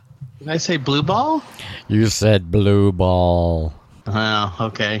Did I say blue ball? You said blue ball. Oh,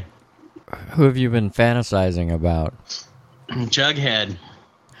 okay. Who have you been fantasizing about? Jughead.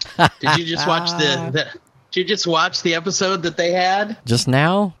 Did you just watch Did you just watch the episode that they had? Just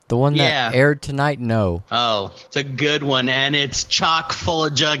now? The one that aired tonight? No. Oh, it's a good one, and it's chock full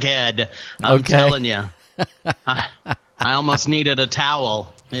of Jughead. I'm telling you. I almost needed a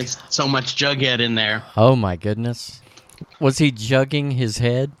towel. It's so much Jughead in there. Oh, my goodness. Was he jugging his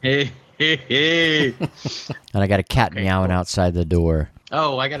head? And I got a cat meowing outside the door.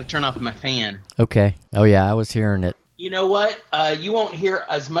 Oh, I got to turn off my fan. Okay. Oh, yeah, I was hearing it. You know what? You won't hear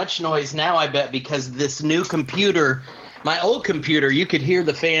as much noise now, I bet, because this new computer, my old computer, you could hear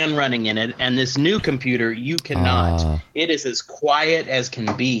the fan running in it, and this new computer, you cannot. It is as quiet as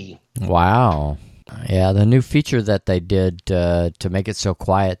can be. Wow. Yeah, the new feature that they did to make it so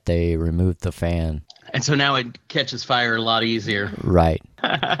quiet, they removed the fan. And so now it catches fire a lot easier. Right.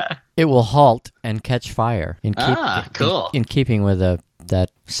 It will halt and catch fire. Cool. In keeping with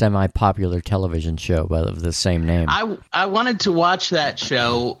that semi-popular television show of the same name. I wanted to watch that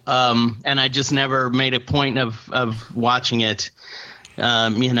show, and I just never made a point of watching it.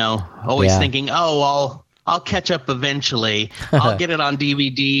 Always thinking, I'll catch up eventually. I'll get it on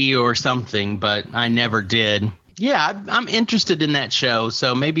DVD or something, but I never did. Yeah, I'm interested in that show,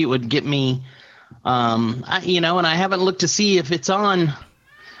 so maybe it would get me. And I haven't looked to see if it's on.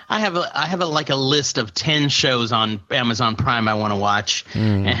 I have a list of 10 shows on Amazon Prime I want to watch,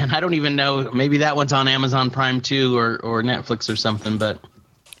 and I don't even know. Maybe that one's on Amazon Prime too, or Netflix or something. But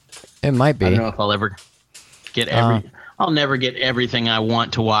it might be. I don't know if I'll ever get I'll never get everything I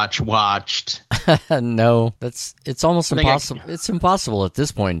want to watch watched. No, it's almost impossible. It's impossible at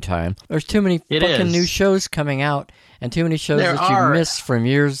this point in time. There's too many fucking new shows coming out, and too many shows that you missed from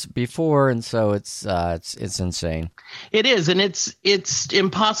years before, and so it's insane. It is, and it's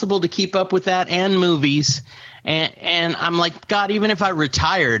impossible to keep up with that and movies. And I'm like, God, even if I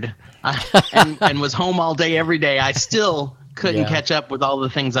retired and was home all day every day, I still couldn't catch up with all the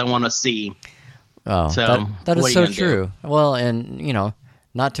things I want to see. Oh, so that is so true. Well, and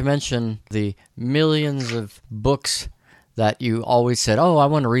not to mention the millions of books that you always said, "Oh, I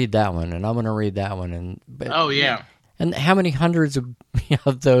want to read that one, and I want to read that one," and how many hundreds of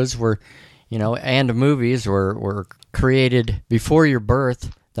those were, and movies were created before your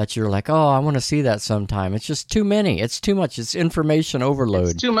birth that you're like, "Oh, I want to see that sometime." It's just too many. It's too much. It's information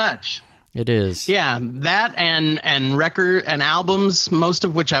overload. It's too much. It is. Yeah, that and record and albums, most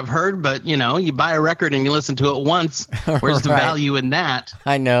of which I've heard, but you buy a record and you listen to it once. Where's the value in that?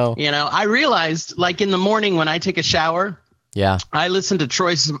 I know. I realized, like in the morning when I take a shower, I listen to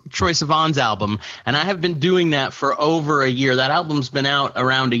Troye Sivan's album, and I have been doing that for over a year. That album's been out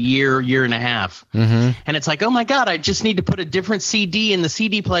around a year and a half. Mm-hmm. And it's like, oh my God, I just need to put a different CD in the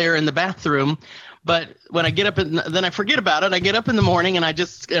CD player in the bathroom. But when I get up, then I forget about it. I get up in the morning and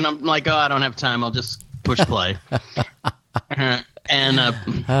I'm like, oh, I don't have time. I'll just push play. And I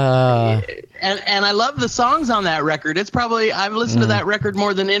love the songs on that record. It's probably I've listened to that record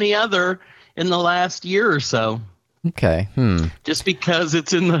more than any other in the last year or so. Okay. Just because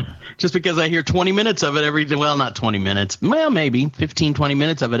I hear 20 minutes of it not 20 minutes. Well, maybe 15, 20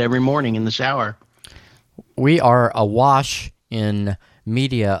 minutes of it every morning in the shower. We are awash in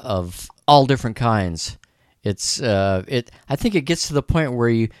media of all different kinds. It's I think it gets to the point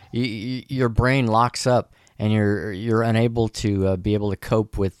where your brain locks up and you're unable to be able to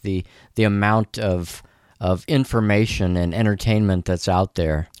cope with the amount of information and entertainment that's out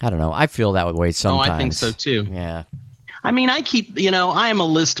there. I don't know. I feel that way sometimes. Oh, I think so too. Yeah. I mean, I am a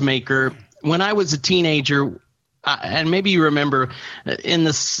list maker. When I was a teenager, and maybe you remember, in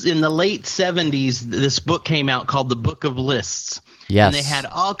the late 70s, this book came out called The Book of Lists. Yes. And they had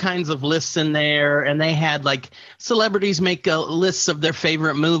all kinds of lists in there, and they had like celebrities make lists of their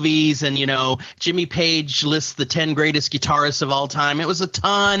favorite movies, and Jimmy Page lists the 10 greatest guitarists of all time. It was a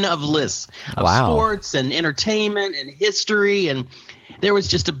ton of lists of sports and entertainment and history, and there was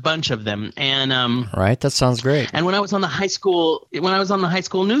just a bunch of them. And right, that sounds great. And when I was on the high school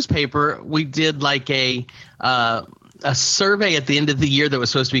newspaper, we did like a survey at the end of the year that was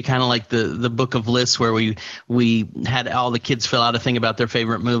supposed to be kind of like the book of lists, where we had all the kids fill out a thing about their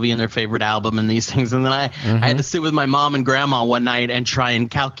favorite movie and their favorite album and these things. And then I had to sit with my mom and grandma one night and try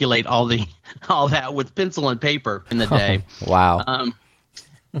and calculate all that with pencil and paper in the day. Wow.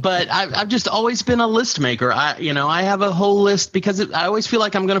 But I've just always been a list maker. I have a whole list because I always feel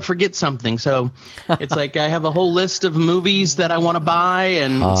like I'm going to forget something. So it's like I have a whole list of movies that I want to buy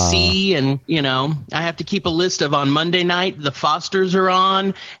and see. And, I have to keep a list of on Monday night, The Fosters are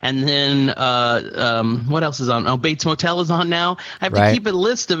on. And then what else is on? Oh, Bates Motel is on now. I have to keep a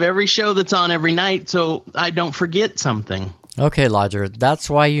list of every show that's on every night so I don't forget something. Okay, Lodger, that's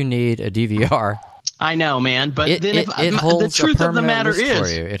why you need a DVR. I know, man, but it holds the truth a of the matter list is, for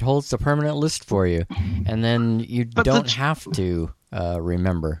you. It holds the permanent list for you, and then you don't have to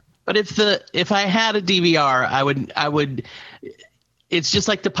remember. But if I had a DVR, I would. It's just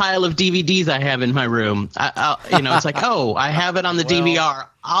like the pile of DVDs I have in my room. It's like, oh, I have it on the DVR.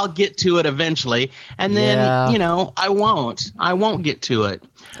 I'll get to it eventually, and then I won't get to it.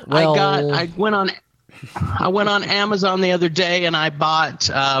 Well, I went on Amazon the other day and I bought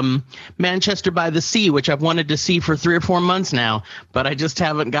Manchester by the Sea, which I've wanted to see for 3 or 4 months now, but I just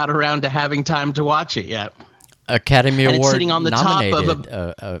haven't got around to having time to watch it yet. Academy Award sitting on the nominated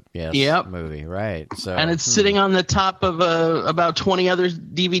top of movie, right? So, and it's sitting on the top of about 20 other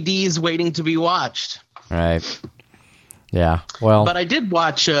DVDs waiting to be watched. Right. Yeah. Well, but I did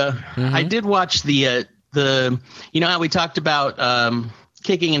watch. I did watch the how we talked about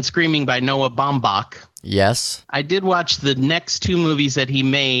Kicking and Screaming by Noah Baumbach. Yes. I did watch the next 2 movies that he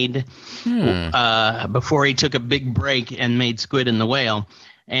made before he took a big break and made Squid and the Whale.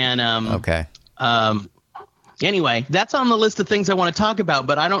 And anyway, that's on the list of things I want to talk about,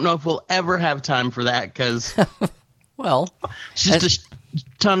 but I don't know if we'll ever have time for that because it's just a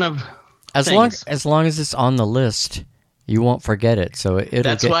ton of things. As long as it's on the list, you won't forget it. So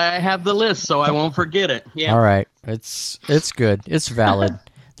that's why I have the list, so I won't forget it. Yeah. All right. It's good. It's valid.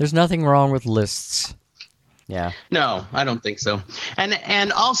 There's nothing wrong with lists. Yeah. No, I don't think so.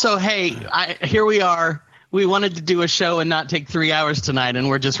 And also, hey, here we are. We wanted to do a show and not take 3 hours tonight, and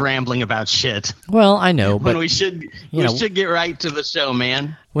we're just rambling about shit. Well, I know, but we should get right to the show,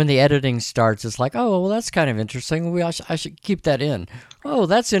 man. When the editing starts, it's like, oh, well, that's kind of interesting. I should keep that in. Oh,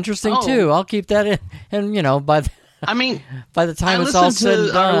 that's interesting too. I'll keep that in. And by the time it's all said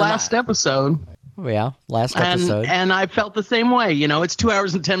and done, our last episode. Yeah, last episode. And I felt the same way. It's 2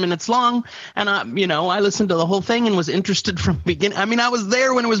 hours and 10 minutes long, and I listened to the whole thing and was interested from the beginning. I mean, I was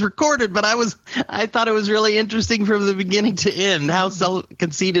there when it was recorded, but I thought it was really interesting from the beginning to end. How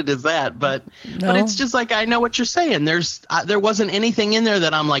self-conceited is that? But it's just like, I know what you're saying. There wasn't anything in there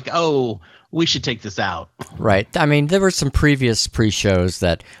that I'm like, oh, we should take this out. Right. I mean, there were some previous pre-shows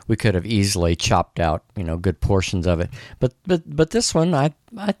that we could have easily chopped out, good portions of it. But this one, I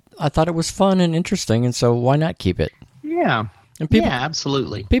thought it was fun and interesting, and so why not keep it? Yeah. And people, yeah,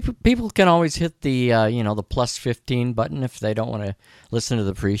 absolutely. People can always hit the the plus 15 button if they don't want to listen to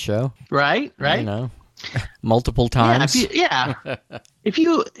the pre-show. Right. Multiple times. If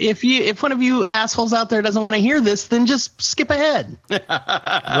one of you assholes out there doesn't want to hear this, then just skip ahead.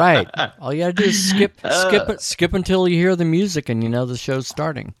 Right. All you gotta do is skip until you hear the music and the show's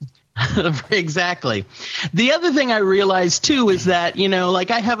starting. Exactly. The other thing I realized too is that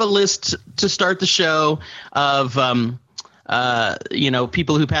I have a list to start the show of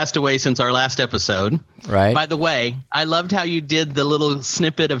people who passed away since our last episode. Right. By the way, I loved how you did the little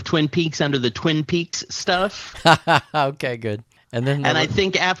snippet of Twin Peaks under the Twin Peaks stuff. Okay, good. And then I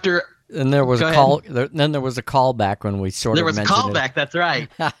think after. And there was a call. Then there was a callback when we sort of mentioned it. There was a callback. That's right.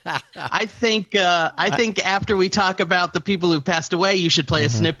 I think after we talk about the people who passed away, you should play a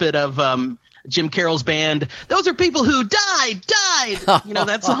snippet of Jim Carroll's band. Those are people who died. You know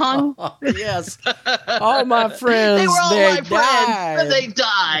that song? Yes. All my friends. They were all my died. friends, and they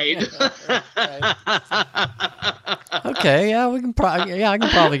died. Okay. Yeah, we can. I can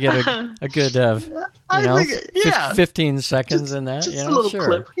probably get a good. 15 seconds in that. Just a little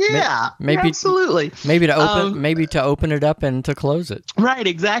clip. Yeah. Maybe absolutely. Maybe to open it up and to close it. Right.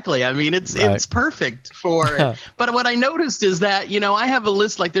 Exactly. I mean, it's perfect for it. But what I noticed is that I have a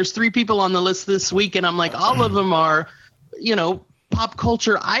list. Like, there's 3 people on the list this week, and I'm like, all of them are, pop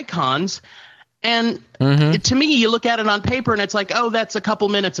culture icons. And to me, you look at it on paper, and it's like, oh, that's a couple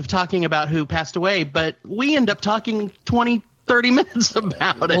minutes of talking about who passed away. But we end up talking 20-30 minutes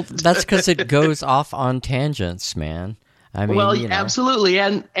about it. Well, that's because it goes off on tangents, man. I mean, absolutely,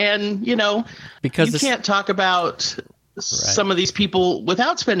 and because you can't talk about some of these people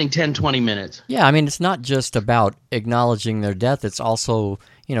without spending 10-20 minutes. Yeah, I mean, it's not just about acknowledging their death; it's also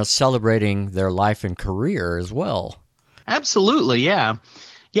celebrating their life and career as well. Absolutely, yeah.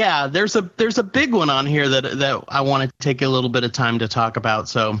 Yeah, there's a big one on here that I want to take a little bit of time to talk about.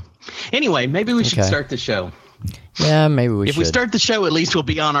 So, anyway, maybe we should start the show. Yeah, maybe we should. If we start the show, at least we'll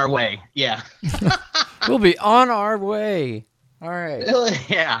be on our way. Yeah. We'll be on our way. All right.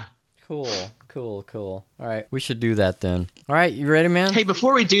 Yeah. Cool. All right, we should do that then. All right, you ready, man? Hey,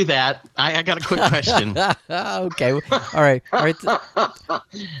 before we do that, I got a quick question. Okay. All right.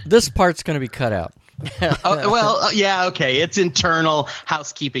 This part's going to be cut out. Yeah, okay. It's internal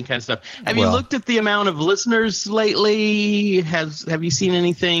housekeeping kind of stuff. Have you looked at the amount of listeners lately? Have you seen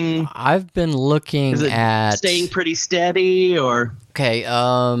anything? I've been looking at staying pretty steady, or okay.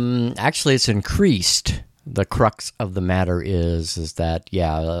 Actually, it's increased. The crux of the matter is that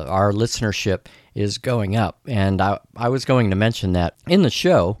our listenership is going up, and I was going to mention that in the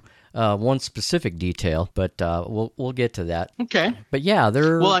show. One specific detail, but we'll get to that. Okay. But yeah,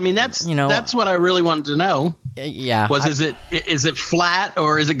 that's what I really wanted to know. Yeah. Is it flat,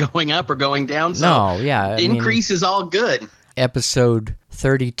 or is it going up or going down? So no, yeah. Increase is all good. Episode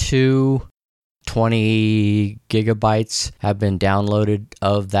 32, 20 gigabytes have been downloaded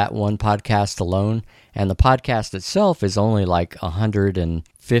of that one podcast alone, and the podcast itself is only like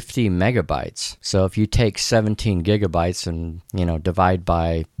 150 megabytes. So if you take 17 gigabytes and, divide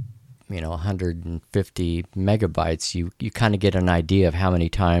by 150 megabytes, you kind of get an idea of how many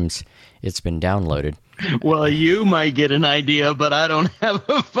times it's been downloaded. Well, you might get an idea, but I don't have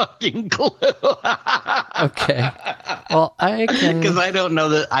a fucking clue. Okay. Well, I can, because I don't know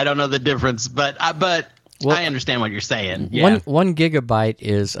the difference, but I understand what you're saying. Yeah. One gigabyte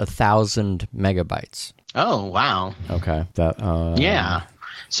is 1,000 megabytes. Oh, wow. Okay. Yeah.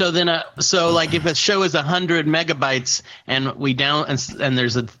 So then, like if a show is 100 megabytes and and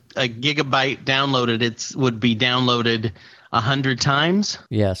there's a gigabyte downloaded, it would be downloaded 100 times?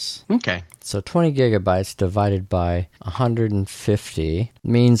 Yes. Okay. So 20 gigabytes divided by 150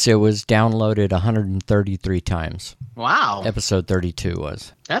 means it was downloaded 133 times. Wow. Episode 32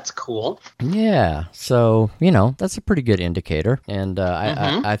 was. That's cool. Yeah. So, that's a pretty good indicator. And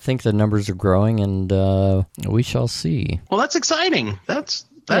I think the numbers are growing, and we shall see. Well, that's exciting. That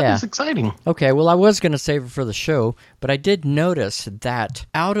is exciting. Okay, well, I was going to save it for the show, but I did notice that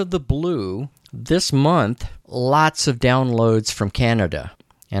out of the blue, this month, lots of downloads from Canada.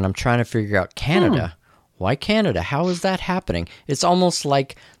 And I'm trying to figure out Canada. Why Canada? How is that happening? It's almost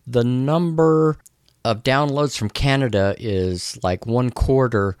like the number of downloads from Canada is like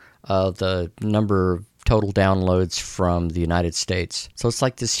 1/4 of the number of total downloads from the United States. So it's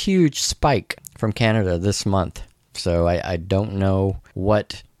like this huge spike from Canada this month. So I don't know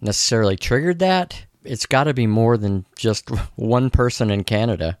what necessarily triggered that. It's got to be more than just one person in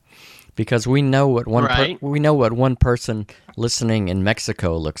Canada, because we know what one person listening in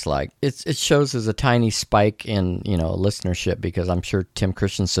Mexico looks like. It shows as a tiny spike in listenership, because I'm sure Tim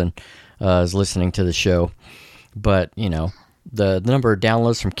Christensen is listening to the show, but the number of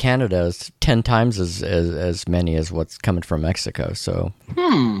downloads from Canada is 10 times as many as what's coming from Mexico. So,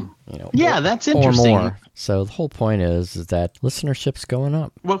 that's interesting. Or more. So the whole point is that listenership's going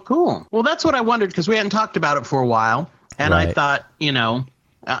up. Well, cool. Well, that's what I wondered, because we hadn't talked about it for a while, and right. I thought,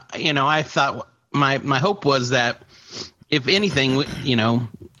 I thought my hope was that if anything, we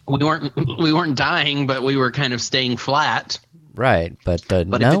weren't dying, but we were kind of staying flat. Right, but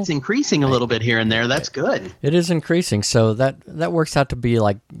if it's increasing a little bit here and there, that's good. It is increasing, so that works out to be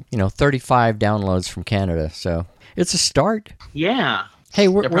like 35 downloads from Canada. So it's a start. Yeah. Hey,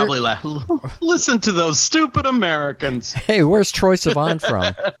 they're probably listen to those stupid Americans. Hey, where's Troy Sivan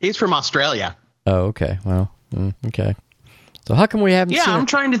from? He's from Australia. Oh, okay. Well, okay. So how come we haven't? Yeah, I'm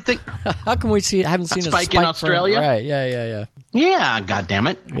trying to think. How come we haven't seen a spike in Australia? Right. Yeah. Yeah. God damn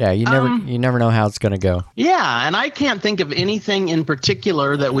it. Yeah. You never know how it's going to go. Yeah, and I can't think of anything in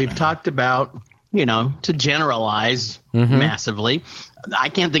particular that we've talked about. To generalize massively, I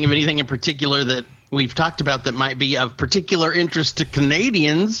can't think of anything in particular that we've talked about that might be of particular interest to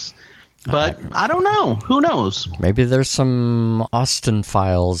Canadians. But I don't know. Who knows? Maybe there's some Austin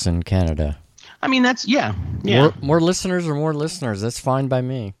files in Canada. I mean, that's, yeah. More listeners or more listeners. That's fine by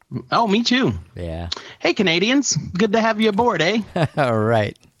me. Oh, me too. Yeah. Hey, Canadians. Good to have you aboard, eh? All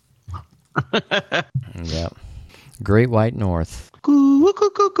right. Yep. Great White North. Uh-oh.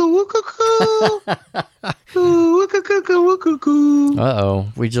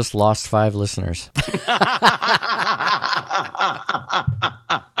 We just lost 5 listeners.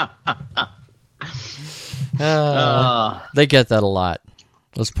 They get that a lot.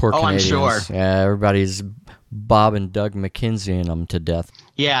 Those poor Canadians. I'm sure. Yeah, everybody's Bob and Doug McKenzie-ing them to death.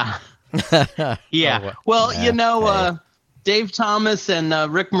 Yeah. Yeah. Well, Dave Thomas and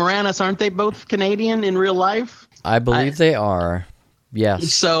Rick Moranis, aren't they both Canadian in real life? I believe they are.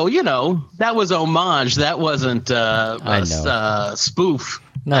 Yes. So, that was homage. That wasn't a spoof.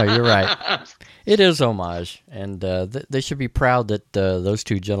 No, you're right. It is homage. And they should be proud that those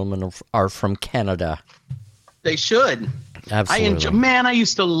two gentlemen are from Canada. They should. Absolutely. I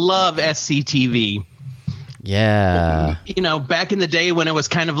used to love SCTV. Yeah. Back in the day when it was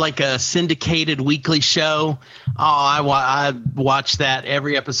kind of like a syndicated weekly show. I watched that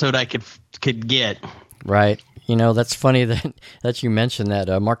every episode I could get. Right. That's funny that you mentioned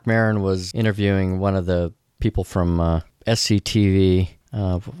that. Mark Maron was interviewing one of the people from SCTV.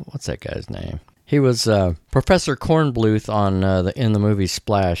 What's that guy's name? He was Professor Kornbluth on in the movie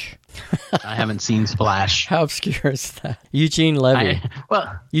Splash. I haven't seen Splash. How obscure is that? Eugene Levy.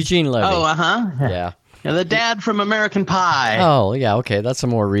 Eugene Levy. Oh, Yeah. The dad from American Pie. Oh, yeah. Okay, that's a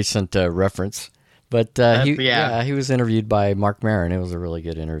more recent reference. But he was interviewed by Mark Maron. It was a really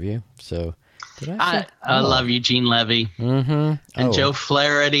good interview. So, I love Eugene Levy. Mm-hmm. And Joe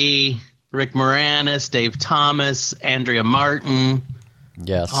Flaherty, Rick Moranis, Dave Thomas, Andrea Martin.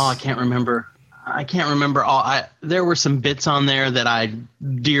 Yes. Oh, I can't remember all. There were some bits on there that I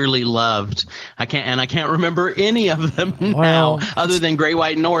dearly loved. I can't remember any of them now, other than Great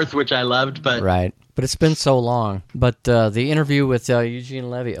White North, which I loved. But right. But it's been so long. But the interview with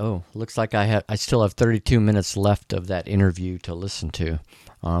Eugene Levy. Oh, looks like I still have 32 minutes left of that interview to listen to.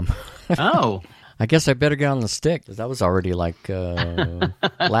 Oh. I guess I better get on the stick, because that was already that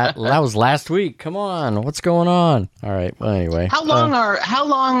was last week. Come on, what's going on? All right. Well, anyway, how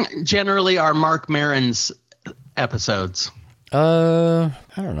long generally are Mark Maron's episodes? I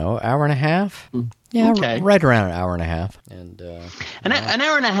don't know, hour and a half. Yeah, okay. Right around an hour and a half. And an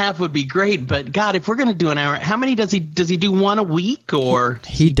hour and a half would be great. But God, if we're going to do an hour, how many does he do? One a week, or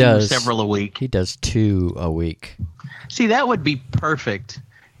he does several a week? He does 2 a week. See, that would be perfect.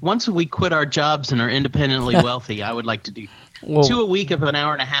 Once we quit our jobs and are independently wealthy, I would like to do 2 a week of an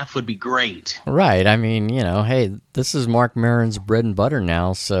hour and a half would be great. Right. I mean, hey, this is Mark Maron's bread and butter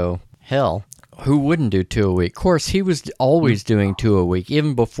now, so hell, who wouldn't do 2 a week? Of course, he was always doing 2 a week,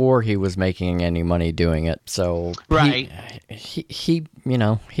 even before he was making any money doing it. So right. He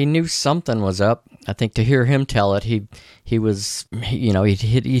knew something was up. I think to hear him tell it, he'd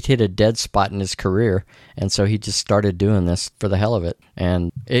hit a dead spot in his career, and so he just started doing this for the hell of it,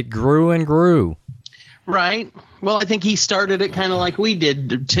 and it grew and grew. Right. Well, I think he started it kind of like we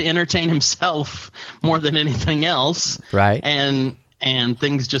did, to entertain himself more than anything else. Right. And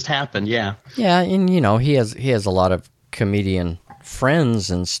things just happened. Yeah. Yeah, and he has a lot of comedian friends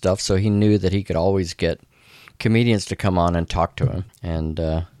and stuff, so he knew that he could always get comedians to come on and talk to him, and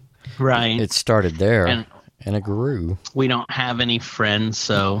right. It started there, and it grew. We don't have any friends,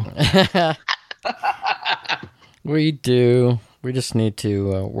 so we do. We just need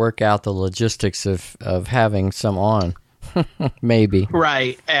to work out the logistics of having some on. Maybe.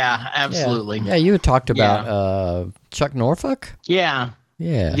 Right. Yeah, absolutely. Yeah, you had talked about Chuck Norfolk? Yeah.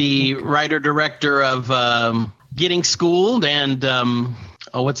 Yeah. The writer-director of Getting Schooled and,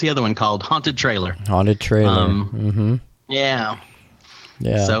 what's the other one called? Haunted Trailer. Haunted Trailer. Mm-hmm. Yeah.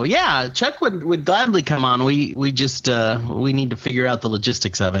 Yeah. So, Chuck would gladly come on. We just, we need to figure out the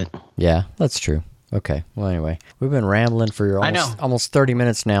logistics of it. Yeah, that's true. Okay. Well, anyway, we've been rambling for almost 30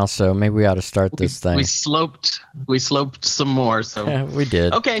 minutes now, so maybe we ought to start this thing. We sloped some more. So yeah, we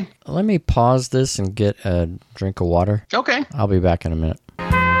did. Okay. Let me pause this and get a drink of water. Okay. I'll be back in a minute.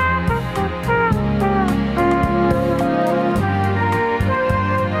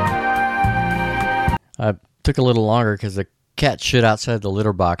 I took a little longer because the cat shit outside the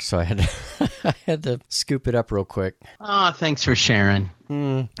litter box, so I had to scoop it up real quick. Oh, thanks for sharing.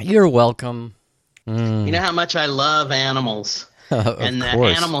 You're welcome. You know how much I love animals. And that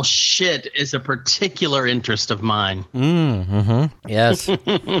animal shit is a particular interest of mine. Mm-hmm. Yes.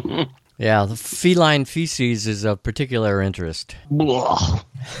 Yeah, the feline feces is of particular interest. Yeah,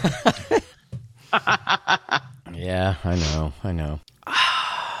 I know.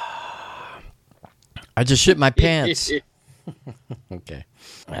 I just shit my pants. Okay.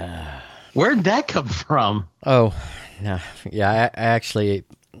 Where'd that come from? Oh, no. Yeah, I actually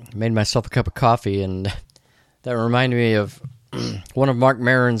made myself a cup of coffee, and that reminded me of one of Mark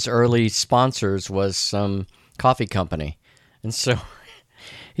Maron's early sponsors was some coffee company. And so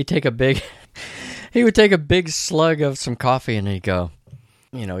he'd take a big slug of some coffee, and he'd go,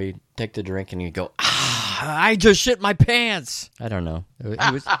 he'd take the drink and he'd go, I just shit my pants. I don't know. He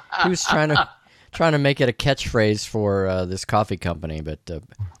was trying to make it a catchphrase for this coffee company, but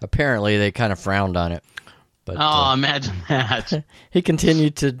apparently they kind of frowned on it. But, imagine that. He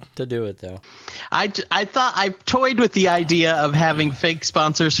continued to do it, though. I thought I toyed with the idea of having fake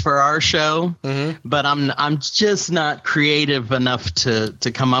sponsors for our show, but I'm just not creative enough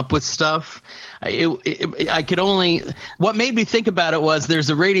to come up with stuff. I could only. What made me think about it was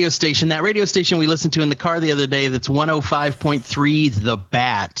there's a radio station. That radio station we listened to in the car the other day. That's 105.3 The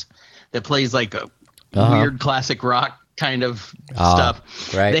Bat. That plays like a weird classic rock kind of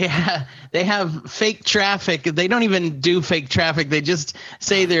stuff. Right. They have fake traffic. They don't even do fake traffic. They just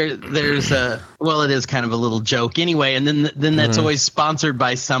say there's a, well, it is kind of a little joke anyway. And then that's always sponsored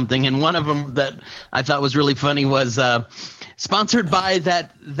by something. And one of them that I thought was really funny was sponsored by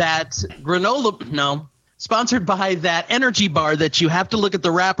that granola. No. Sponsored by that energy bar that you have to look at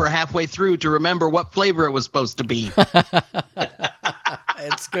the wrapper halfway through to remember what flavor it was supposed to be.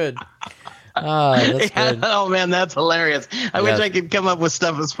 It's good. That's good. Oh, man, that's hilarious. I wish I could come up with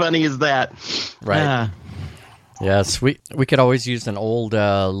stuff as funny as that. Right. Yes, we could always use an old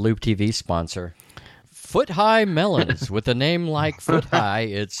Loop TV sponsor. Foot High Melons. With a name like Foot High,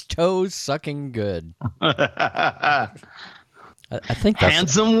 it's toes sucking good. I think that's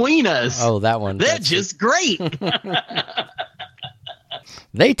Handsome Wieners. Oh, that one. They're just great.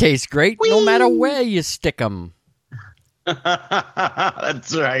 They taste great no matter where you stick them.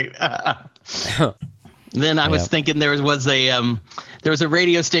 That's right. Then I was thinking there was a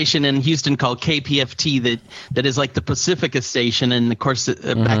radio station in Houston called KPFT that is like the Pacifica station, and of course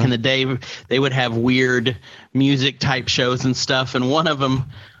back in the day they would have weird music type shows and stuff, and one of them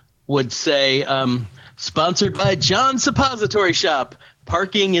would say sponsored by John Suppository Shop,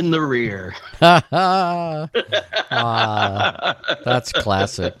 parking in the rear. That's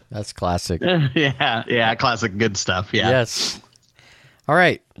classic. Yeah, classic good stuff. Yeah. Yes. All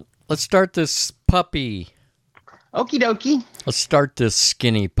right, let's start this puppy. Okie dokie. Let's start this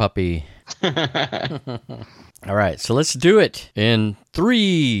skinny puppy. All right, so let's do it in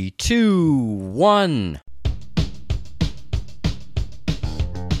 3, 2, 1.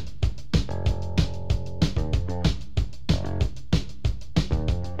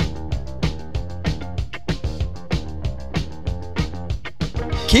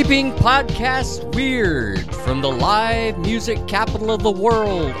 Keeping podcasts weird from the live music capital of the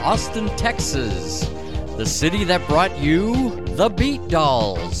world, Austin, Texas. The city that brought you the Beat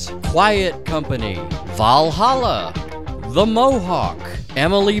Dolls, Quiet Company, Valhalla, The Mohawk,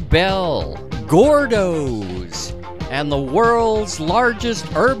 Emily Bell, Gordos, and the world's largest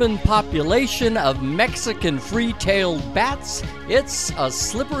urban population of Mexican free-tailed bats. It's a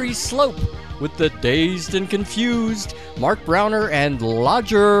slippery slope with the dazed and confused Mark Browner and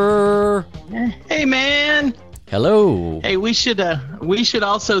Lodger. Hey, man. Hello. Hey, we should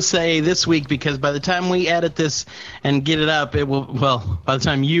also say this week, because by the time we edit this and get it up, it will, well, by the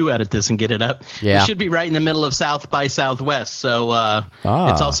time you edit this and get it up, we should be right in the middle of South by Southwest. So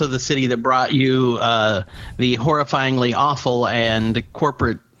it's also the city that brought you the horrifyingly awful and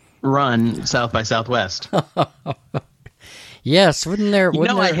corporate run South by Southwest. Yes, wouldn't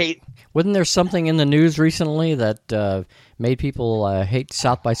there something in the news recently that made people hate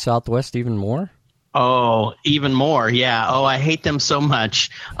South by Southwest even more? Oh, even more. Yeah. Oh, I hate them so much.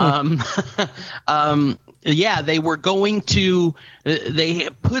 Yeah, they were going to they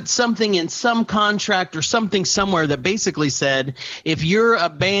put something in some contract or something somewhere that basically said, if you're a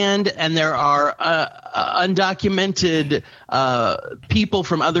band and there are undocumented people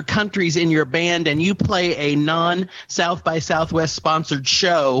from other countries in your band and you play a non-South by Southwest sponsored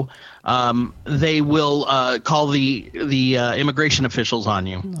show, they will call the immigration officials on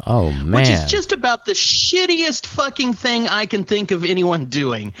you. Oh, man. Which is just about the shittiest fucking thing I can think of anyone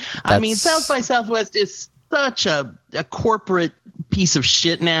doing. I mean, South by Southwest is such a corporate piece of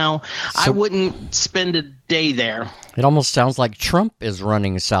shit now. I wouldn't spend a day there. It almost sounds like Trump is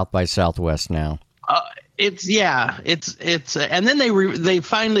running South by Southwest now. It's and then they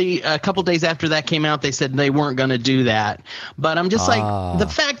finally, a couple days after that came out, they said they weren't going to do that. But I'm just like, the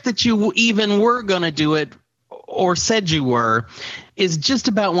fact that you even were going to do it or said you were is just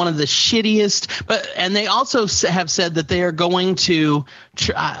about one of the shittiest. And they also have said that they are going to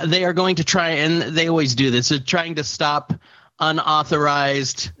try, and they always do this, trying to stop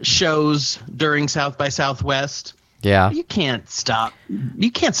unauthorized shows during South by Southwest. Yeah. You can't stop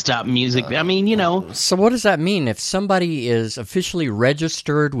music. I mean, you know. So what does that mean? If somebody is officially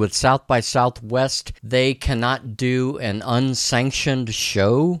registered with South by Southwest, they cannot do an unsanctioned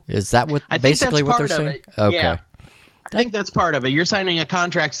show? Is that basically what they're saying? Okay. Yeah. I think that's part of it. You're signing a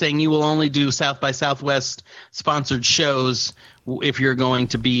contract saying you will only do South by Southwest sponsored shows if you're going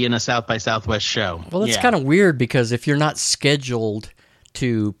to be in a South by Southwest show. Well, that's kind of weird, because if you're not scheduled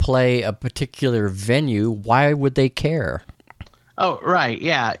to play a particular venue, why would they care? Oh, right.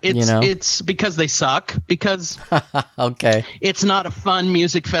 Yeah. It's because they suck, because okay. It's not a fun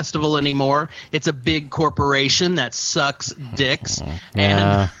music festival anymore. It's a big corporation that sucks dicks.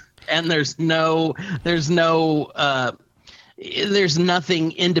 Yeah. And there's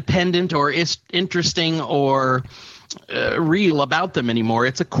nothing independent or interesting or real about them anymore.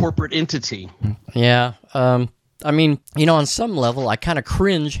 It's a corporate entity. Yeah. I mean, on some level, I kind of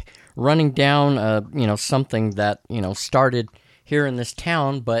cringe running down, something that, started here in this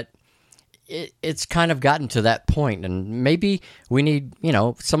town, but it's kind of gotten to that point, and maybe we need,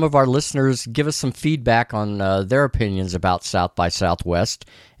 some of our listeners give us some feedback on their opinions about South by Southwest,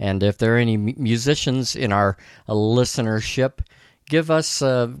 and if there are any musicians in our listenership, give us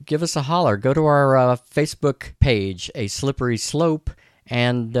a holler. Go to our Facebook page, A Slippery Slope,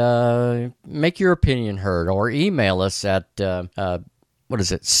 and make your opinion heard, or email us at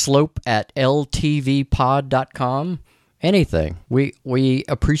slope@ltvpod.com. Anything. We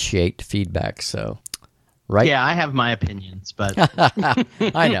appreciate feedback, so right? Yeah, I have my opinions, but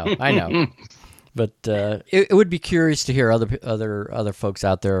I know. But it would be curious to hear other folks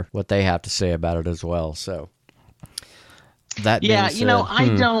out there what they have to say about it as well. So that means, I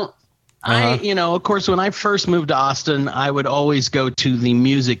don't. Of course, when I first moved to Austin, I would always go to the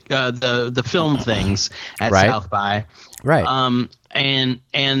music, the film things at South by. Right.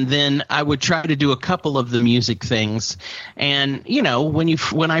 And then I would try to do a couple of the music things. And,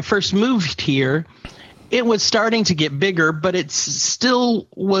 when I first moved here, it was starting to get bigger, but it still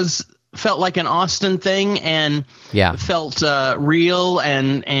felt like an Austin thing, and felt real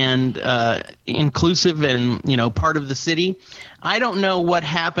and inclusive and, part of the city. I don't know what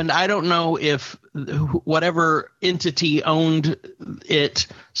happened. I don't know if whatever entity owned it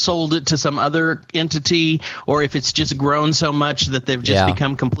sold it to some other entity, or if it's just grown so much that they've just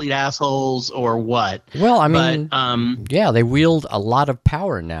become complete assholes, or what. Well, I mean, they wield a lot of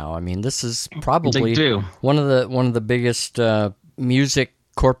power now. I mean, this is probably one of the biggest music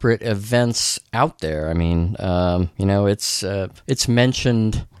corporate events out there. I mean, it's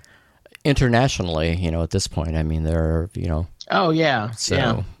mentioned internationally, at this point. I mean, there are, Oh yeah.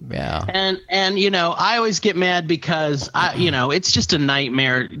 So, yeah. And I always get mad because it's just a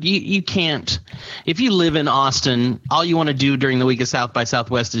nightmare. You can't, if you live in Austin, all you want to do during the week of South by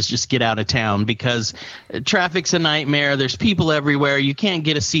Southwest is just get out of town, because traffic's a nightmare. There's people everywhere. You can't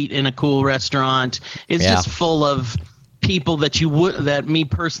get a seat in a cool restaurant. It's just full of people that me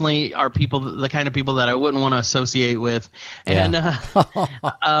personally are the kind of people that I wouldn't want to associate with. And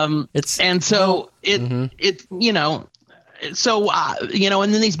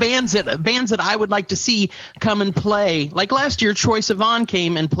and then these bands that I would like to see come and play. Like last year, Troye Sivan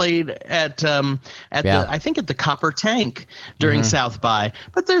came and played at the Copper Tank during South by.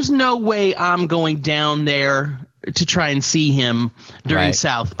 But there's no way I'm going down there to try and see him during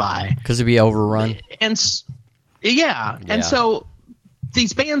South by, because it'd be overrun. And so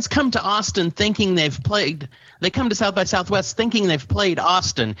these bands come to Austin thinking they've played. They come to South by Southwest thinking they've played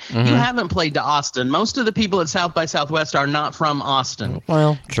Austin. You haven't played to Austin. Most of the people at South by Southwest are not from Austin.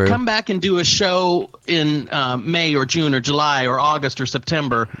 Well, true. Come back and do a show in May or June or July or August or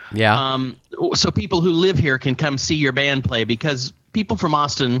September. Yeah. So people who live here can come see your band play, because people from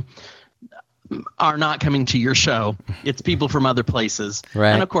Austin are not coming to your show. It's people from other places.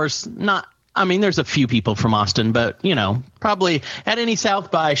 Right. And of course, there's a few people from Austin, but, probably at any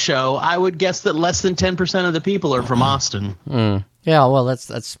South by show, I would guess that less than 10% of the people are from Austin. Yeah, well,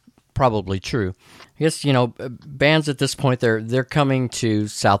 that's probably true. I guess, bands at this point, they're coming to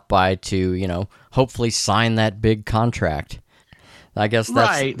South by to, hopefully sign that big contract. I guess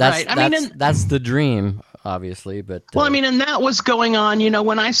that's the dream, obviously, but and that was going on,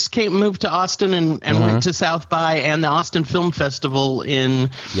 when I moved to Austin and went to South by and the Austin Film Festival in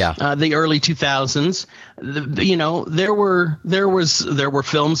the early 2000s. There were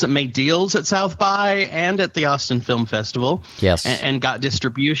films that made deals at South by and at the Austin Film Festival, and got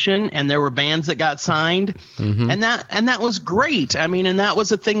distribution, and there were bands that got signed, and that was great. I mean, and that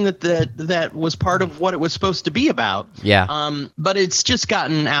was a thing that was part of what it was supposed to be about. But it's just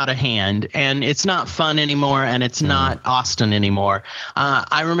gotten out of hand, and it's not fun anymore, and it's not Austin anymore.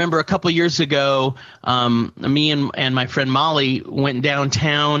 I remember a couple years ago, me and my friend Molly went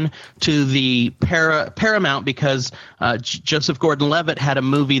downtown to the Paramount, because Joseph Gordon-Levitt had a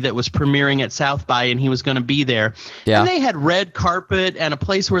movie that was premiering at South by, and he was going to be there. And they had red carpet and a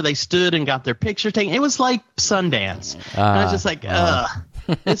place where they stood and got their picture taken. It was like Sundance. And I was just like,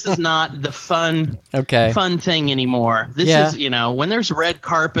 this is not the fun thing anymore. This is, when there's red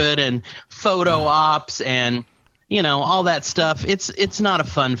carpet and photo ops and, all that stuff, it's not a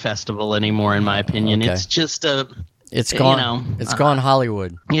fun festival anymore, in my opinion. It's just it's gone. It's gone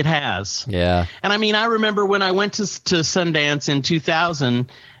Hollywood. It has. Yeah. And I remember when I went to Sundance in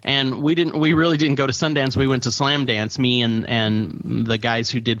 2000, and we really didn't go to Sundance. We went to Slam Dance, me and the guys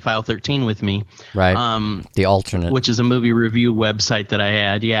who did File 13 with me. Right. The alternate, which is a movie review website that I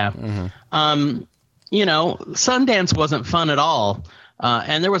had. Yeah. Sundance wasn't fun at all.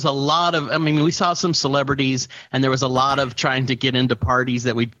 And there was a lot of, I mean, we saw some celebrities, and there was a lot of trying to get into parties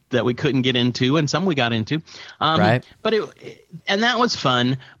that we couldn't get into, and some we got into. Right. But and that was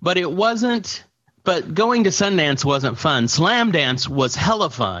fun, but it wasn't. But going to Sundance wasn't fun. Slam Dance was hella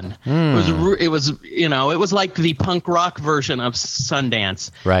fun. It was like the punk rock version of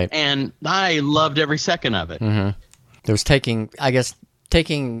Sundance. Right. And I loved every second of it. Mm-hmm. It was taking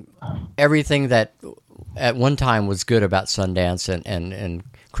everything that at one time was good about Sundance and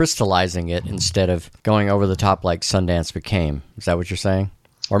crystallizing it instead of going over the top like Sundance became. Is that what you're saying?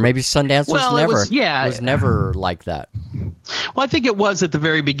 Or maybe Sundance was never like that. Well, I think it was at the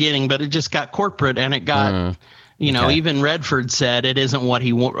very beginning, but it just got corporate, and it got, even Redford said it isn't what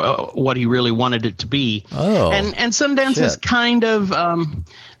he really wanted it to be. Oh, and Sundance has kind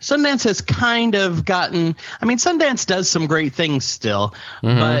of gotten. I mean, Sundance does some great things still,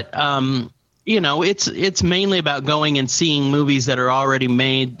 but it's mainly about going and seeing movies that are already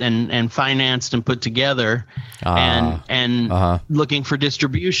made and financed and put together, and looking for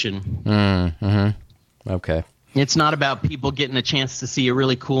distribution. Mm-hmm. Okay. It's not about people getting a chance to see a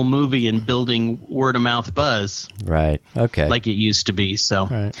really cool movie and building word of mouth buzz. Right. Okay. Like it used to be. So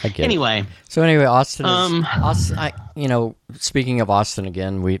right. I get anyway. It. So anyway, Austin is, speaking of Austin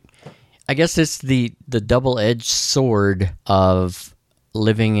again, I guess it's the double-edged sword of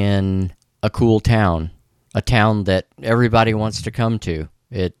living in a cool town, a town that everybody wants to come to.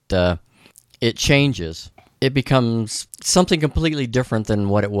 It changes. It becomes something completely different than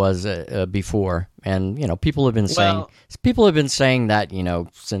what it was before, and people have been saying that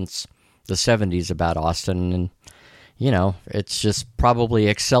since the 70s about Austin, and it's just probably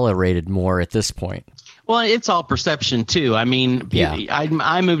accelerated more at this point. Well, it's all perception too. I mean,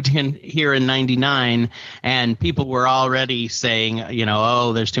 I moved here in '99, and people were already saying,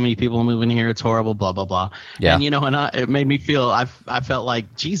 oh, there's too many people moving here. It's horrible, blah blah blah. Yeah. And it made me feel. I felt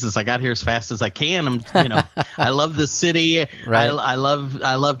like Jesus. I got here as fast as I can. I love the city. Right. I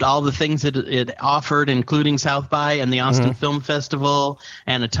loved all the things that it offered, including South by and the Austin Film Festival,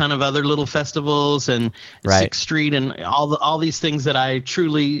 and a ton of other little festivals, and Sixth Street, and all these things that I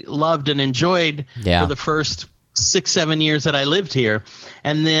truly loved and enjoyed. Yeah. For the first 6-7 years that I lived here.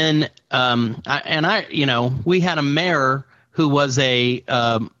 And then we had a mayor who was a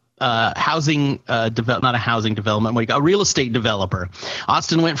real estate developer.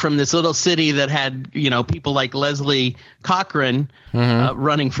 Austin went from this little city that had people like Leslie Cochran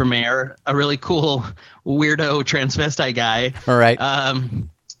running for mayor, a really cool weirdo transvestite guy. All right.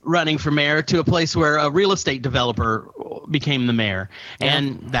 Running for mayor, to a place where a real estate developer became the mayor.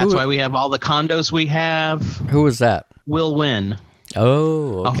 And that's why we have all the condos we have. Who was that? Will Wynn.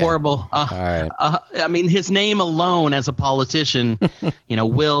 Oh, okay. A horrible. All right. I mean, his name alone as a politician,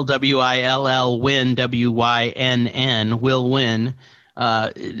 Will, W-I-L-L, Wynn, W-Y-N-N, Will Wynn.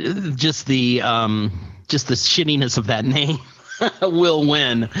 Just the shittiness of that name, Will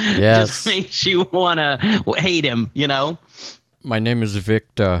Wynn. Yes. Just makes you want to hate him, My name is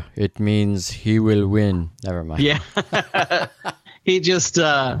Victor. It means he will win. Never mind. Yeah. He just,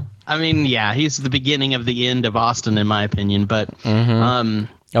 he's the beginning of the end of Austin, in my opinion. But,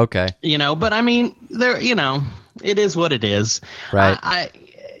 okay. But I mean, it is what it is. Right.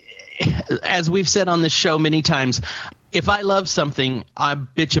 As we've said on this show many times, if I love something, I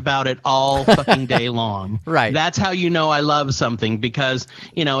bitch about it all fucking day long. Right. That's how I love something, because,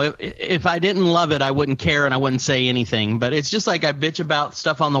 if I didn't love it, I wouldn't care and I wouldn't say anything. But it's just like I bitch about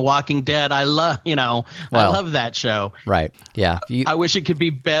stuff on The Walking Dead. I love, I love that show. Right. Yeah. I wish it could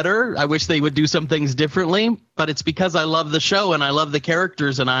be better. I wish they would do some things differently, but it's because I love the show and I love the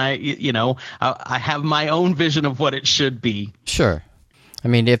characters, and I have my own vision of what it should be. Sure. I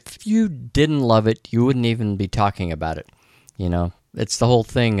mean, if you didn't love it, you wouldn't even be talking about it. It's the whole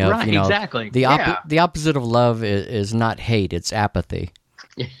thing of, exactly. The opposite of love is not hate, it's apathy.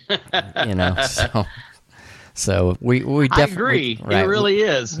 So we definitely. I agree. Right, it really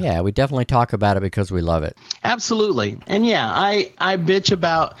is. Yeah, we definitely talk about it because we love it. Absolutely. And I bitch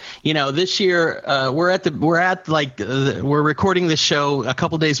about, this year we're recording this show a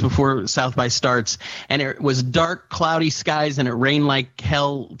couple days before South by starts, and it was dark, cloudy skies, and it rained like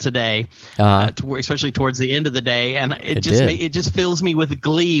hell today, especially towards the end of the day, and it just fills me with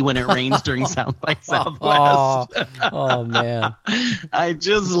glee when it rains during South by Southwest. Oh man. I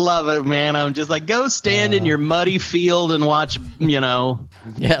just love it, man. I'm just like, go stand in your muddy field and watch,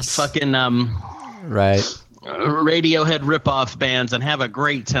 yes, fucking right, Radiohead ripoff bands and have a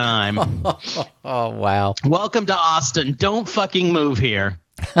great time. Oh wow! Welcome to Austin. Don't fucking move here.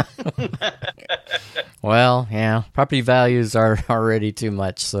 Well, yeah, property values are already too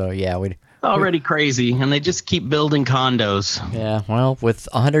much, so yeah, we already crazy, and they just keep building condos. Yeah, well, with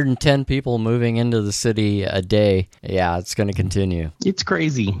 110 people moving into the city a day, yeah, it's going to continue. It's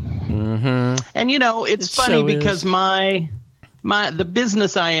crazy. Mm-hmm. And it's funny because the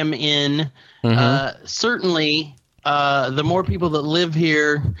business I am in, certainly. The more people that live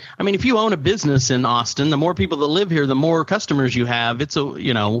here, I mean, if you own a business in Austin, the more people that live here, the more customers you have. It's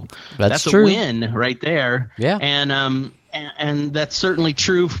that's true. A win right there. Yeah. And that's certainly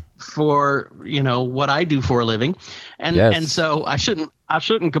true for, what I do for a living. And so I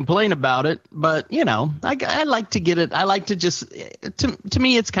shouldn't complain about it, but I like to get it. I like to just, to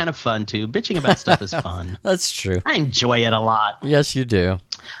me, it's kind of fun too. Bitching about stuff is fun. That's true. I enjoy it a lot. Yes, you do.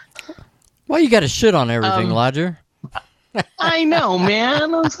 Why you got to shit on everything, Lodger? I know,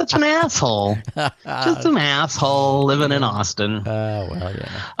 man. I'm such an asshole. Just an asshole living in Austin. Well,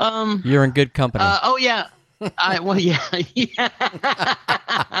 yeah. You're in good company. Oh, yeah. Yeah.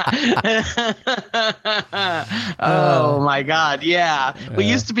 Oh, my God. Yeah. We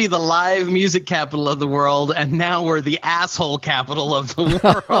used to be the live music capital of the world, and now we're the asshole capital of the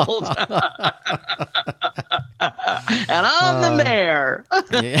world. And I'm the mayor.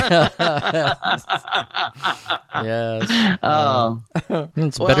 Yes.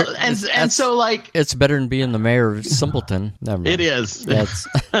 It's better. And so, like, it's better than being the mayor of Simpleton. It is. That's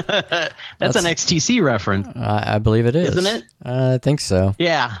an XTC reference. I believe it is. Isn't it? I think so.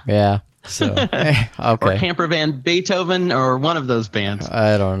 Yeah. Yeah. So okay. Or Camper Van Beethoven, or one of those bands.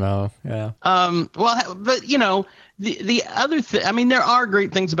 I don't know. Yeah. Well, but the other thing, I mean, there are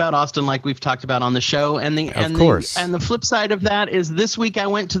great things about Austin, like we've talked about on the show, and the flip side of that is this week I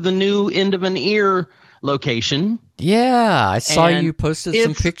went to the new End of an Ear location. Yeah, I saw you posted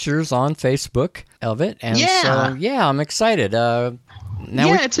some pictures on Facebook of it, and so I'm excited.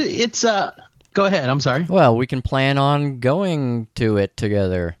 Go ahead. I'm sorry. Well, we can plan on going to it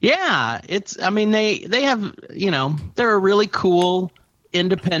together. Yeah, they have, they're a really cool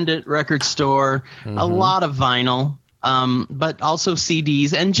independent record store, a lot of vinyl, but also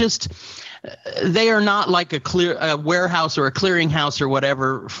CDs, and just they are not like a warehouse or a clearinghouse or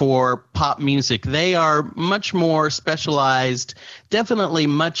whatever for pop music. They are much more specialized, definitely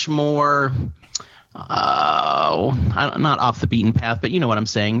much more not off the beaten path, but you know what I'm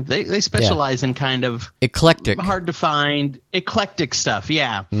saying. They specialize in kind of eclectic, hard to find, eclectic stuff.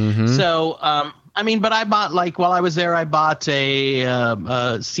 Yeah. So, but I bought, while I was there, I bought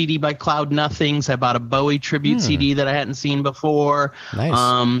a CD by Cloud Nothings. I bought a Bowie tribute CD that I hadn't seen before.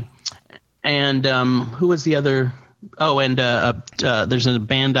 Nice. And who was the other? Oh, and there's a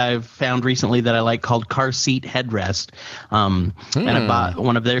band I've found recently that I like called Car Seat Headrest. And I bought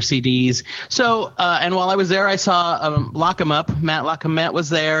one of their CDs. So, and while I was there, I saw Lock 'em Up. Matt Lockamet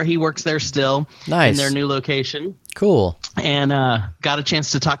was there. He works there still. Nice. In their new location. Cool. And got a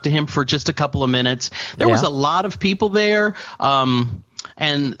chance to talk to him for just a couple of minutes. There was a lot of people there.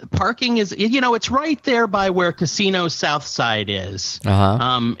 And parking is, it's right there by where Casino Southside is.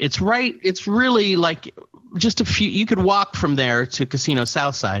 It's really like just a few, you could walk from there to Casino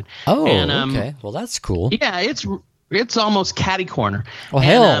Southside. Oh, okay. Well, that's cool. Yeah, it's almost catty corner. Well,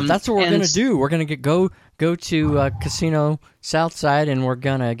 hell, that's what we're going to do. We're going to go to Casino Southside, and we're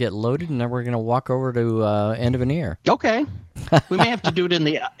going to get loaded, and then we're going to walk over to End of an Ear. Okay. We may have to do it in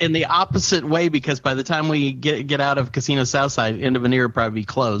the opposite way, because by the time we get out of Casino Southside, End of an Ear will probably be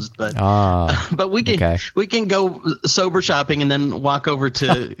closed. But we can go sober shopping and then walk over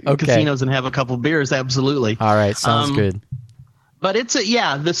to casinos and have a couple beers. Absolutely. All right. Sounds good. But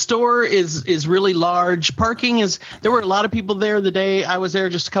the store is really large. Parking there were a lot of people there the day I was there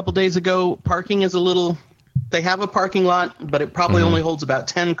just a couple days ago. Parking is they have a parking lot, but it probably only holds about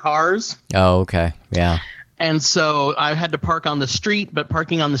 10 cars. Oh, okay. Yeah. And so I had to park on the street, but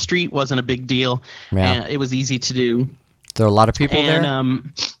parking on the street wasn't a big deal. Yeah. And it was easy to do. There are a lot of people there?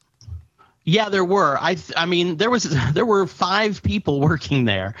 Yeah, there were. There were 5 people working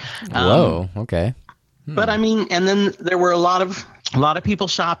there. Whoa, okay. But and then there were a lot of people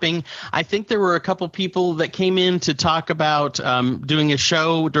shopping. I think there were a couple people that came in to talk about doing a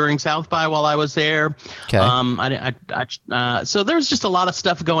show during South by while I was there. Okay. So there's just a lot of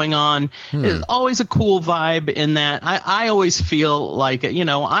stuff going on. It's always a cool vibe in that. I always feel like,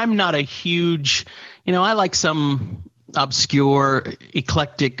 I'm not a huge, I like some obscure,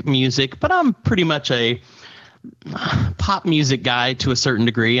 eclectic music, but I'm pretty much a pop music guy to a certain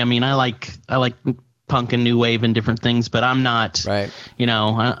degree. I like punk and new wave and different things, but I'm not,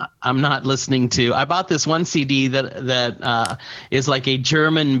 I'm not listening to. I bought this one CD that is like a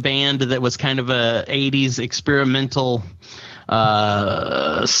German band that was kind of a 80s experimental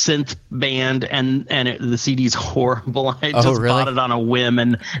synth band, and the CD's horrible. I just bought it on a whim,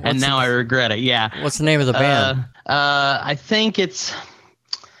 and now I regret it. Yeah. What's the name of the band? I think it's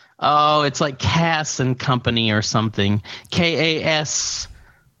like Cass and Company or something. KAS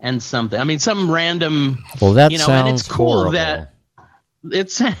and something. I mean, some random. Well, that sounds and it's cool horrible. that.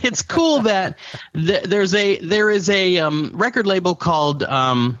 It's cool that there is a record label called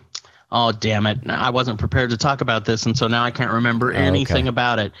oh damn it, I wasn't prepared to talk about this, and so now I can't remember anything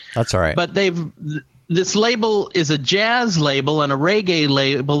about it. That's all right. But this label is a jazz label and a reggae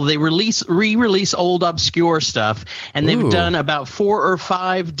label. They re-release old obscure stuff, and they've done about 4 or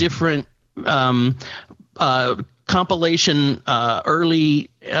 5 different compilation late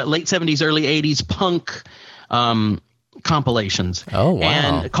 70s, early 80s punk compilations. Oh, wow.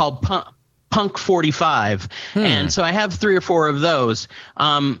 And called Punk 45. And so I have 3 or 4 of those.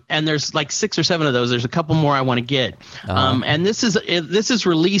 And there's like 6 or 7 of those. There's a couple more I want to get. And this is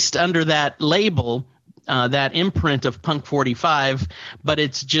released under that label, that imprint of Punk 45, but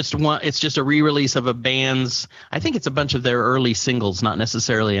it's just a re-release of a band's, I think it's a bunch of their early singles, not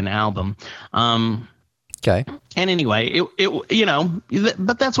necessarily an album. Okay. And anyway,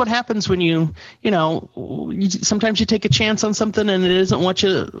 but that's what happens when you sometimes you take a chance on something and it isn't what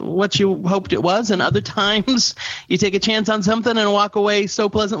you hoped it was, and other times you take a chance on something and walk away so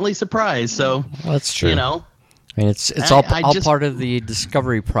pleasantly surprised. So that's true. I mean, it's all part of the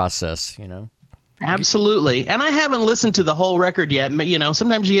discovery process. Absolutely. And I haven't listened to the whole record yet.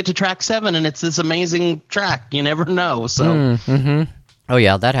 Sometimes you get to track 7 and it's this amazing track. You never know. So. Oh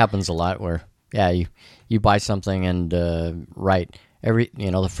yeah, that happens a lot. Where you buy something and the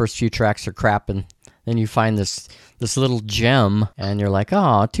first few tracks are crap, and then you find this little gem, and you're like,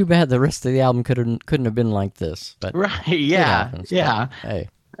 oh, too bad the rest of the album couldn't have been like this. But right, yeah, happens, yeah. But, hey.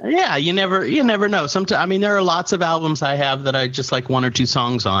 Yeah, you never know. Sometimes, I mean, there are lots of albums I have that I just like 1 or 2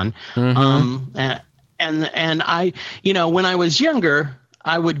 songs on. And I, when I was younger,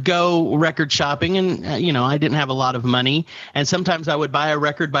 I would go record shopping, and I didn't have a lot of money, and sometimes I would buy a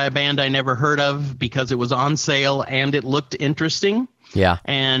record by a band I never heard of because it was on sale and it looked interesting. Yeah.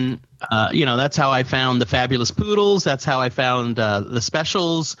 And that's how I found the Fabulous Poodles. That's how I found the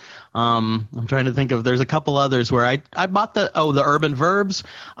Specials. I'm trying to think of, there's a couple others where I bought the Urban Verbs.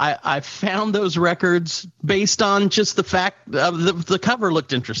 I found those records based on just the fact of the cover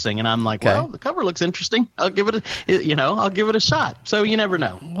looked interesting, and I'm like, well, the cover looks interesting. I'll give it a shot. So you never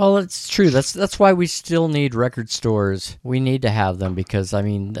know. Well, it's true. That's why we still need record stores. We need to have them because, I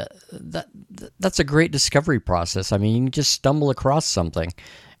mean, that's a great discovery process. I mean, you can just stumble across something,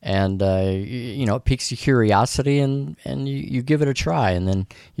 and it piques your curiosity, and you give it a try, and then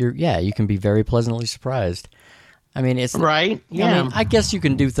you can be very pleasantly surprised. I mean, it's right. Yeah. I mean, I guess you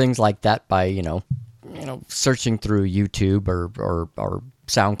can do things like that by searching through YouTube or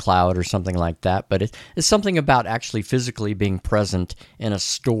SoundCloud or something like that. But it's something about actually physically being present in a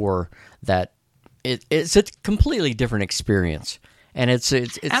store that it's a completely different experience. And it's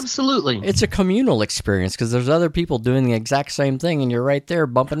absolutely, it's a communal experience because there's other people doing the exact same thing, and you're right there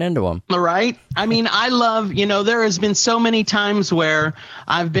bumping into them. Right. I mean, I love, there has been so many times where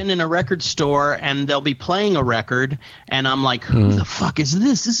I've been in a record store and they'll be playing a record, and I'm like, who the fuck is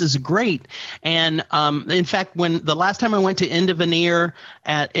this? This is great. And in fact, when the last time I went to End of Veneer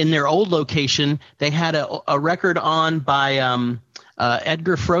in their old location, they had a record on by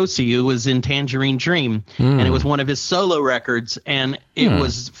Edgar Froese, who was in Tangerine Dream, and it was one of his solo records, and it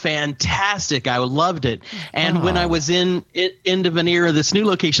was fantastic. I loved it. And when I was in End of Veneer, this new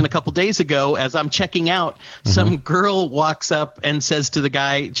location, a couple days ago, as I'm checking out, some girl walks up and says to the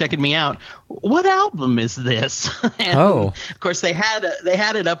guy checking me out, "What album is this?" And of course, they had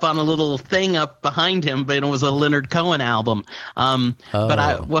it up on a little thing up behind him, but it was a Leonard Cohen album.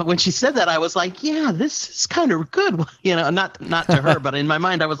 But when she said that, I was like, "Yeah, this is kind of good." Not to her, but in my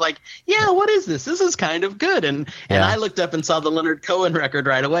mind, I was like, "Yeah, what is this? This is kind of good." And I looked up and saw the Leonard Cohen record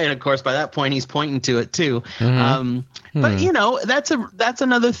right away, and of course, by that point, he's pointing to it too. But that's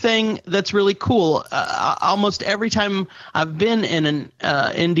another thing that's really cool. Almost every time I've been in an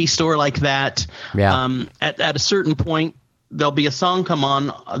indie store like that, at a certain point, there'll be a song come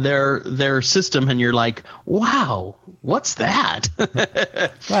on their system, and you're like, wow, what's that?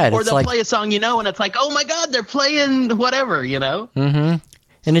 Right. Or they'll play a song, and it's like, oh my God, they're playing whatever,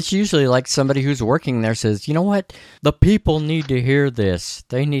 And it's usually like somebody who's working there says, you know what, the people need to hear this.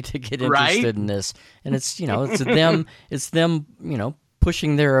 They need to get interested in this. And it's, it's them,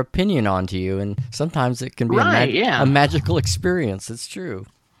 pushing their opinion onto you. And sometimes it can be a magical experience. It's true.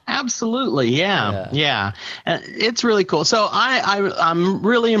 Absolutely. Yeah. It's really cool. So I'm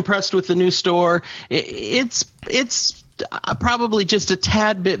really impressed with the new store. It's probably just a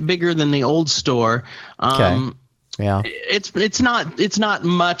tad bit bigger than the old store. Okay. Yeah, it's not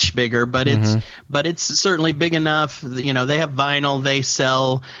much bigger, but it's certainly big enough. You know, they have vinyl. They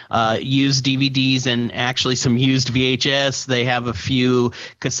sell used DVDs and actually some used VHS. They have a few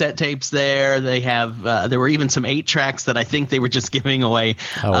cassette tapes there. They have there were even some 8-tracks that I think they were just giving away.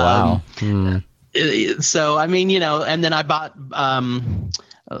 Oh wow! So I mean, you know, and then I bought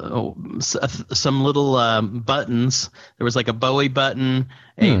some little buttons. There was like a Bowie button,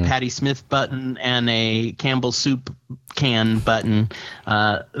 a Patti Smith button, and a Campbell Soup can button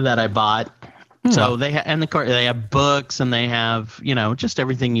that I bought. So they they have books, and they have, you know, just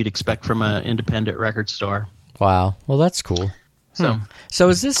everything you'd expect from an independent record store. Wow, well that's cool. So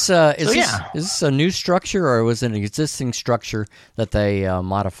is this is this a new structure, or was it an existing structure that they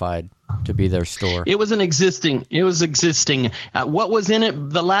modified to be their store? It was existing. What was in it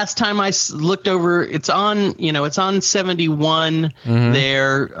the last time I looked over? It's on 71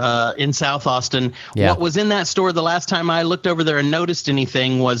 there in South Austin. Yeah. What was in that store the last time I looked over there and noticed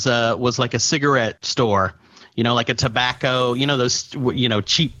anything was like a cigarette store. You know, like a tobacco. You know, those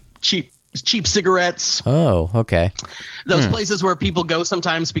cheap cigarettes. Oh, okay. Those places where people go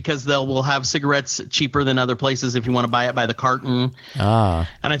sometimes because will have cigarettes cheaper than other places if you want to buy it by the carton. Ah.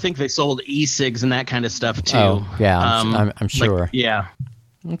 And I think they sold e-cigs and that kind of stuff too. Oh, yeah, I'm sure. Yeah.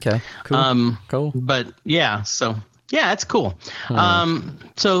 Okay. Cool. Cool. But yeah, so yeah, it's cool.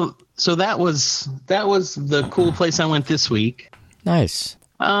 So that was the cool place I went this week. Nice.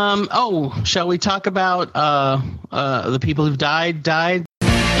 Shall we talk about the people who've died?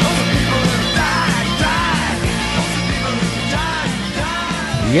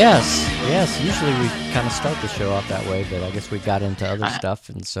 Yes. Usually we kind of start the show off that way, but I guess we got into other stuff,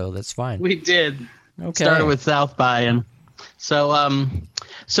 and so that's fine. We did. Okay. Started with South by, and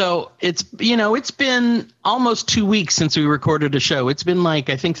so it's been almost 2 weeks since we recorded a show. It's been like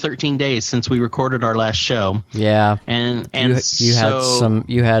I think 13 days since we recorded our last show. Yeah. And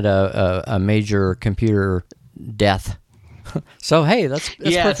you had a major computer death. So hey, that's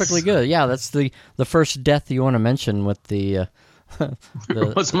perfectly good. Yeah, that's the first death you want to mention with the.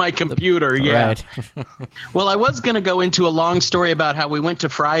 It was my computer, yeah. Right. Well, I was going to go into a long story about how we went to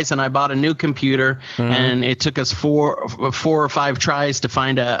Fry's and I bought a new computer, and it took us four or five tries to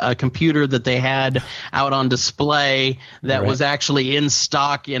find a computer that they had out on display that was actually in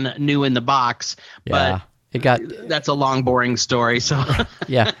stock and new in the box. Yeah. But that's a long, boring story. So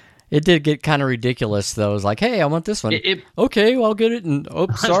yeah. It did get kind of ridiculous, though. It was like, hey, I want this one. Okay, well, I'll get it. And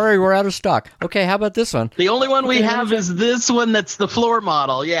sorry, we're out of stock. Okay, how about this one? The only one we have is this one that's the floor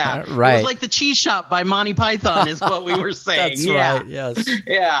model. Yeah. Right. It was like the Cheese Shop by Monty Python is what we were saying. That's right, yes.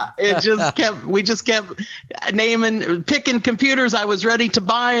 Yeah. We just kept picking computers I was ready to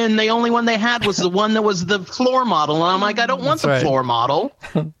buy, and the only one they had was the one that was the floor model. And I'm like, I don't want the floor model.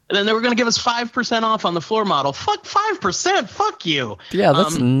 And then they were going to give us 5% off on the floor model. Fuck 5%. Fuck you. Yeah,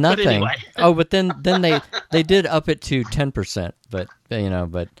 that's nothing. But anyway. But then they did up it to 10%. But by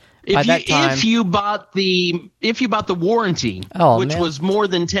that time, if you bought the warranty, which was more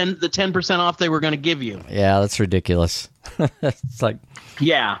than the 10% off they were going to give you. Yeah, that's ridiculous. It's like,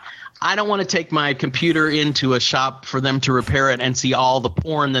 yeah. I don't want to take my computer into a shop for them to repair it and see all the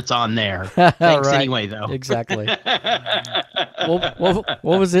porn that's on there. Thanks anyway, though. Exactly. What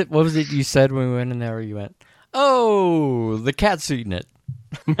was it? What was it you said when we went in there? You went, "Oh, the cat's eating it."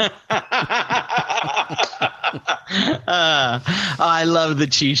 I love the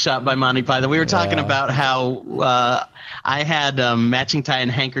Cheese Shop by Monty Python. We were talking about how I had Matching Tie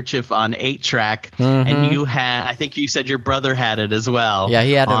and Handkerchief on 8-track, and you had, I think you said your brother had it as well. Yeah,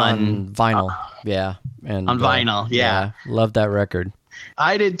 he had it on vinyl. Yeah. And on vinyl, yeah. Love that record.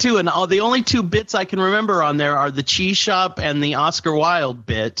 I did too, and the only two bits I can remember on there are the Cheese Shop and the Oscar Wilde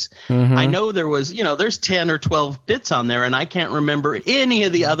bit. I know there was, there's 10 or 12 bits on there, and I can't remember any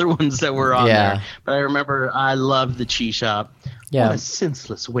of the other ones that were on there. But I remember I loved the Cheese Shop. Yeah. What a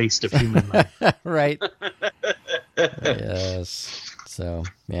senseless waste of human life. Right. Yes. So,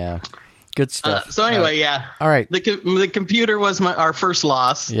 yeah. Good stuff. So anyway, All right. The computer was our first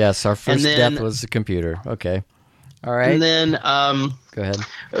loss. Yes, our first death was the computer. Okay. All right. And then go ahead.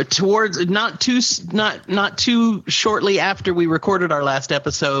 Towards not too shortly after we recorded our last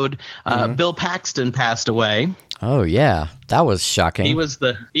episode, Bill Paxton passed away. Oh yeah, that was shocking. He was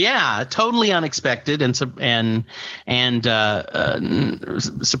totally unexpected and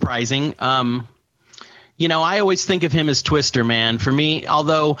surprising. I always think of him as Twister, man. For me,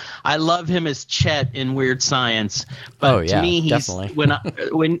 although I love him as Chet in Weird Science, but to me, he's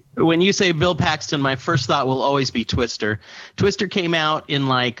definitely. when you say Bill Paxton, my first thought will always be Twister. Twister came out in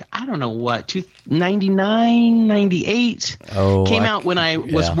I don't know what, 99, 98. Came out when I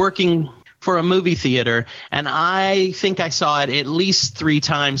was working for a movie theater, and I think I saw it at least 3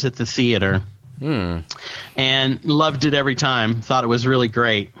 times at the theater. And loved it every time. Thought it was really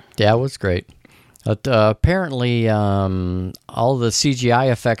great. Yeah, it was great. But apparently, all the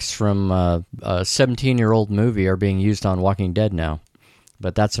CGI effects from a 17-year-old movie are being used on Walking Dead now.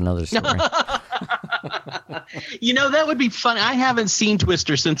 But that's another story. That would be fun. I haven't seen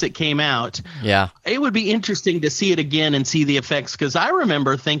Twister since it came out. Yeah. It would be interesting to see it again and see the effects, because I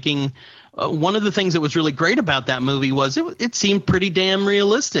remember thinking one of the things that was really great about that movie was it seemed pretty damn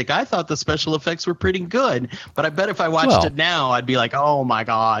realistic. I thought the special effects were pretty good, but I bet if I watched it now, I'd be like, oh my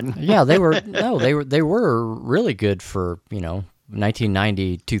God. Yeah, they were really good for,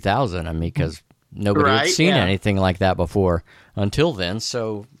 1990, 2000. I mean, because nobody had seen anything like that before until then.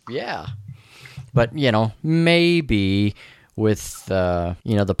 So yeah, but maybe with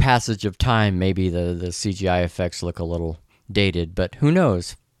the passage of time, maybe the CGI effects look a little dated, but who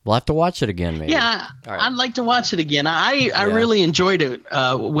knows? We'll have to watch it again, maybe. Yeah, right. I'd like to watch it again. I really enjoyed it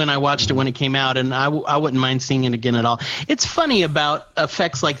when I watched it when it came out, and I wouldn't mind seeing it again at all. It's funny about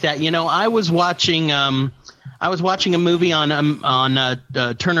effects like that. I was watching a movie on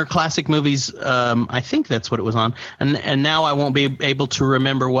Turner Classic Movies. I think that's what it was on, and now I won't be able to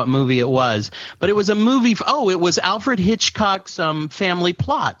remember what movie it was. But it was a movie. It was Alfred Hitchcock's Family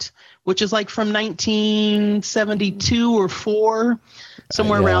Plot, which is from 1972 or 4.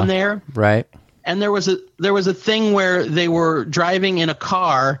 Somewhere around there. Right. And there was a thing where they were driving in a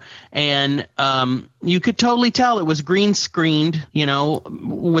car, and you could totally tell it was green screened,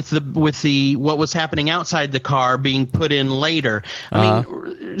 with the what was happening outside the car being put in later. I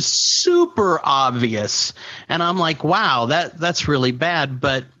mean, super obvious. And I'm like, wow, that's really bad,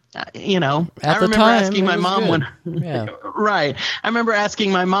 but I remember asking my mom right. I remember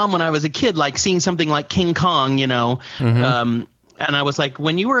asking my mom when I was a kid, seeing something like King Kong, and I was like,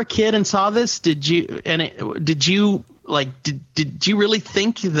 when you were a kid and saw this, did you really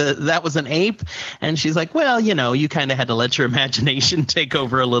think that was an ape? And she's like, well, you kind of had to let your imagination take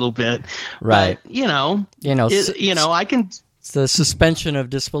over a little bit. Right. But, I can. It's the suspension of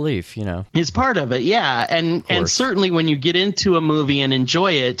disbelief, It's part of it, yeah. And certainly when you get into a movie and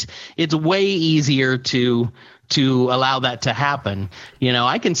enjoy it, it's way easier to allow that to happen.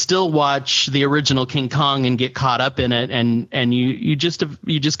 I can still watch the original King Kong and get caught up in it, and you just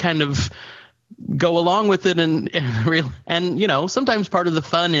kind of go along with it, and sometimes part of the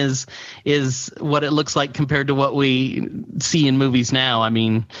fun is what it looks like compared to what we see in movies now. I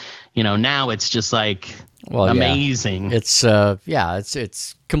mean, now it's just amazing. Yeah.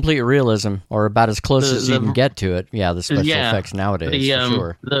 It's complete realism, or about as close as you can get to it. Yeah, the special effects nowadays, for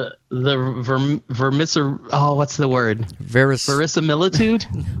sure. What's the word? Verisimilitude?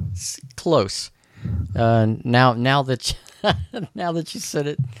 Close. Now that you said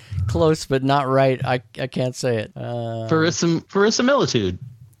it, close but not right, I can't say it. Verisimilitude.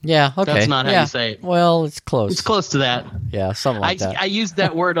 Yeah, okay. That's not how you say it. Well, it's close. It's close to that. Yeah, something like that. I used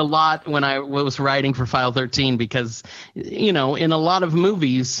that word a lot when I was writing for File 13 because, in a lot of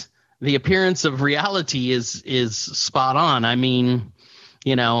movies, the appearance of reality is spot on. I mean,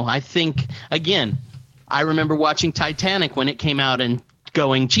 I think, again, I remember watching Titanic when it came out and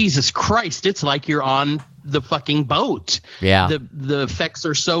going, Jesus Christ, it's like you're on the fucking boat. Yeah. The effects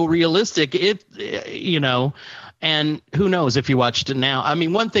are so realistic. And who knows if you watched it now. I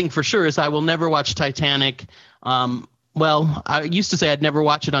mean, one thing for sure is I will never watch Titanic. Well, I used to say I'd never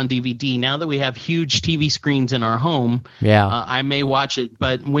watch it on DVD. Now that we have huge TV screens in our home, I may watch it.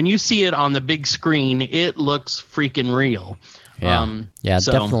 But when you see it on the big screen, it looks freaking real. Yeah,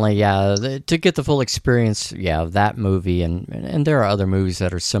 definitely. Yeah, to get the full experience, of that movie, and there are other movies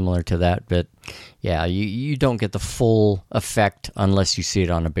that are similar to that, but yeah, you don't get the full effect unless you see it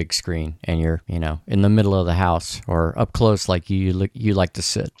on a big screen and you're in the middle of the house or up close like you like to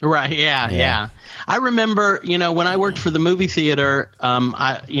sit. Right. Yeah. I remember when I worked for the movie theater,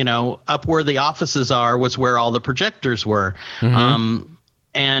 up where the offices are was where all the projectors were,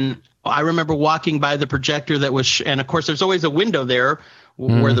 and I remember walking by the projector that was, and of course, there's always a window there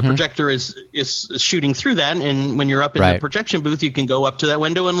where the projector is shooting through that. And when you're up in the projection booth, you can go up to that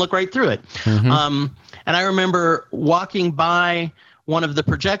window and look right through it. And I remember walking by one of the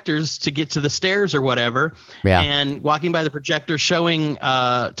projectors to get to the stairs or whatever, and walking by the projector showing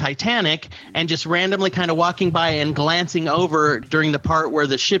Titanic, and just randomly kind of walking by and glancing over during the part where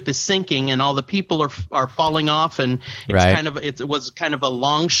the ship is sinking and all the people are falling off, and it was kind of a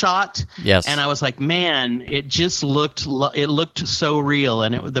long shot. Yes. And I was like, man, it just looked so real,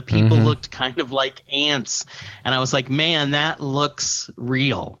 and the people looked kind of like ants, and I was like, man, that looks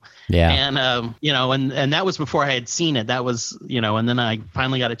real. Yeah. And, and that was before I had seen it. That was, and then I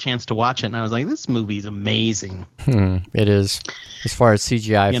finally got a chance to watch it, and I was like, this movie's amazing. It is, as far as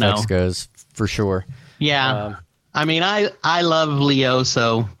CGI effects goes, for sure. Yeah. I mean, I love Leo,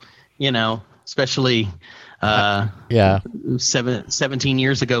 so, especially 17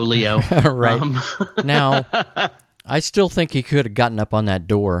 years ago, Leo. Right. Now, I still think he could have gotten up on that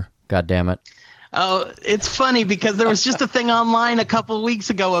door. God damn it. Oh, it's funny because there was just a thing online a couple of weeks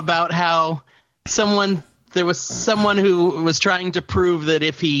ago about how there was someone who was trying to prove that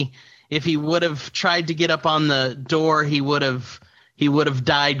if he would have tried to get up on the door, he would have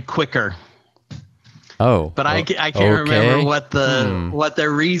died quicker. Oh, but I can't remember what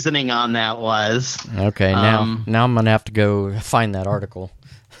their reasoning on that was. Okay, now I'm gonna have to go find that article.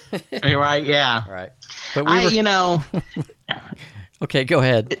 Right? Yeah. Right. But Okay, go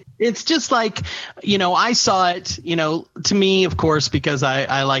ahead. It's just like, I saw it, to me, of course, because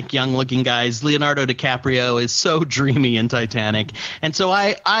I like young-looking guys. Leonardo DiCaprio is so dreamy in Titanic. And so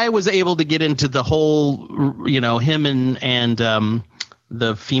I was able to get into the whole, him and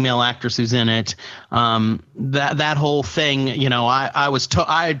the female actress who's in it, that whole thing,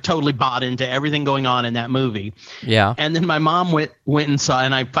 I totally bought into everything going on in that movie. Yeah. And then my mom went and saw,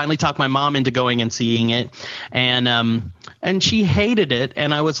 and I finally talked my mom into going and seeing it, and she hated it,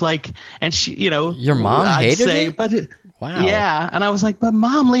 and I was like, and she, your mom hated it? But wow. Yeah, and I was like, but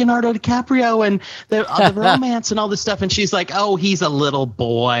Mom, Leonardo DiCaprio and the romance and all this stuff, and she's like, oh, he's a little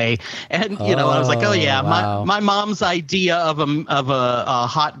boy, and I was like, oh yeah, wow. my mom's idea of a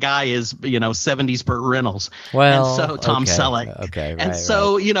hot guy is 70s Burt Reynolds, well, and so Tom Selleck, okay, right, and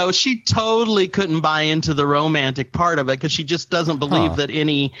so right. She totally couldn't buy into the romantic part of it because she just doesn't believe that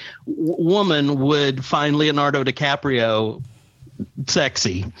any woman would find Leonardo DiCaprio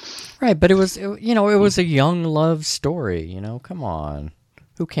sexy. Right, but it was a young love story. Come on,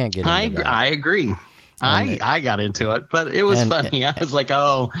 who can't get into that? I agree. I got into it, but it was funny. I was like,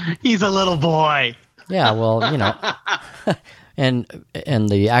 oh, he's a little boy. Yeah, well, and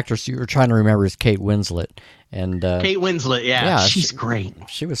the actress you were trying to remember is Kate Winslet. And Kate Winslet, yeah, she's great.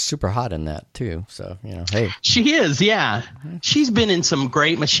 She was super hot in that too. So hey, she is, yeah. She's been in some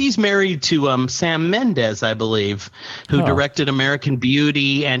great. She's married to Sam Mendes, I believe, who directed American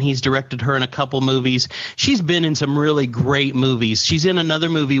Beauty, and he's directed her in a couple movies. She's been in some really great movies. She's in another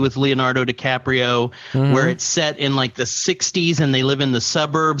movie with Leonardo DiCaprio where it's set in like the '60s, and they live in the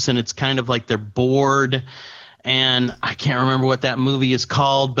suburbs, and it's kind of like they're bored. And I can't remember what that movie is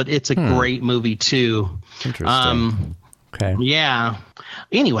called, but it's a great movie too. Interesting. Okay. Yeah.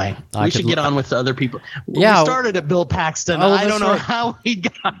 Anyway, we should get on with the other people. Yeah. We started at Bill Paxton. I don't know how we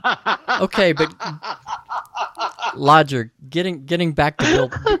got. Okay, but Lodger, getting back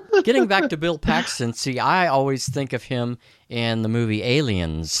to Bill Paxton. See, I always think of him in the movie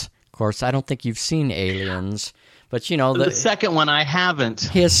Aliens. Of course, I don't think you've seen Aliens, but the second one I haven't.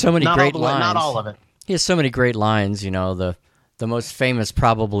 He has so many great lines. Not all of it. He has so many great lines. The most famous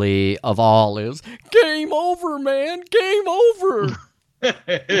probably of all is "Game over, man! Game over."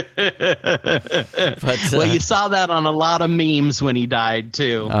 Well, you saw that on a lot of memes when he died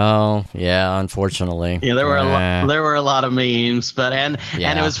too. Oh yeah, unfortunately. Yeah, there were a lot of memes, and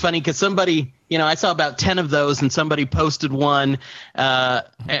it was funny because somebody, I saw about 10 of those, and somebody posted one,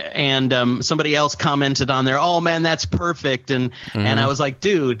 and somebody else commented on there, "Oh man, that's perfect," and I was like,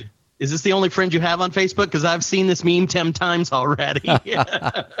 dude. Is this the only friend you have on Facebook? Because I've seen this meme 10 times already.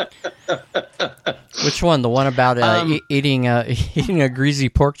 Which one? The one about eating a greasy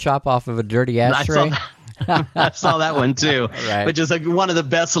pork chop off of a dirty ashtray? I saw that one too, right. Which is like one of the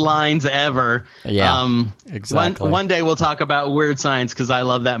best lines ever. Yeah, exactly. One day we'll talk about Weird Science because I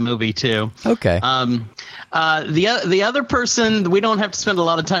love that movie too. Okay. The other person, we don't have to spend a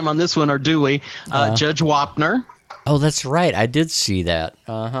lot of time on this one, or do we? Judge Wapner. Oh, that's right. I did see that.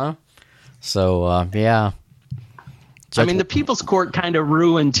 So, yeah. The People's Court kind of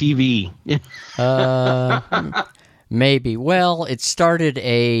ruined TV. Maybe. Well, it started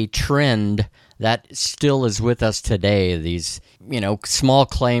a trend that still is with us today. These, small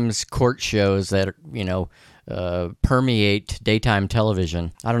claims court shows that, permeate daytime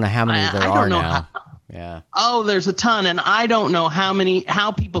television. I don't know how many there are now. Yeah. Oh, there's a ton, and I don't know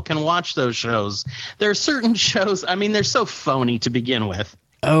how people can watch those shows. There are certain shows, I mean, they're so phony to begin with.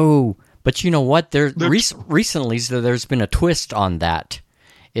 Oh, but you know what? Recently there's been a twist on that.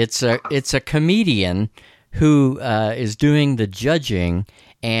 It's a comedian who is doing the judging,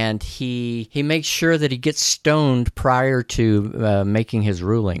 and he makes sure that he gets stoned prior to making his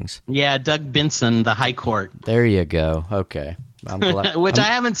rulings. Yeah, Doug Benson, the High Court. There you go. Okay. I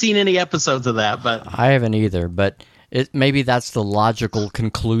haven't seen any episodes of that, but I haven't either. But maybe that's the logical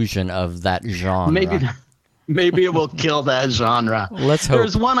conclusion of that genre. Maybe it will kill that genre. Let's hope.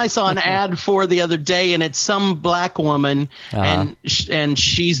 There's one I saw an ad for the other day, and it's some black woman, and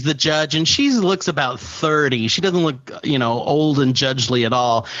she's the judge, and she looks about 30. She doesn't look, old and judgely at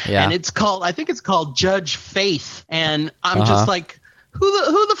all. Yeah. And I think it's called Judge Faith, and I'm just like,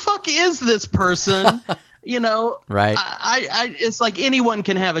 who the fuck is this person? Right. I it's like anyone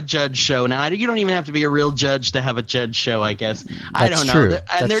can have a judge show now. You don't even have to be a real judge to have a judge show, I guess. I don't know. True.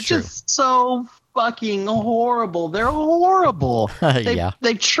 And they're just so fucking horrible. They're horrible.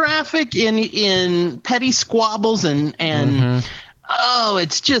 They traffic in petty squabbles and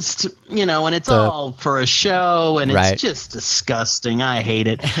it's just, and it's all for a show, and it's just disgusting. I hate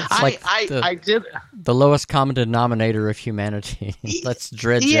it. I did the lowest common denominator of humanity. Let's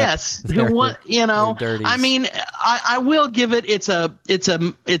dredge yes, up I mean, I will give it. It's a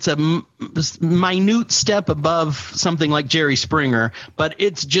minute step above something like Jerry Springer, but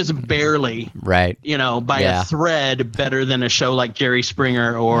it's just barely by a thread better than a show like Jerry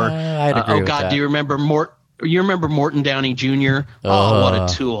Springer or I'd agree with that. Do you remember You remember Morton Downey Jr.? Oh, what a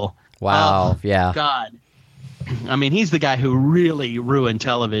tool. Wow, yeah. God. I mean, he's the guy who really ruined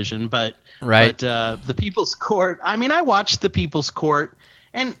television, but The People's Court, I mean, I watched The People's Court,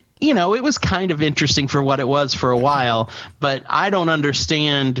 and, it was kind of interesting for what it was for a while, but I don't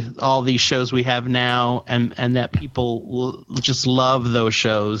understand all these shows we have now and that people will just love those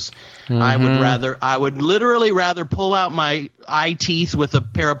shows. Mm-hmm. I would literally rather pull out my eye teeth with a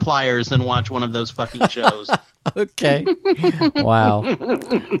pair of pliers than watch one of those fucking shows. Okay. Wow.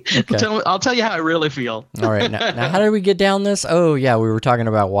 Okay. I'll tell you how I really feel. All right. Now, how did we get down this? Oh, yeah, we were talking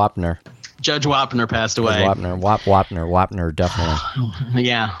about Wapner. Judge Wapner passed away. Wapner, definitely.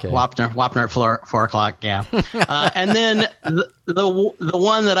 Yeah, okay. Wapner at 4 o'clock. Yeah, and then the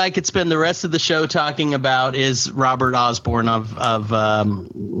one that I could spend the rest of the show talking about is Robert Osborne of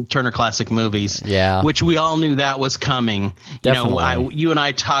Turner Classic Movies. Yeah, which we all knew that was coming. Definitely. You and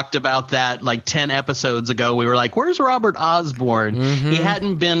I talked about that like 10 episodes ago. We were like, "Where's Robert Osborne?" Mm-hmm. He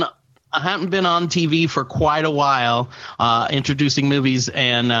hadn't been on TV for quite a while, introducing movies,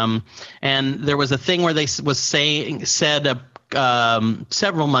 and there was a thing where they said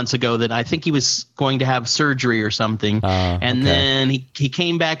several months ago that I think he was going to have surgery or something, and then he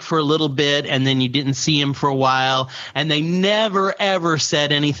came back for a little bit, and then you didn't see him for a while, and they never ever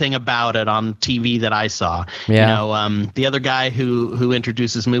said anything about it on TV that I saw. Yeah. The other guy who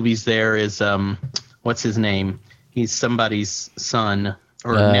introduces movies there is what's his name? He's somebody's son.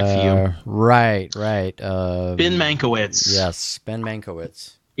 Or nephew. Right. Ben Mankiewicz. Yes, Ben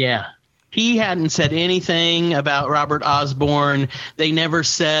Mankiewicz. Yeah. He hadn't said anything about Robert Osborne. They never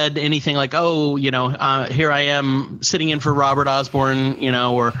said anything like, here I am sitting in for Robert Osborne,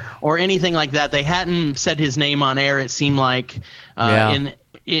 or anything like that. They hadn't said his name on air, it seemed like, other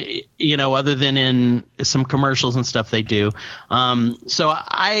than in some commercials and stuff they do. So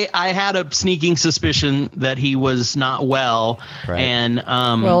I had a sneaking suspicion that he was not well. Right. And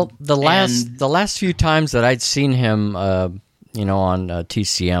the last few times that I'd seen him, on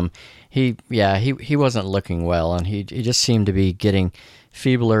TCM, he wasn't looking well, and he just seemed to be getting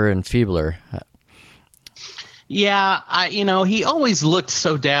feebler and feebler. Yeah, he always looked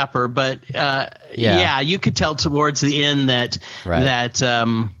so dapper, but you could tell towards the end that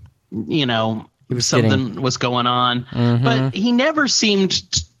something was going on. Mm-hmm. But he never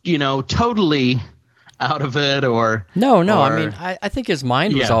seemed, totally out of it or No. I mean, I think his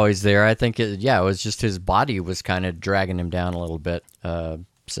mind was always there. I think it was just his body was kind of dragging him down a little bit.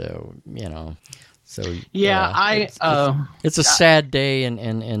 It's a sad day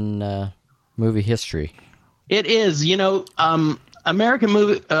in movie history. It is, Turner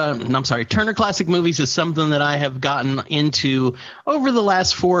Classic Movies is something that I have gotten into over the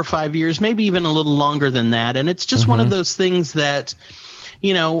last 4 or 5 years, maybe even a little longer than that. And it's just one of those things that,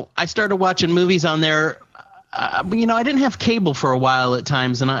 I started watching movies on there. I didn't have cable for a while at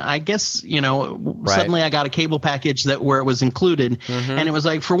times, and I guess, suddenly I got a cable package where it was included, and it was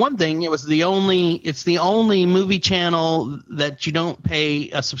like, for one thing, it's the only movie channel that you don't pay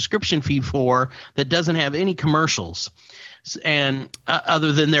a subscription fee for that doesn't have any commercials. and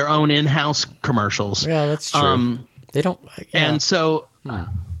other than their own in-house commercials. Yeah, that's true. They don't, and so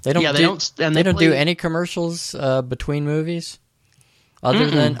they don't. They don't do any commercials between movies. Other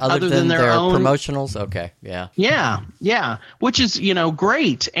than their own promotionals, okay, yeah, which is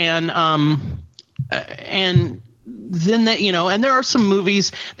great, and then that and there are some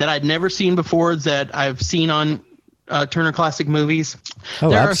movies that I'd never seen before that I've seen on Turner Classic Movies. Oh,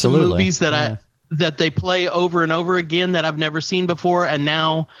 there absolutely. are some movies that they play over and over again that I've never seen before, and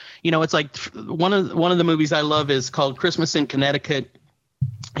now it's like one of the movies I love is called Christmas in Connecticut.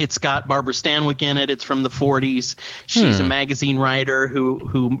 It's got Barbara Stanwyck in it. It's from the 40s. She's a magazine writer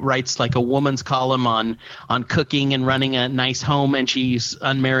who writes like a woman's column on cooking and running a nice home, and she's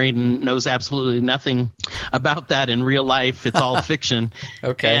unmarried and knows absolutely nothing about that in real life. It's all fiction.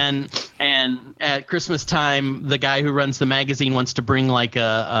 Okay. And at Christmas time, the guy who runs the magazine wants to bring like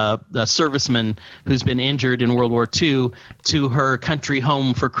a serviceman who's been injured in World War II to her country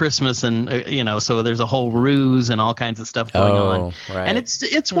home for Christmas, and so there's a whole ruse and all kinds of stuff going on. Right. And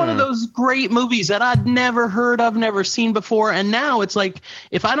it's one of those great movies that I'd never heard of, never seen before. And now it's like,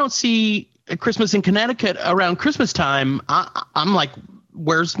 if I don't see a Christmas in Connecticut around Christmas time, I'm like,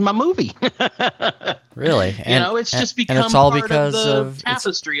 where's my movie? Really? It's just become it's all part because of the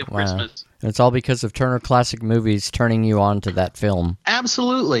tapestry of Christmas. And it's all because of Turner Classic Movies turning you on to that film.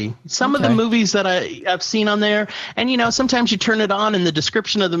 Absolutely. Some of the movies that I've seen on there, and sometimes you turn it on and the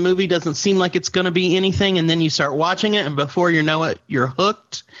description of the movie doesn't seem like it's going to be anything, and then you start watching it, and before you know it, you're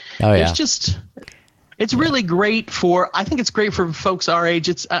hooked. Oh, yeah. It's really great I think it's great for folks our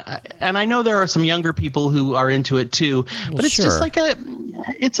age. And I know there are some younger people who are into it too, but it's just like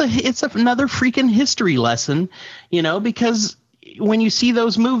it's another freaking history lesson, because when you see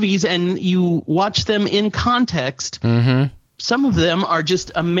those movies and you watch them in context, some of them are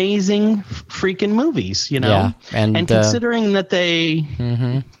just amazing freaking movies, Yeah, and considering that they...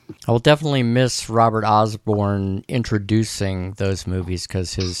 I will definitely miss Robert Osborne introducing those movies,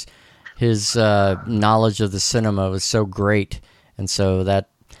 because his knowledge of the cinema was so great, and so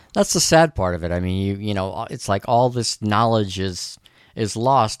that's the sad part of it. I mean, it's like all this knowledge is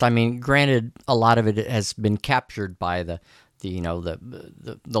lost. I mean, granted, a lot of it has been captured by the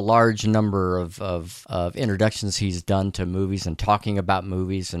large number of introductions he's done to movies and talking about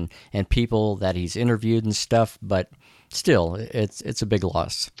movies and people that he's interviewed and stuff, but still, it's a big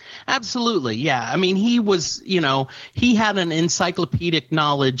loss. Absolutely, yeah. I mean, he was, he had an encyclopedic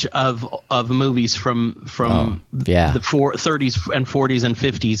knowledge of movies from the 30s and 40s and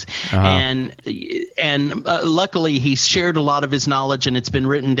 50s, and luckily he shared a lot of his knowledge, and it's been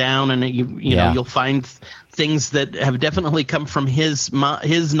written down, and you'll find things that have definitely come from his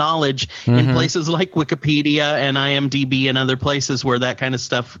knowledge in places like Wikipedia and IMDb and other places where that kind of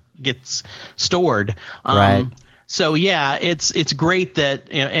stuff gets stored. Right. So yeah, it's great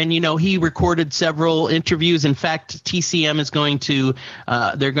that, and he recorded several interviews. In fact, TCM is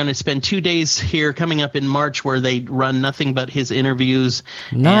they're going to spend 2 days here coming up in March where they run nothing but his interviews.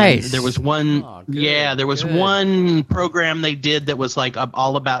 Nice. And there was one, one program they did that was like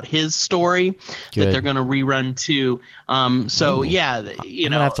all about his story that they're going to rerun too. I'm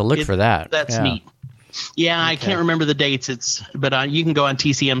gonna have to look for that. That's neat. Yeah, okay. I can't remember the dates. But you can go on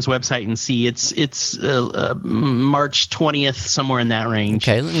TCM's website and see it's March 20th, somewhere in that range.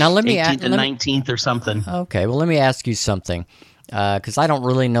 Okay, now let me 18th and 19th or something. Okay, well let me ask you something, because I don't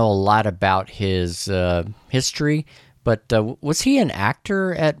really know a lot about his history. But was he an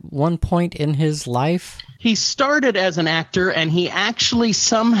actor at one point in his life? He started as an actor, and he actually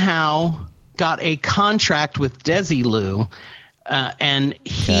somehow got a contract with Desilu, and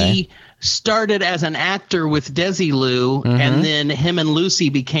he started as an actor with Desilu, and then him and Lucy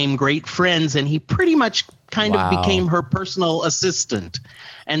became great friends, and he pretty much kind of became her personal assistant.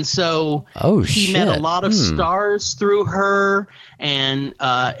 And so he met a lot of stars through her, and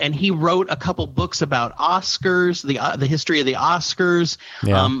he wrote a couple books about Oscars, the history of the Oscars.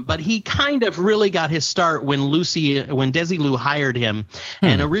 Yeah. But he kind of really got his start when Desilu hired him.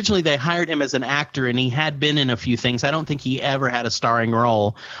 And originally they hired him as an actor, and he had been in a few things. I don't think he ever had a starring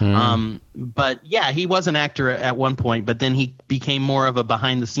role. But yeah, he was an actor at one point, but then he became more of a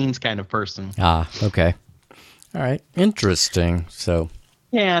behind the scenes kind of person. Ah, okay. All right. Interesting. So...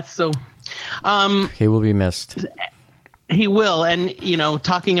 yeah, so he will be missed. He will, and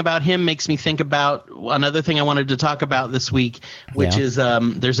talking about him makes me think about another thing I wanted to talk about this week, which is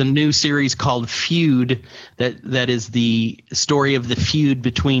there's a new series called Feud that is the story of the feud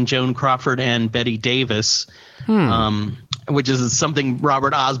between Joan Crawford and Betty Davis, which is something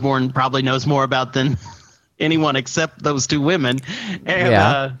Robert Osborne probably knows more about than anyone except those two women. And,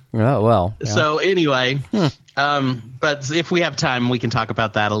 yeah. Yeah. So anyway, but if we have time, we can talk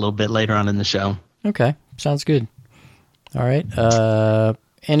about that a little bit later on in the show. Okay. Sounds good. All right.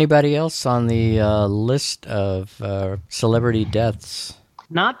 Anybody else on the list of celebrity deaths?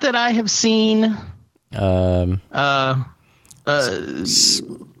 Not that I have seen.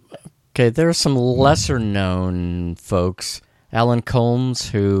 Okay, there are some lesser-known folks. Alan Colmes,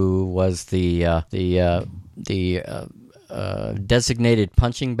 who was the designated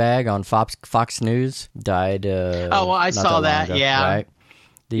punching bag on Fox News, died. I saw that. Ago, yeah, right.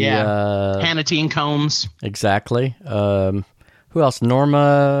 Hannity and Combs. Exactly. Who else?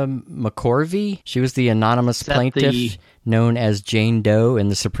 Norma McCorvey. She was the anonymous plaintiff known as Jane Doe in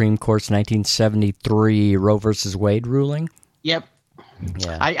the Supreme Court's 1973 Roe versus Wade ruling. Yep.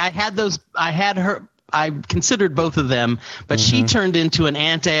 Yeah. I had those. I had her. I considered both of them, but she turned into an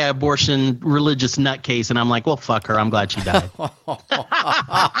anti-abortion religious nutcase, and I'm like, well, fuck her. I'm glad she died.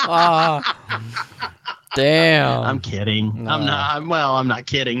 Damn. I'm kidding. No. I'm not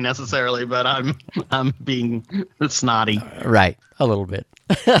kidding necessarily, but I'm being snotty. Right. A little bit.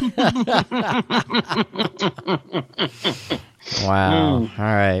 Wow. All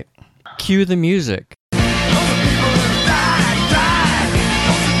right. Cue the music.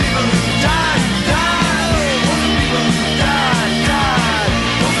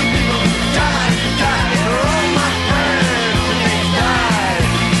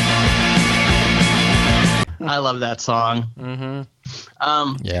 I love that song.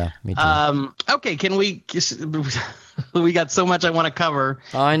 Yeah, me too. Okay, can we? We got so much I want to cover.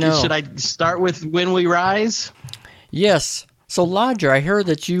 I know. Should I start with When We Rise? Yes. So, Lodger, I heard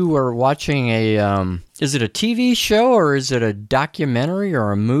that you were watching is it a TV show or is it a documentary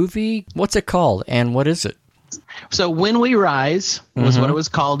or a movie? What's it called and what is it? So When We Rise was what it was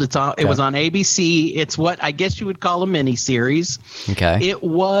called. It was on ABC. It's what I guess you would call a miniseries. Okay. It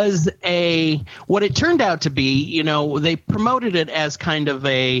was what it turned out to be. They promoted it as kind of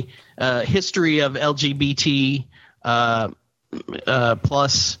a history of LGBT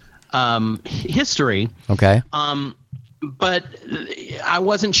plus history. Okay. But I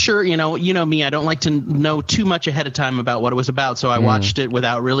wasn't sure, you know me, I don't like to know too much ahead of time about what it was about. So I watched it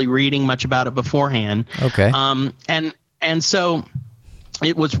without really reading much about it beforehand. Okay. And so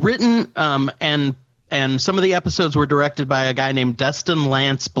it was written, and some of the episodes were directed by a guy named Dustin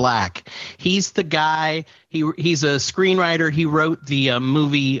Lance Black. He's the guy, he's a screenwriter. He wrote the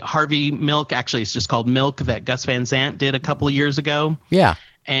movie Harvey Milk. Actually, it's just called Milk, that Gus Van Sant did a couple of years ago. Yeah.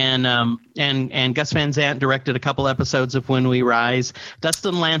 And Gus Van Sant directed a couple episodes of When We Rise.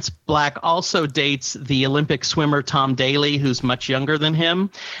 Dustin Lance Black also dates the Olympic swimmer Tom Daley, who's much younger than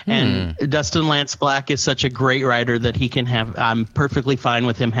him. And Dustin Lance Black is such a great writer that I'm perfectly fine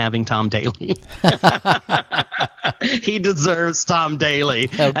with him having Tom Daley. He deserves Tom Daley.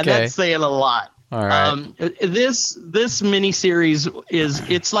 Okay. And that's saying a lot. All right. This miniseries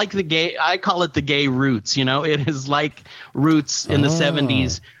it's like I call it the gay Roots. It is like Roots in the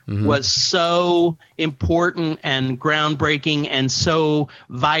 70s was so important and groundbreaking and so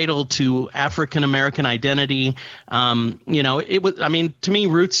vital to African American identity. It was. I mean, to me,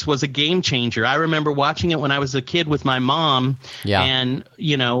 Roots was a game changer. I remember watching it when I was a kid with my mom. Yeah. And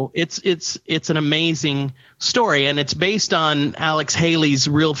it's an amazing story, and it's based on Alex Haley's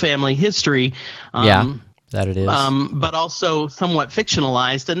real family history. That it is. But also somewhat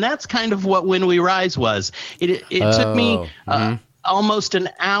fictionalized, and that's kind of what When We Rise was. It took me almost an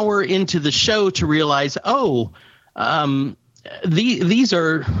hour into the show to realize, these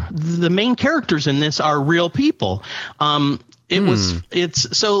are the main characters in this are real people.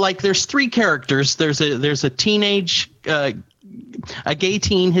 It's so like there's three characters. There's a teenage a gay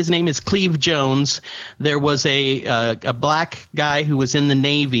teen. His name is Cleve Jones. There was a black guy who was in the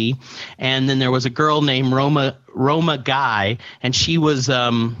Navy, and then there was a girl named Roma Guy, and she was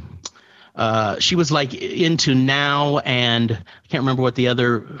like into Now, and I can't remember what the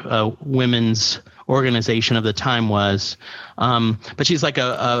other women's organization of the time was, but she's like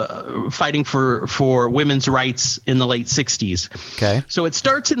a fighting for women's rights in the late 60s. Okay. So it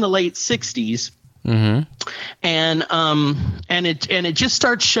starts in the late 60s. And it just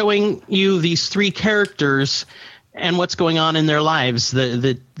starts showing you these three characters and what's going on in their lives.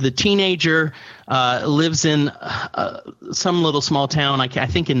 The teenager lives in some little small town, I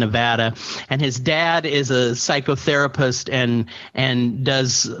think in Nevada, and his dad is a psychotherapist and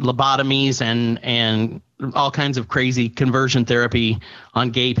does lobotomies and all kinds of crazy conversion therapy on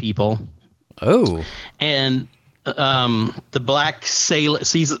gay people. Oh. And the black sailor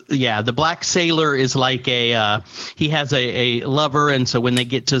is like he has a lover, and so when they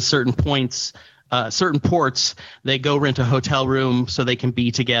get to certain points certain ports, they go rent a hotel room so they can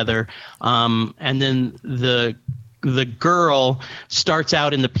be together. And then the girl starts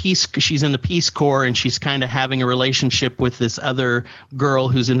out in the she's in the Peace Corps, and she's kind of having a relationship with this other girl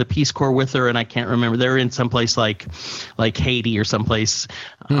who's in the Peace Corps with her, and I can't remember. They're in someplace like Haiti or someplace.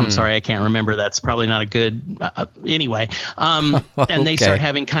 I'm sorry, I can't remember. That's probably not a good anyway. And they start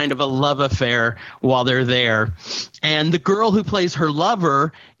having kind of a love affair while they're there. And the girl who plays her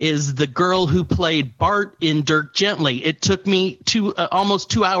lover is the girl who played Bart in Dirk Gently. It took me almost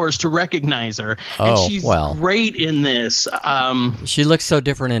 2 hours to recognize her. And she's great in this. She looks so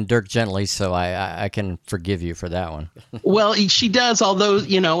different in Dirk Gently, so I can forgive you for that one. Well, she does, although,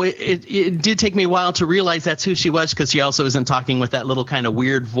 it did take me a while to realize that's who she was, because she also isn't talking with that little kind of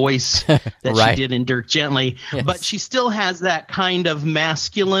weird voice that she did in Dirk Gently. Yes. But she still has that kind of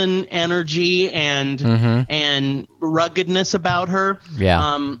masculine energy and ruggedness about her.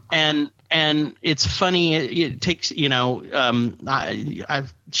 Yeah. And it's funny. It takes,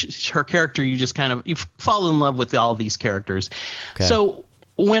 her character, you just kind of, you fall in love with all these characters. Okay. So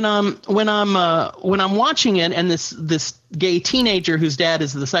when I'm watching it, and this gay teenager whose dad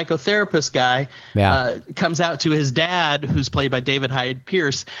is the psychotherapist guy comes out to his dad, who's played by David Hyde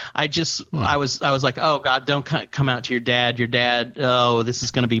Pierce, I was like, oh God, don't come out to your dad. Your dad, oh, this is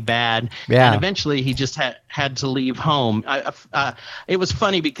going to be bad. Yeah. And eventually he just had to leave home. It was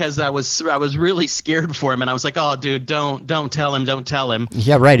funny because I was really scared for him, and I was like, oh dude, don't tell him.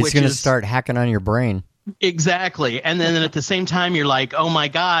 Yeah, right. It's going to start hacking on your brain. Exactly. And then at the same time, you're like, oh my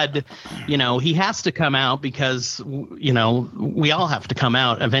God, he has to come out, because, we all have to come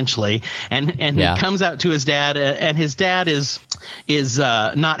out eventually. And he comes out to his dad, and his dad is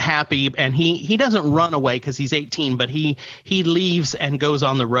not happy. And he doesn't run away because he's 18, but he leaves and goes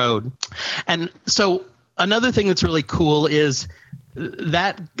on the road. And so another thing that's really cool is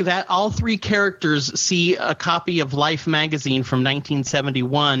that all three characters see a copy of Life magazine from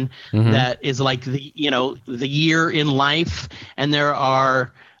 1971 that is like the year in life, and there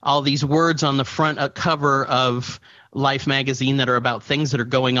are all these words on the front cover of Life magazine that are about things that are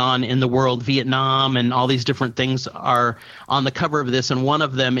going on in the world. Vietnam and all these different things are on the cover of this, and one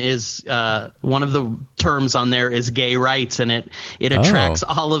of them is one of the terms on there is gay rights, and it attracts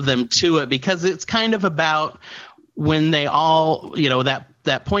all of them to it, because it's kind of about when they all,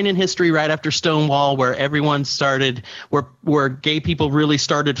 that point in history right after Stonewall, where everyone started, where gay people really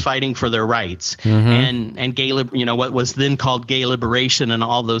started fighting for their rights, and gay, what was then called gay liberation and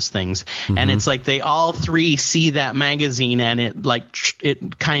all those things. And it's like they all three see that magazine, and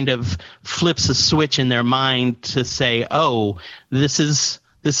it kind of flips a switch in their mind to say, oh, this is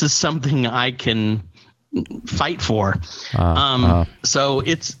something I can fight for. So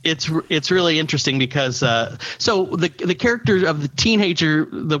it's really interesting, because so the character of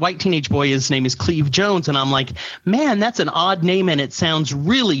the white teenage boy, his name is Cleve Jones, and I'm like, man, that's an odd name, and it sounds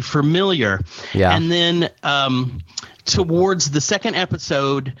really familiar. Yeah. And then towards the second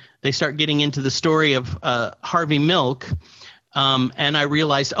episode, they start getting into the story of Harvey Milk. And I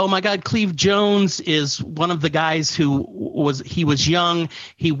realized, oh my God, Cleve Jones is one of the guys who was young.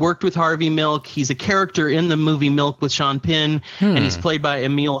 He worked with Harvey Milk. He's a character in the movie Milk with Sean Penn, and he's played by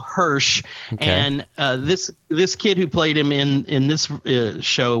Emil Hirsch. Okay. And this kid who played him in this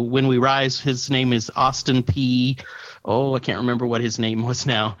show, When We Rise, his name is Austin P. Oh, I can't remember what his name was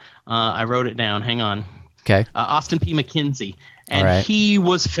now. I wrote it down. Hang on. Okay. Austin P. McKenzie. And he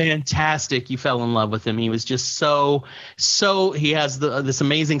was fantastic. You fell in love with him. He was just so he has this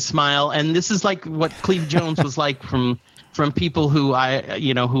amazing smile. And this is like what Cleve Jones was like from people who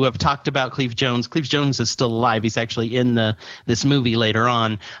who have talked about Cleve Jones. Cleve Jones is still alive. He's actually in this movie later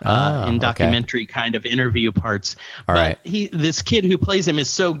on in documentary kind of interview parts. But this kid who plays him is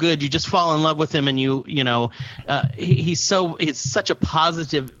so good. You just fall in love with him, and he's such a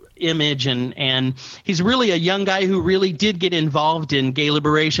positive image, and he's really a young guy who really did get involved in gay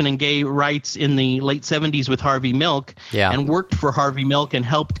liberation and gay rights in the late 70s with Harvey Milk, and worked for Harvey Milk and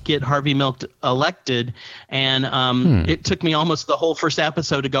helped get Harvey Milk elected. And it took me almost the whole first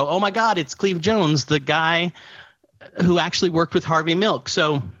episode to go, oh my God, it's Cleve Jones, the guy who actually worked with Harvey Milk.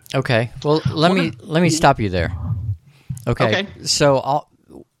 So well, let me stop you there. Okay. So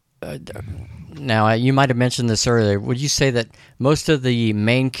now, you might have mentioned this earlier. Would you say that most of the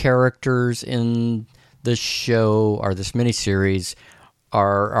main characters in this show or this miniseries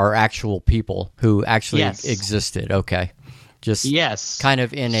are actual people who actually existed? Okay, just kind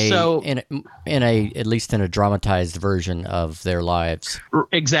of in a at least in a dramatized version of their lives.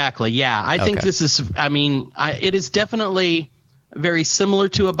 Exactly. Yeah, I think this is. I mean, it is definitely very similar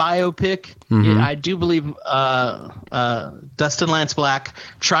to a biopic. Mm-hmm. I do believe Dustin Lance Black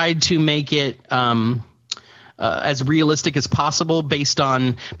tried to make it as realistic as possible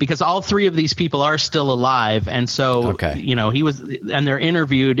because all three of these people are still alive. And so, and they're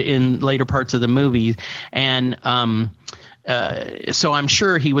interviewed in later parts of the movie. And so I'm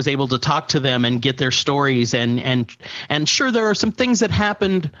sure he was able to talk to them and get their stories. And sure, there are some things that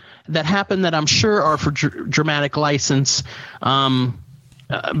happened that I'm sure are for dramatic license.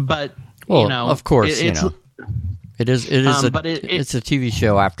 But, of course, It is it's a TV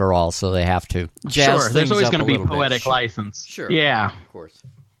show after all, so they have to jazz things. There's always going to be poetic license. Sure. Yeah. Of course.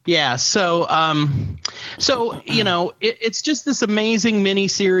 Yeah. So it's just this amazing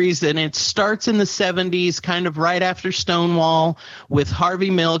miniseries, and it starts in the 70s, kind of right after Stonewall, with Harvey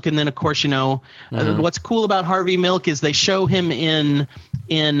Milk, and then of course, what's cool about Harvey Milk is they show him in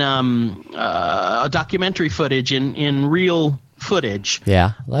documentary footage in real footage.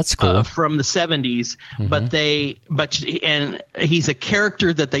 Yeah, that's cool. From the 70s, mm-hmm. and he's a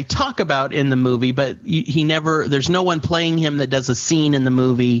character that they talk about in the movie, but there's no one playing him that does a scene in the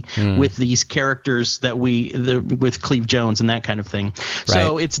movie with these characters with Cleve Jones and that kind of thing. Right.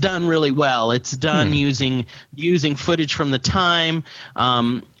 So it's done really well. It's done using footage from the time.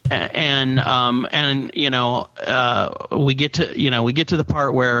 We get to the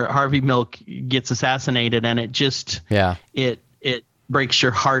part where Harvey Milk gets assassinated, and it just it breaks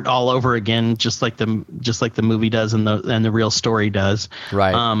your heart all over again, just like the movie does and the real story does.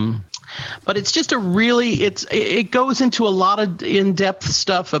 Right. But it's just it goes into a lot of in-depth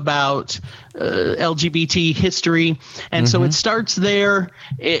stuff about LGBT history, and so it starts there.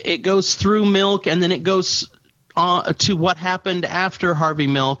 It goes through Milk, and then it goes to what happened after Harvey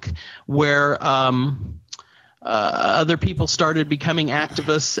Milk, where other people started becoming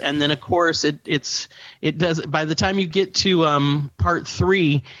activists, and then of course it does. By the time you get to part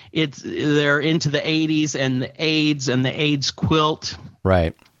 3, they're into the 80s and the AIDS quilt,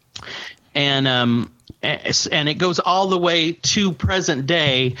 right? And it goes all the way to present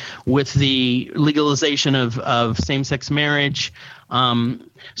day with the legalization of same-sex marriage.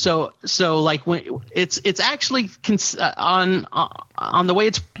 So like when it's actually on the way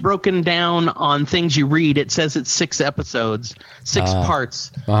it's broken down on things you read, it says it's 6 episodes, 6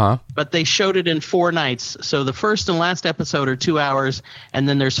 parts, but they showed it in 4 nights. So the first and last episode are 2 hours, and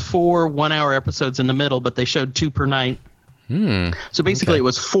then there's 4 1-hour episodes in the middle, but they showed 2 per night. So basically it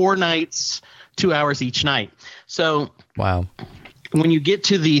was 4 nights, 2 hours each night. So wow. When you get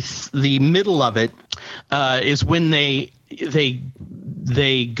to the middle of it, is when they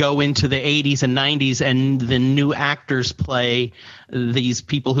go into the 80s and 90s, and the new actors play these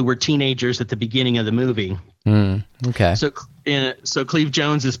people who were teenagers at the beginning of the movie. Okay. So Cleve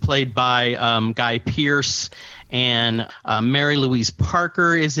Jones is played by Guy Pearce, and Mary Louise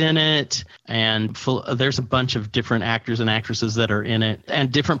Parker is in it, and there's a bunch of different actors and actresses that are in it,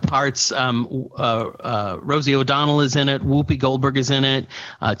 and different parts. Rosie O'Donnell is in it, Whoopi Goldberg is in it,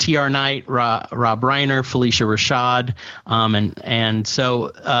 T.R. Knight, Rob Reiner, Felicia Rashad, and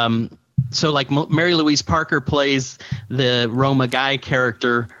so like Mary Louise Parker plays the Roma Guy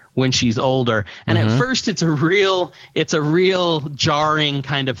character when she's older, and at first it's a real jarring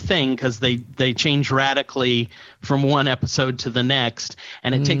kind of thing, because they change radically from one episode to the next,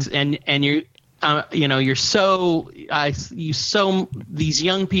 and it takes and you these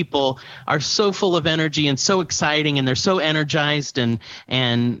young people are so full of energy and so exciting, and they're so energized and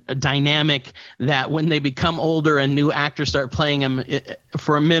dynamic that when they become older and new actors start playing them,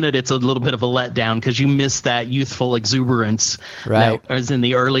 for a minute it's a little bit of a letdown, because you miss that youthful exuberance that was in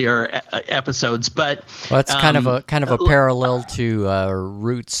the earlier episodes. But it's kind of a parallel to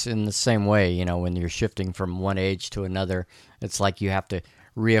Roots in the same way. When you're shifting from one age to another, it's like you have to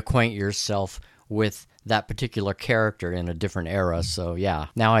reacquaint yourself with that particular character in a different era. So yeah,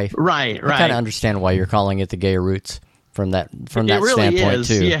 now I kind of understand why you're calling it the Gay Roots from that really standpoint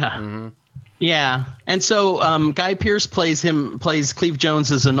too. Yeah. Yeah, and so Guy Pearce plays Cleve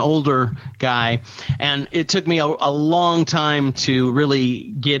Jones as an older guy, and it took me a long time to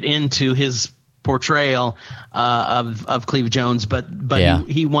really get into his portrayal of Cleve Jones, but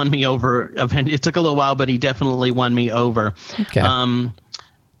he won me over. It took a little while, but he definitely won me over. Okay.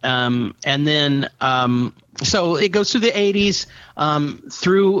 And then so it goes through the 80s,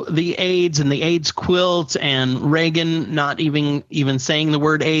 through the AIDS and the AIDS quilt, and Reagan not even saying the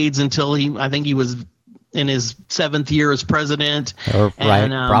word AIDS until I think he was in his 7th year as president.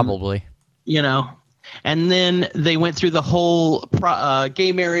 Probably. And then they went through the whole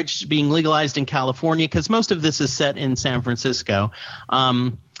gay marriage being legalized in California, because most of this is set in San Francisco.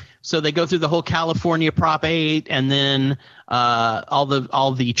 So they go through the whole California Prop 8, and then all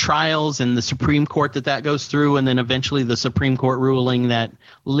the trials and the Supreme Court that goes through, and then eventually the Supreme Court ruling that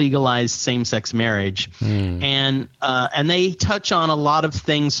legalized same-sex marriage. And they touch on a lot of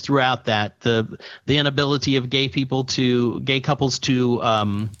things throughout that, the inability of gay couples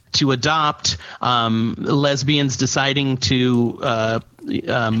to adopt, lesbians deciding to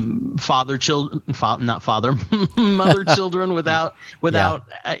mother children without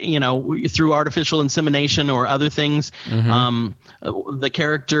through artificial insemination or other things. The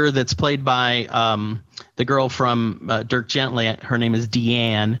character that's played by the girl from Dirk Gently, her name is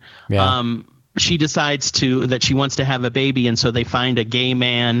Deanne. She decides that she wants to have a baby, and so they find a gay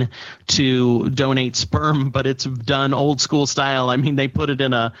man to donate sperm, but it's done old school style. I mean, they put it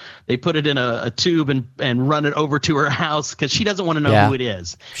in a tube and run it over to her house because she doesn't want to know who it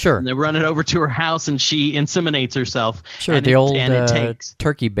is. Sure. And they run it over to her house, and she inseminates herself. Sure, the old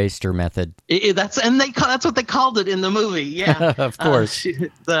turkey baster method. That's what they called it in the movie. Yeah, of course.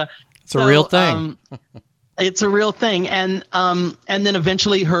 It's a real thing. It's a real thing, and then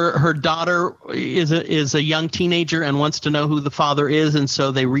eventually her daughter is a young teenager and wants to know who the father is, and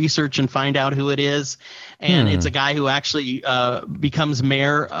so they research and find out who it is. And it's a guy who actually becomes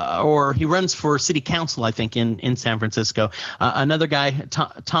mayor, or he runs for city council, I think, in San Francisco. Another guy,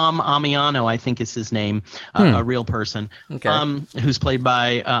 Tom Amiano, I think is his name, a real person, who's played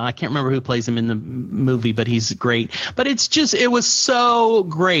by I can't remember who plays him in the movie, but he's great. But it was so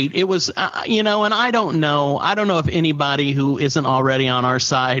great. It was, and I don't know if anybody who isn't already on our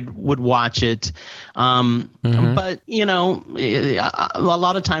side would watch it. But a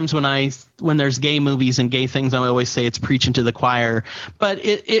lot of times when there's gay movies and gay things, I always say it's preaching to the choir. But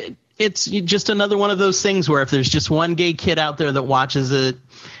it's just another one of those things where if there's just one gay kid out there that watches it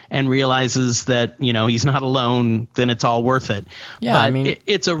and realizes that he's not alone, then it's all worth it. Yeah, but I mean,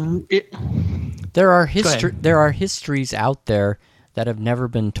 there are histories out there that have never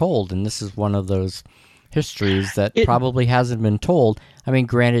been told, and this is one of those histories that probably hasn't been told. I mean,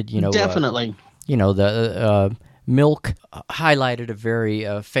 granted, definitely. The Milk highlighted a very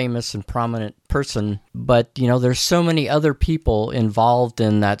famous and prominent person, but there's so many other people involved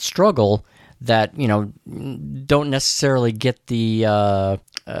in that struggle that don't necessarily get the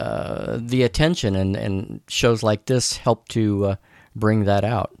attention, and shows like this help to bring that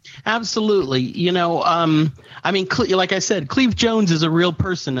out. Absolutely. I mean, like I said, Cleve Jones is a real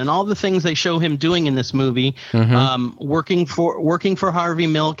person, and all the things they show him doing in this movie, working for Harvey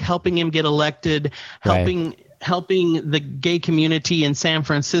Milk, helping him get elected, helping the gay community in San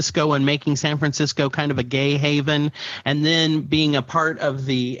Francisco and making San Francisco kind of a gay haven, and then being a part of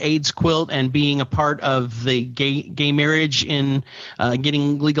the AIDS quilt and being a part of the gay marriage in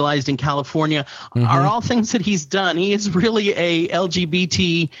getting legalized in California are all things that he's done. He is really a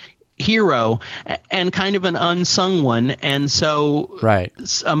LGBT hero and kind of an unsung one, and so a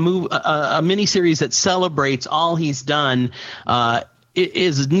miniseries that celebrates all he's done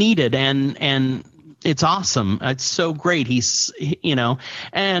is needed, and it's awesome. It's so great. He's,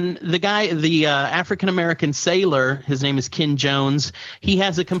 and the guy, the African-American sailor, his name is Ken Jones. He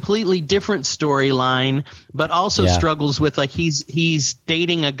has a completely different storyline, but also struggles with, like, he's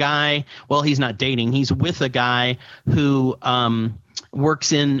dating a guy. Well, he's not dating. He's with a guy who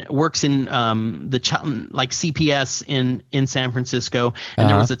works in the CPS in San Francisco. And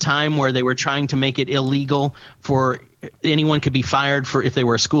there was a time where they were trying to make it illegal for anyone could be fired for if they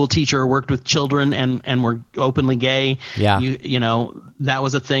were a school teacher or worked with children and were openly gay. That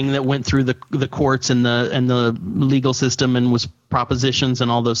was a thing that went through the courts and the legal system and was propositions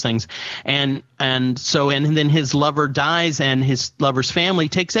and all those things. And then his lover dies, and his lover's family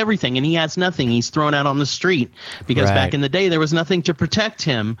takes everything, and he has nothing. He's thrown out on the street because back in the day there was nothing to protect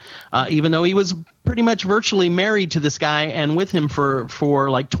him, even though he was pretty much virtually married to this guy and with him for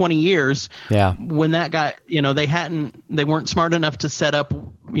like 20 years. When that guy, they weren't smart enough to set up,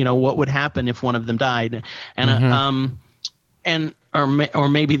 what would happen if one of them died. And or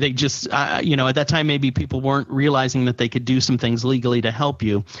maybe they just, at that time, maybe people weren't realizing that they could do some things legally to help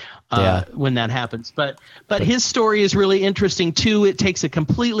you when that happens. But his story is really interesting too. It takes a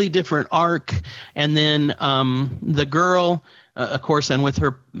completely different arc, and then the girl, of course, and with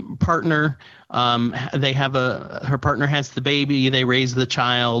her partner, They have her partner has the baby. They raise the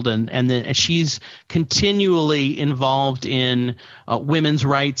child, and then she's continually involved in women's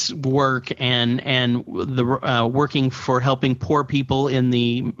rights work and the working for helping poor people in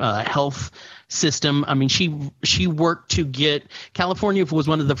the health system. I mean, she worked to get California was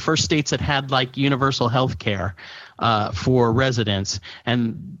one of the first states that had like universal health care for residents,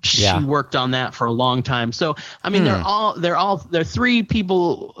 and she worked on that for a long time. So I mean, they're three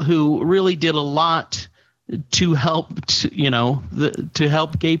people who really did a lot to help to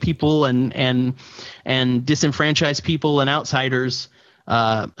help gay people and disenfranchised people and outsiders,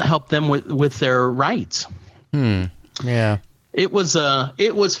 help them with their rights. Yeah. It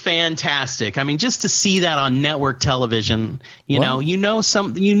was fantastic. I mean, just to see that on network television,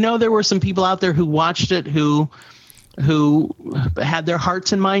 there were some people out there who watched it who had their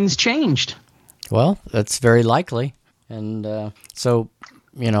hearts and minds changed. Well, that's very likely. And so,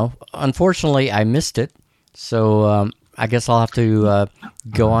 unfortunately I missed it. So I guess I'll have to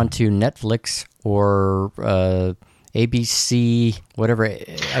go on to Netflix or ABC, whatever.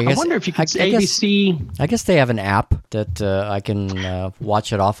 I wonder if you could ABC. I guess they have an app that I can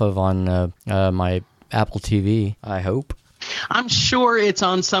watch it off of on my Apple TV, I hope. I'm sure it's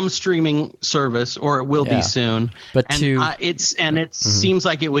on some streaming service, or it will be soon. But it seems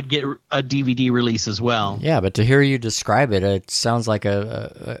like it would get a DVD release as well. Yeah, but to hear you describe it, it sounds like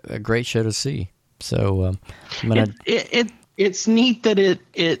a great show to see. So I'm gonna. It's neat that it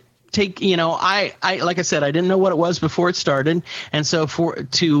I like I said, I didn't know what it was before it started, and so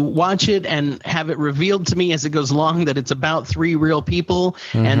to watch it and have it revealed to me as it goes along that it's about three real people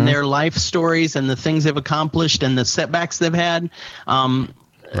and their life stories and the things they've accomplished and the setbacks they've had,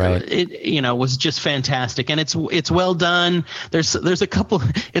 it was just fantastic, and it's well done. There's a couple.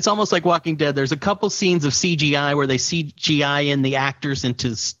 It's almost like Walking Dead. There's a couple scenes of CGI where they CGI in the actors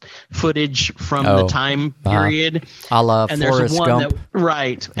into footage from the time period, a la Forrest Gump.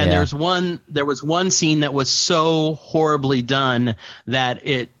 There was one scene that was so horribly done that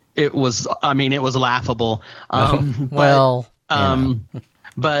it was laughable.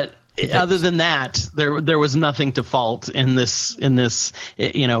 But other than that, there was nothing to fault in this.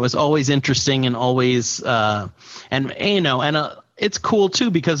 It was always interesting and always it's cool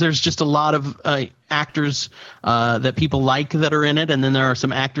too because there's just a lot of actors that people like that are in it, and then there are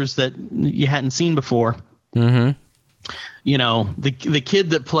some actors that you hadn't seen before. Mm-hmm. The kid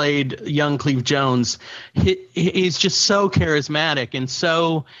that played young Cleve Jones, he's just so charismatic, and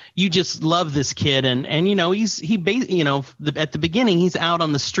so you just love this kid. And at the beginning he's out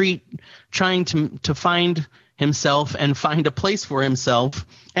on the street trying to find himself and find a place for himself,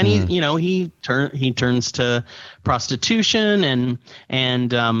 and he turns to prostitution,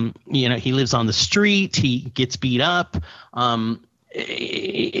 and he lives on the street. He gets beat up.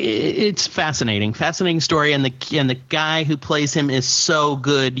 It's fascinating story, and the guy who plays him is so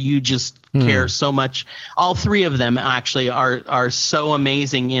good. You just care so much. All three of them actually are so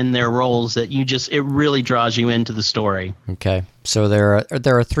amazing in their roles that it really draws you into the story. Okay, so there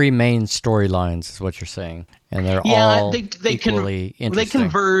are three main storylines, is what you're saying, and they're all equally interesting. They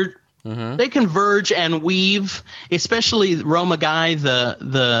converge. Mm-hmm. They converge and weave, especially Roma Guy,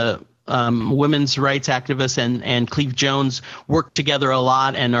 the women's rights activists, and Cleve Jones work together a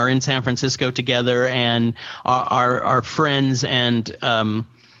lot and are in San Francisco together and are friends, and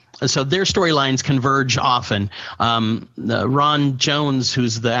so their storylines converge often. Ron Jones,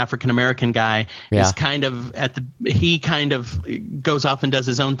 who's the African-American guy, is he kind of goes off and does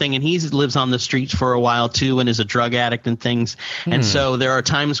his own thing, and he lives on the streets for a while too and is a drug addict and things. And so there are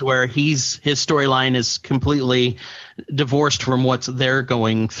times where his storyline is completely divorced from what they're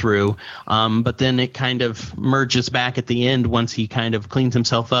going through, but then it kind of merges back at the end once he kind of cleans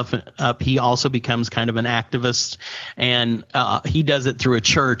himself up. He also becomes kind of an activist, and he does it through a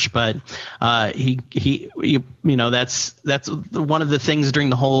church, but that's one of the things during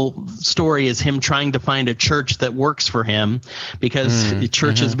the whole story is him trying to find a church that works for him, because the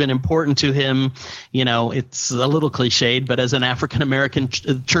church has been important to him. It's a little cliched, but as an African American,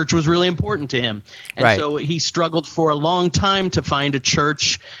 church was really important to him, and so he struggled for a long time to find a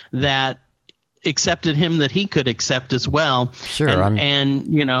church that accepted him, that he could accept as well. Sure.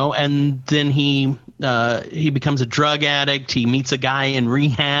 And then he becomes a drug addict. He meets a guy in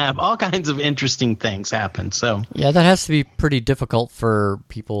rehab. All kinds of interesting things happen. So yeah, that has to be pretty difficult for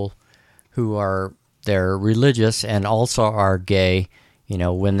people who they're religious and also are gay.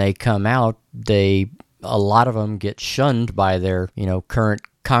 When they come out, a lot of them get shunned by their current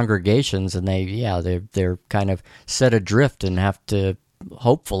congregations, and they're kind of set adrift and have to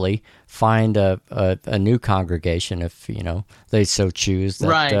hopefully find a new congregation if they so choose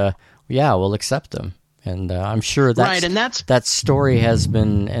that we'll accept them. And I'm sure that story has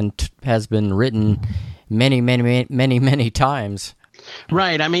been written many times.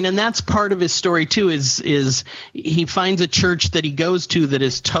 Right. I mean, and that's part of his story too. Is he finds a church that he goes to that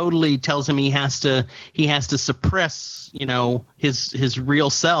is totally tells him he has to suppress, his real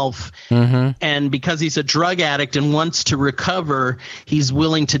self. Mm-hmm. And because he's a drug addict and wants to recover, he's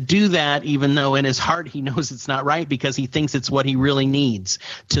willing to do that, even though in his heart he knows it's not right, because he thinks it's what he really needs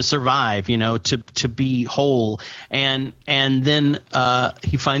to survive, to be whole. And then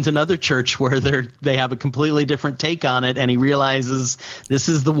he finds another church where they have a completely different take on it, and he realizes this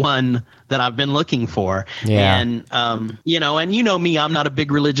is the one that I've been looking for. Yeah. And and me, I'm not a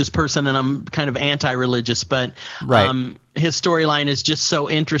big religious person, and I'm kind of anti-religious, but his storyline is just so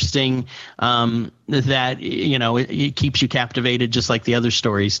interesting that it keeps you captivated, just like the other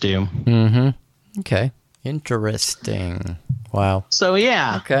stories do. Mm-hmm. Okay. Interesting. Wow. So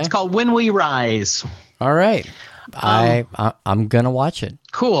okay. It's called When We Rise. All right. I'm gonna watch it.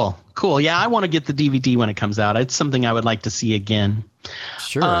 Cool. Yeah, I want to get the DVD when it comes out. It's something I would like to see again.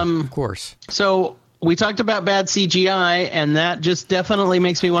 Sure, of course. So we talked about bad CGI, and that just definitely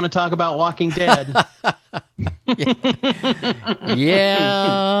makes me want to talk about Walking Dead.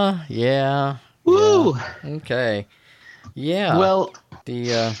 Yeah. Woo. Yeah. Okay. Yeah. Well,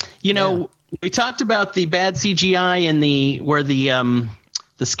 we talked about the bad CGI where the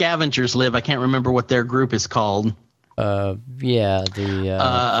scavengers live. I can't remember what their group is called. God. I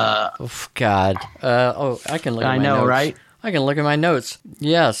can look at my notes. I know, right? I can look at my notes.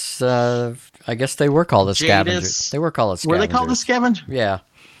 Yes, I guess they were called the scavengers. They were called the scavengers. Were they called the scavengers? Yeah.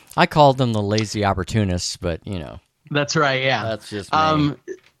 I called them the lazy opportunists, but, That's right, yeah. That's just me.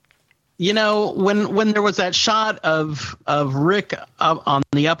 When there was that shot of Rick on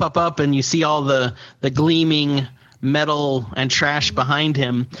the up, and you see all the gleaming metal and trash behind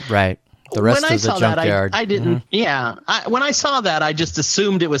him. Right. The rest of the junkyard. I didn't. Mm-hmm. Yeah. When I saw that, I just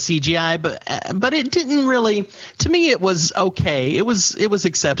assumed it was CGI, but it didn't really. To me, it was okay. It was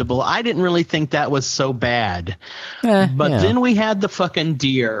acceptable. I didn't really think that was so bad. Then we had the fucking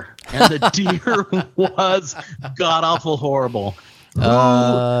deer, and the deer was god awful horrible. Who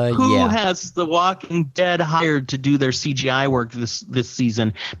has The Walking Dead hired to do their CGI work this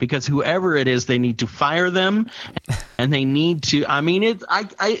season? Because whoever it is, they need to fire them, and they need to. I mean,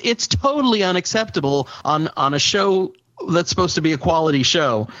 it's totally unacceptable on a show that's supposed to be a quality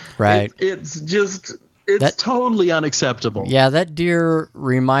show. Right. It's totally unacceptable. Yeah, that deer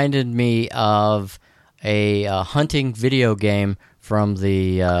reminded me of a hunting video game from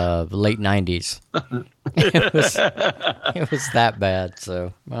the late 90s. It was that bad.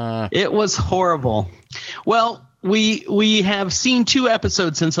 So it was horrible. Well, we have seen 2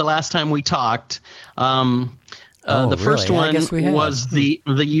 episodes since the last time we talked. The first one was the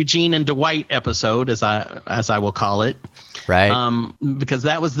Eugene and Dwight episode, as I will call it, right? Because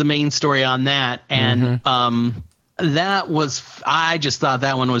that was the main story on that, and I just thought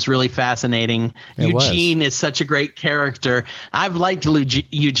that one was really fascinating. Eugene is such a great character. I've liked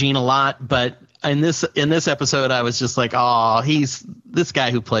Eugene a lot, but in this episode, I was just like, oh, this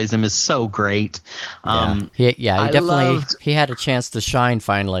guy who plays him is so great. He had a chance to shine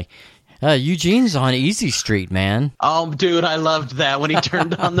finally. Eugene's on Easy Street, man. Oh, dude, I loved that when he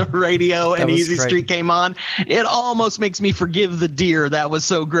turned on the radio and Easy Street came on. It almost makes me forgive the deer. That was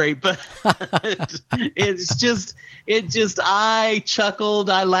so great. But I chuckled.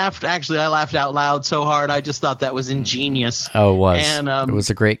 I laughed. Actually, I laughed out loud so hard. I just thought that was ingenious. Oh, it was. And, it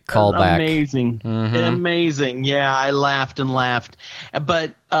was a great callback. Amazing. Mm-hmm. Amazing. Yeah, I laughed and laughed.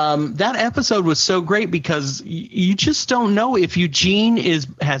 But that episode was so great because you just don't know if Eugene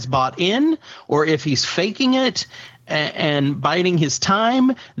has bought in or if he's faking it and biding his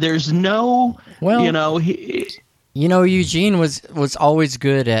time. There's no, Eugene was always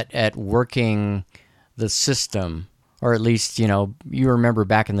good at working the system, or at least, you remember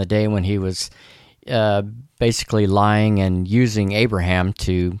back in the day when he was basically lying and using Abraham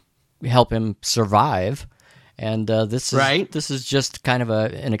to help him survive. And this is just kind of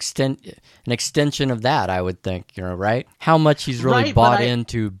an extension of that, I would think, right? How much he's really bought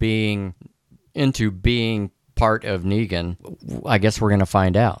into being part of Negan, I guess we're going to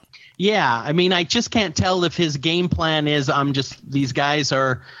find out. Yeah, I mean, I just can't tell if his game plan is these guys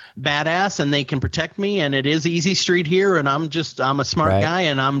are badass and they can protect me, and it is Easy Street here, and I'm a smart guy,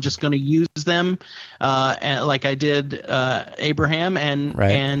 and I'm just going to use them like I did Abraham and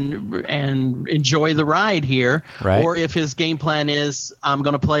enjoy the ride here. Right. Or if his game plan is I'm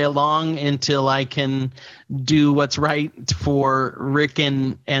going to play along until I can do what's right for Rick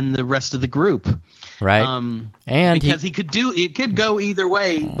and the rest of the group. Right. And because it could go either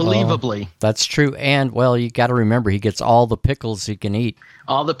way. Believe unbelievably. That's true. And, well, you got to remember, he gets all the pickles he can eat.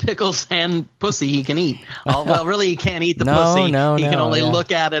 All the pickles and pussy he can eat. Well, really, he can't eat the pussy. He can only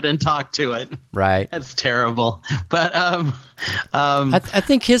look at it and talk to it. Right. That's terrible. But I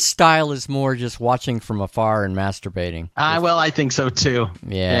think his style is more just watching from afar and masturbating. I think so too.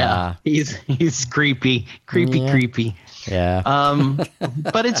 Yeah. He's creepy. Yeah.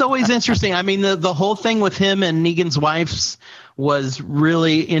 But it's always interesting. I mean, the whole thing with him and Negan's wives was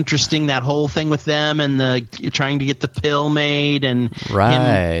really interesting. That whole thing with them and the trying to get the pill made and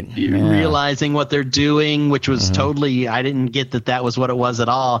him realizing what they're doing, which was totally, I didn't get that was what it was at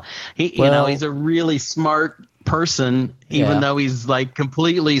all. He's a really smart person, even though he's like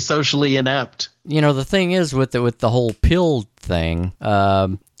completely socially inept. The thing is with the whole pill thing,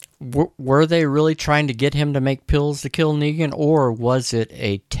 were they really trying to get him to make pills to kill Negan, or was it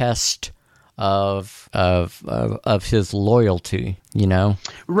a test of his loyalty?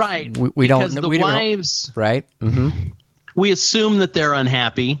 Right. We don't. Because the wives, right? Mm-hmm. We assume that they're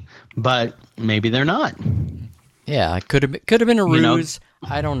unhappy, but maybe they're not. Yeah, it could have been a ruse.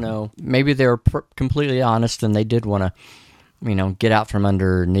 I don't know. Maybe they were completely honest and they did want to, get out from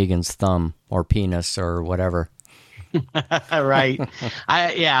under Negan's thumb or penis or whatever. Right.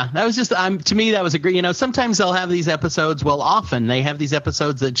 That was just to me that was a great. Sometimes they'll have these episodes. Well, often they have these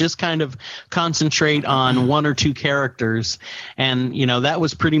episodes that just kind of concentrate on one or two characters, and that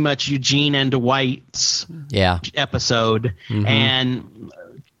was pretty much Eugene and Dwight's episode, and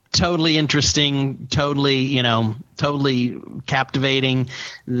totally interesting, totally captivating.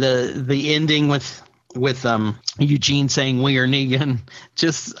 The ending with Eugene saying "We are Negan,"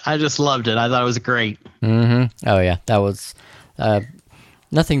 I just loved it. I thought it was great. Mm-hmm. Oh yeah, that was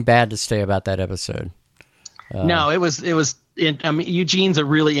nothing bad to say about that episode. No, it was. Eugene's a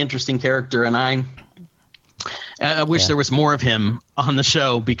really interesting character, and I wish there was more of him on the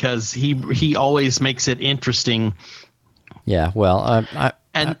show because he always makes it interesting. Yeah, well,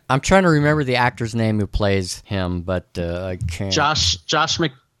 I'm trying to remember the actor's name who plays him, but I can't.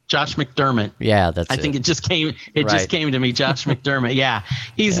 Josh McDermott. Yeah, that's. I think it just came. Just came to me. Josh McDermott. Yeah,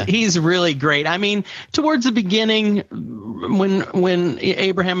 he's really great. I mean, towards the beginning, when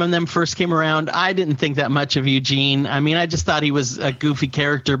Abraham and them first came around, I didn't think that much of Eugene. I mean, I just thought he was a goofy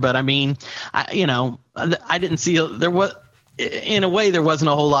character. But I mean, I didn't see there was. In a way, there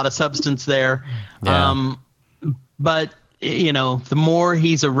wasn't a whole lot of substance there. Yeah. But the more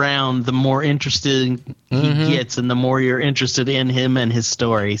he's around, the more interested he gets, and the more you're interested in him and his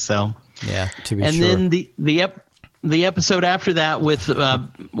story. So, yeah, to be and sure. then the episode after that with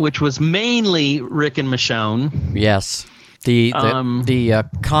which was mainly Rick and Michonne. Yes, the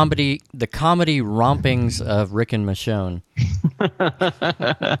comedy rompings of Rick and Michonne.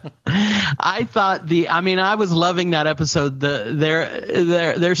 I thought I was loving that episode.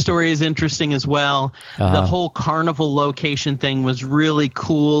 Their story is interesting as well. Uh-huh. The whole carnival location thing was really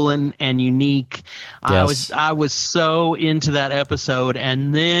cool and unique. Yes. I was so into that episode,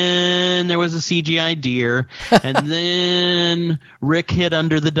 and then there was a CGI deer, and then Rick hid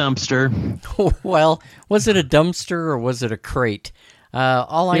under the dumpster. Well, was it a dumpster or was it a crate?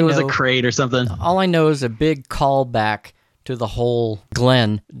 It was a crate or something. All I know is a big callback to the whole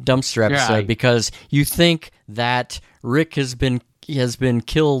Glenn dumpster episode, because you think that Rick has been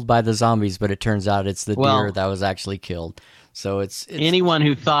killed by the zombies, but it turns out it's the deer that was actually killed. So it's anyone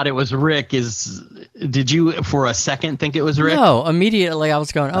who thought it was Rick did you for a second think it was Rick? No, immediately I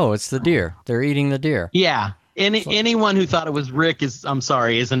was going, oh, it's the deer. They're eating the deer. Yeah. Anyone who thought it was Rick is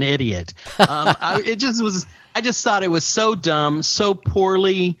an idiot. I just thought it was so dumb, so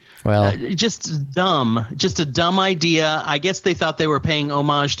poorly, just dumb, just a dumb idea. I guess they thought they were paying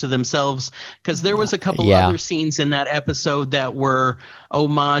homage to themselves, because there was a couple other scenes in that episode that were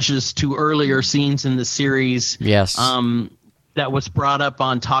homages to earlier scenes in the series. Yes. That was brought up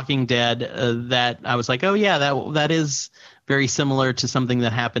on Talking Dead, that I was like, oh yeah, that is very similar to something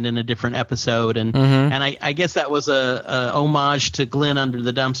that happened in a different episode, and I guess that was a homage to Glenn under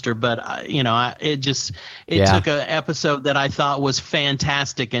the dumpster. But it took an episode that I thought was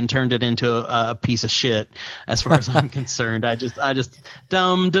fantastic and turned it into a piece of shit. As far as I'm concerned, I just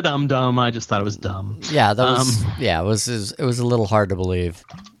dumb. I just thought it was dumb. Yeah, that was it was a little hard to believe.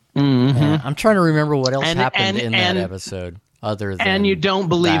 Mm-hmm. I'm trying to remember what else happened in that episode other than. And you don't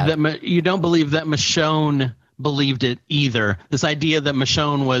believe that Michonne believed it either. This idea that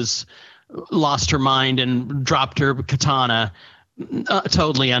Michonne lost her mind and dropped her katana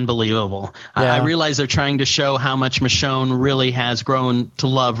Totally unbelievable. Yeah. I realize they're trying to show how much Michonne really has grown to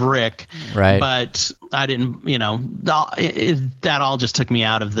love Rick. Right. But I didn't, that all just took me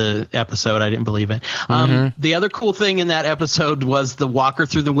out of the episode. I didn't believe it. The other cool thing in that episode was the walker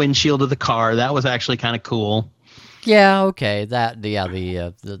through the windshield of the car. That was actually kind of cool. Yeah, okay.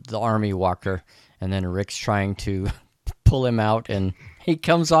 The army walker, and then Rick's trying to pull him out, and he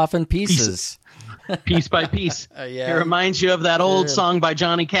comes off in pieces. Piece by piece. Yeah. It reminds you of that old song by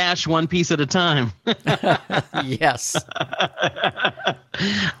Johnny Cash, One Piece at a Time. Yes.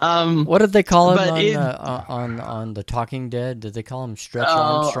 What did they call him on The Talking Dead? Did they call him Stretch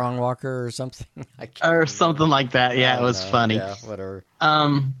Armstrong Walker or something? Or something like that. Yeah, it was funny. Yeah, whatever.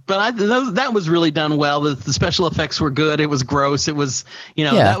 But that was really done well. The special effects were good. It was gross. It was,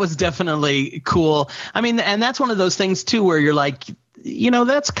 that was definitely cool. I mean, and that's one of those things too, where you're like,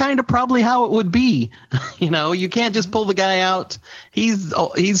 that's kind of probably how it would be. You can't just pull the guy out. He's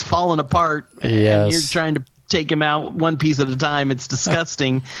falling apart. Yes. And you're trying to take him out one piece at a time. It's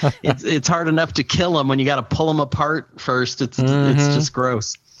disgusting. It's hard enough to kill him when you got to pull him apart first. It's just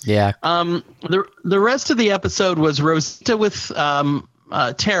gross. Yeah. The rest of the episode was Rosita with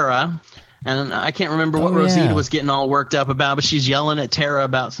Tara. And I can't remember what Rosita was getting all worked up about, but she's yelling at Tara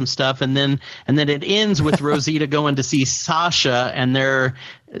about some stuff, and then it ends with Rosita going to see Sasha, and you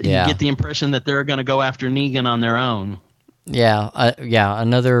get the impression that they're going to go after Negan on their own. Yeah,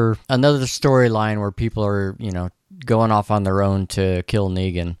 another storyline where people are going off on their own to kill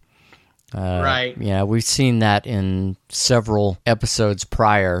Negan. Right. Yeah, we've seen that in several episodes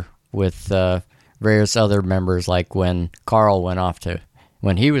prior with various other members, like when Carl went off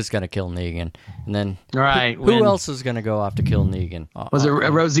when he was going to kill Negan, and then who else was going to go off to kill Negan? Was it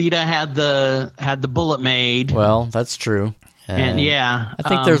Rosita had the bullet made? Well, that's true. And I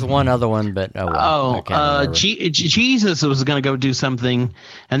think there's one other one, but Jesus was going to go do something,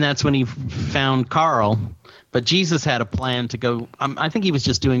 and that's when he found Carl. But Jesus had a plan to go. I think he was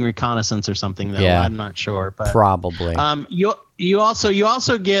just doing reconnaissance or something, though. Yeah, I'm not sure, but probably. You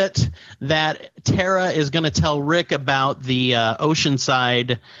also get that Tara is going to tell Rick about the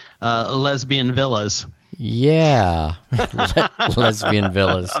Oceanside lesbian villas. Yeah, lesbian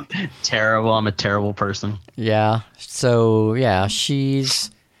villas. Terrible. I'm a terrible person. Yeah. So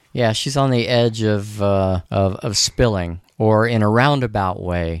she's on the edge of spilling, or in a roundabout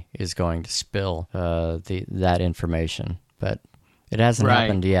way is going to spill that information, but it hasn't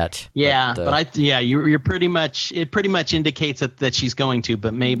happened yet. Yeah, you're pretty much. It pretty much indicates that she's going to,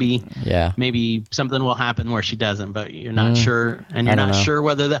 but maybe something will happen where she doesn't. But you're not sure, and you're not sure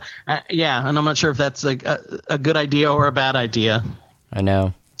whether that. And I'm not sure if that's a good idea or a bad idea. I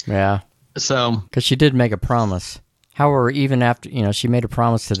know. Yeah. So, because she did make a promise. However, even after she made a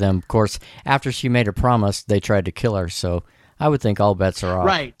promise to them, of course, after she made a promise, they tried to kill her. So I would think all bets are off.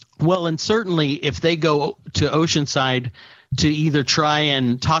 Right. Well, and certainly if they go to Oceanside to either try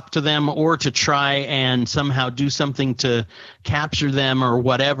and talk to them or to try and somehow do something to capture them or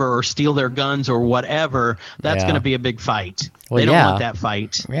whatever, or steal their guns or whatever, that's going to be a big fight. Well, they don't want that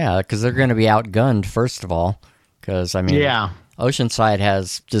fight. Yeah, because they're going to be outgunned, first of all. Because, Oceanside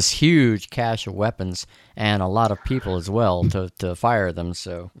has this huge cache of weapons and a lot of people as well to fire them.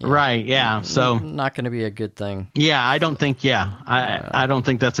 So right, yeah. So not going to be a good thing. Yeah, I don't think. Yeah, I don't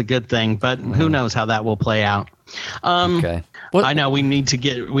think that's a good thing. But who knows how that will play out? Okay. I know we need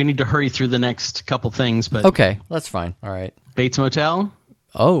to hurry through the next couple things. But okay, that's fine. All right. Bates Motel.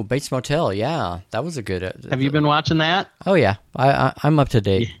 Oh, Bates Motel. Yeah, that was a good. Have you been watching that? Oh yeah, I'm up to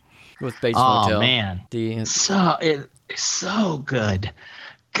date with Bates Motel. Oh man, it's so good.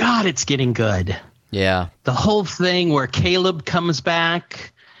 God, it's getting good. Yeah. The whole thing where Caleb comes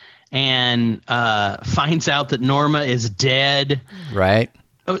back and finds out that Norma is dead. Right.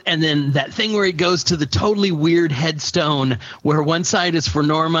 And then that thing where he goes to the totally weird headstone where one side is for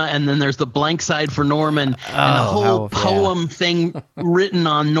Norma and then there's the blank side for Norman. And the whole poem thing written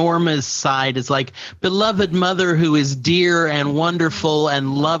on Norma's side is like, beloved mother who is dear and wonderful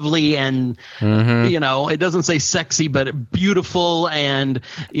and lovely and, it doesn't say sexy, but beautiful. And,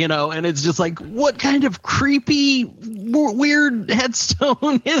 and it's just like, what kind of creepy, weird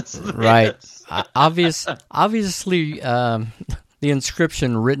headstone is this? Right. Obviously, the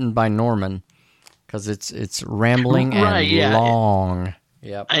inscription written by Norman, because it's rambling and long.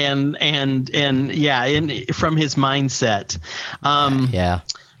 Yep. And from his mindset.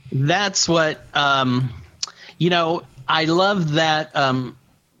 That's what I love that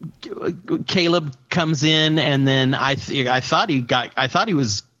Caleb comes in, and then I thought he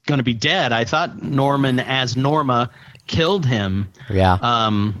was going to be dead. I thought Norman as Norma killed him. Yeah.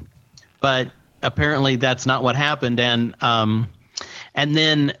 But apparently that's not what happened, and And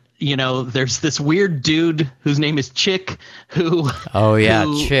then, there's this weird dude whose name is Chick who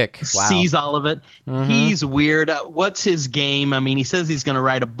Chick. Wow. Sees all of it. Mm-hmm. He's weird. What's his game? I mean, he says he's going to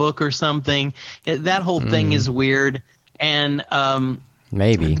write a book or something. That whole thing is weird. And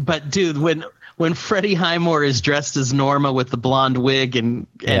maybe. But dude, when Freddie Highmore is dressed as Norma with the blonde wig and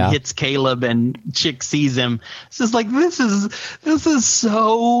hits Caleb and Chick sees him, it's just like, this is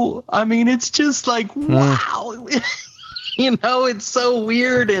so, I mean, it's just like, wow. It's so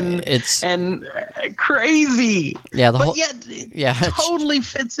weird and crazy. Yeah, but yet totally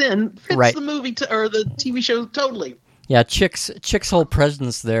fits the movie or the TV show totally. Yeah, Chick's whole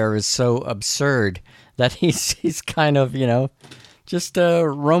presence there is so absurd that he's kind of, just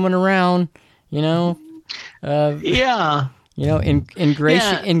roaming around,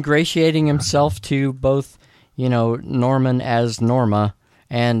 ingratiating himself to both, Norman as Norma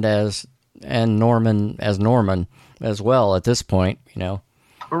and Norman as Norman as well at this point,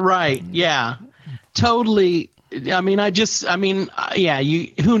 Right. Yeah. Totally. I mean,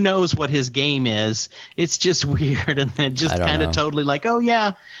 who knows what his game is? It's just weird. And then just kind of totally like, oh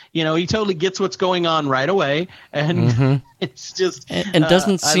yeah, he totally gets what's going on right away. And it's just, and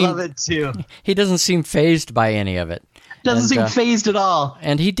doesn't seem, I love it too. He doesn't seem fazed by any of it. Doesn't seem phased at all.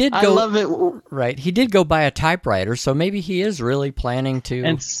 And he did go, I love it. Right. He did go buy a typewriter. So maybe he is really planning to.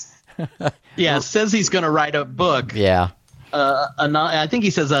 And says he's going to write a book. Yeah. I think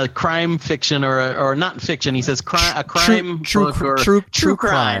he says a crime fiction or not fiction. He says a crime book or true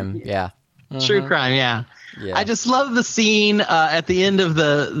crime. Yeah. Mm-hmm. True crime. Yeah. I just love the scene at the end of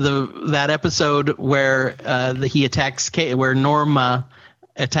that episode where he attacks where Norma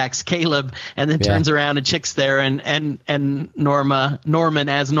attacks Caleb and then turns around and Chick's there and Norman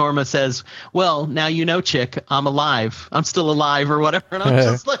as Norma says, well, now Chick, I'm alive. I'm still alive or whatever. And I'm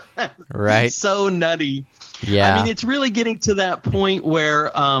just like, right. So nutty. Yeah. I mean, it's really getting to that point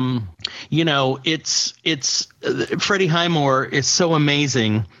where, it's Freddie Highmore is so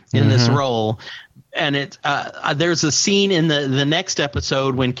amazing in this role. And there's a scene in the next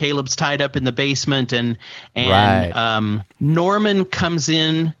episode when Caleb's tied up in the basement and Norman comes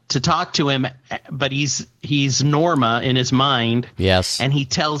in to talk to him, but he's Norma in his mind. Yes. And he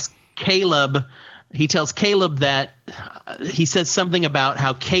tells Caleb that he says something about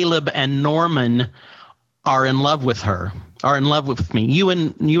how Caleb and Norman are in love with me. You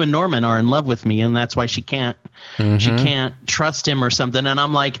and Norman are in love with me, and that's why she can't trust him or something. And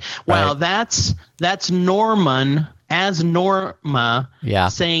I'm like, wow, that's Norman as Norma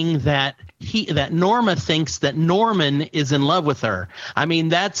saying that Norma thinks that Norman is in love with her. I mean,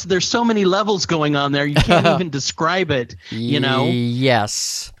 there's so many levels going on there. You can't even describe it,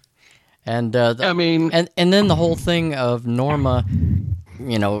 Yes. And and then the whole thing of Norma,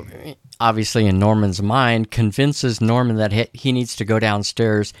 obviously in Norman's mind, convinces Norman that he needs to go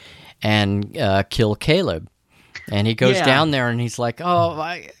downstairs and kill Caleb. And he goes down there and he's like, oh,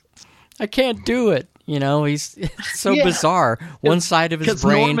 I can't do it. He's so bizarre. One side of his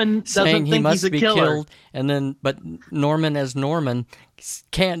brain Norman saying he must be killed. And but Norman as Norman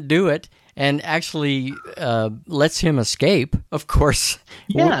can't do it and actually lets him escape. Of course,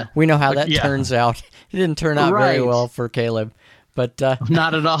 we know how that turns out. It didn't turn out very well for Caleb. But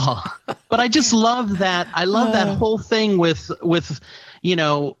not at all. But I just love that. I love that whole thing with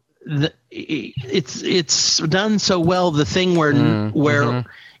it's done so well. The thing where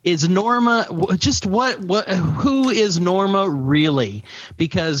is Norma just who is Norma really?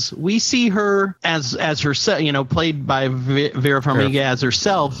 Because we see her as herself, played by Vera Farmiga as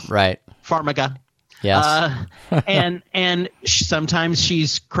herself, right? Farmiga. Yes. And sometimes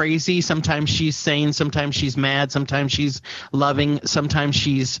she's crazy, sometimes she's sane, sometimes she's mad, sometimes she's loving, sometimes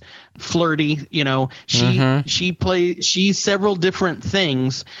she's flirty. She's several different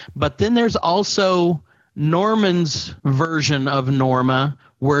things. But then there's also Norman's version of Norma,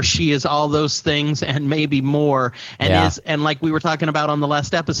 where she is all those things and maybe more. And like we were talking about on the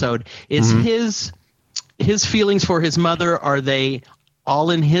last episode, is his feelings for his mother, are they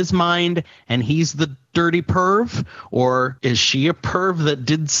all in his mind and he's the dirty perv, or is she a perv that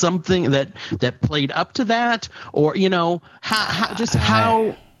did something that played up to that? Or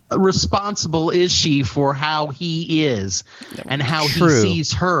how responsible is she for how he is and how he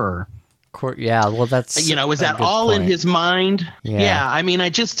sees her? Yeah, well, that's is that all point. In his mind? Yeah. I mean,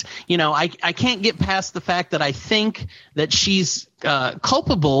 I just I can't get past the fact that I think that she's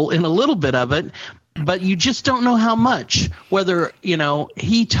culpable in a little bit of it, but you just don't know how much. Whether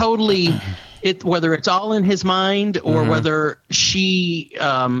he totally whether it's all in his mind or whether she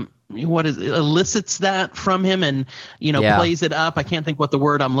elicits that from him and, plays it up. I can't think what the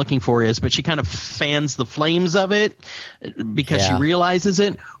word I'm looking for is, but she kind of fans the flames of it because she realizes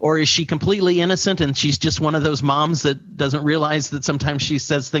it. Or is she completely innocent and she's just one of those moms that doesn't realize that sometimes she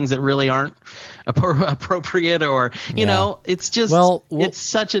says things that really aren't appropriate, or, it's just, it's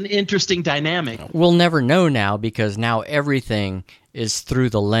such an interesting dynamic. We'll never know now, because now everything is through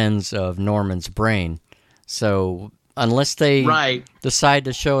the lens of Norman's brain. So unless they decide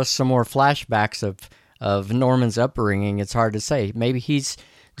to show us some more flashbacks of Norman's upbringing, it's hard to say. Maybe he's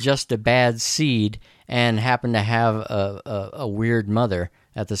just a bad seed and happened to have a weird mother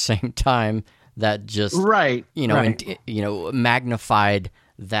at the same time that just magnified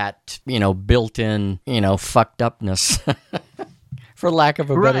that built-in fucked upness, for lack of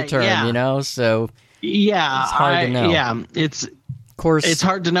a better term. So it's hard to know. It's. Course, it's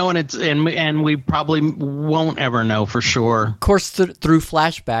hard to know, and we probably won't ever know for sure. Of course, through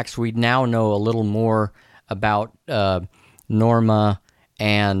flashbacks, we now know a little more about Norma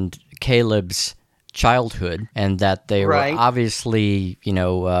and Caleb's childhood, and that they were obviously,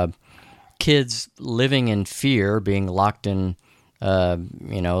 kids living in fear, being locked in,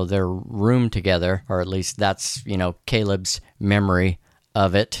 their room together, or at least that's, Caleb's memory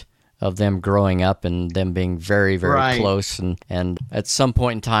of it. Of them growing up and them being very, very close. And at some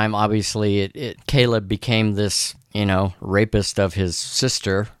point in time, obviously, Caleb became this, rapist of his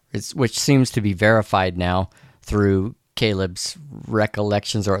sister, which seems to be verified now through Caleb's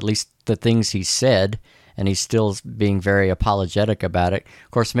recollections, or at least the things he said, and he's still being very apologetic about it. Of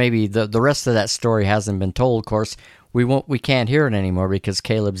course, maybe the rest of that story hasn't been told. Of course, we can't hear it ananymore because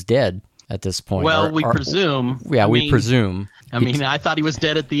Caleb's dead at this point. Well, we presume. Yeah, we presume. I mean, I thought he was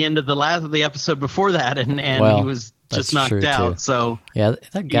dead at the end of the episode before that, and he was just knocked out. Too. So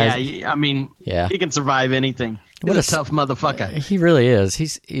that guy. Yeah, I mean, he can survive anything. He's a tough motherfucker. He really is.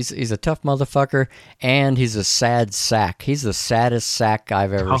 He's a tough motherfucker, and he's a sad sack. He's the saddest sack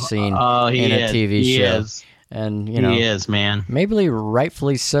I've ever seen in a TV show. Is. And he is, man. Maybe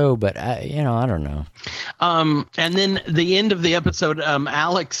rightfully so, but I don't know. And then the end of the episode,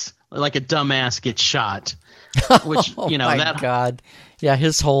 Alex, like a dumbass, gets shot. Which God, yeah,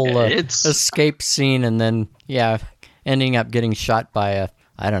 his whole escape scene, and then ending up getting shot by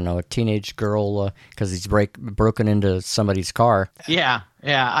a teenage girl because he's broken into somebody's car. Yeah.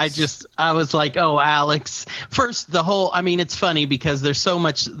 I was like, oh, Alex. First, it's funny because there's so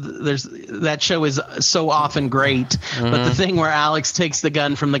much. That show is so often great, but the thing where Alex takes the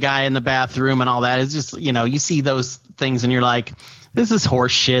gun from the guy in the bathroom and all that is just, you see those things and you're like, this is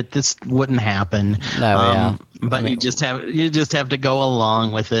horse shit. This wouldn't happen. But you just have to go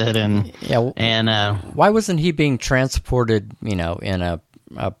along with it, and why wasn't he being transported, in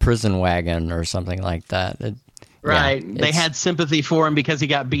a prison wagon or something like that? They had sympathy for him because he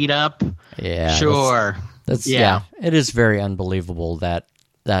got beat up. Yeah, sure. It is very unbelievable that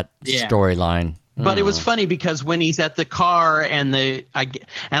storyline. But it was funny because when he's at the car and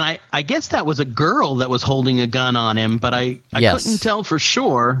I guess that was a girl that was holding a gun on him, but I couldn't tell for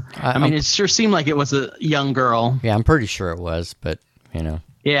sure. It sure seemed like it was a young girl. Yeah, I'm pretty sure it was, but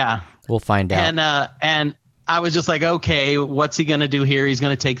yeah, we'll find out. And I was just like, okay, what's he gonna do here? He's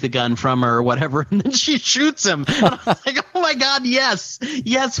gonna take the gun from her or whatever, and then she shoots him. And I was like, oh my god, yes,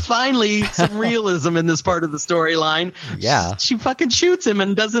 finally some realism in this part of the storyline. Yeah, she fucking shoots him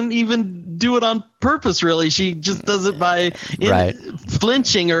and doesn't even do it on purpose. Really, she just does it by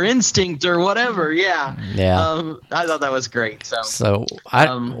flinching or instinct or whatever. Yeah. I thought that was great. So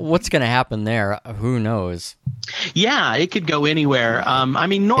what's gonna happen there? Who knows? Yeah, it could go anywhere.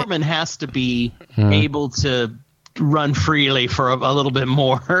 Norman has to be able to run freely for a little bit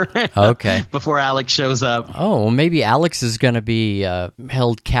more. Okay. Before Alex shows up. Oh, well, maybe Alex is going to be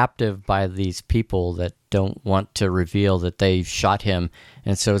held captive by these people that don't want to reveal that they shot him.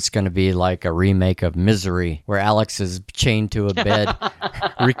 And so it's going to be like a remake of Misery, where Alex is chained to a bed,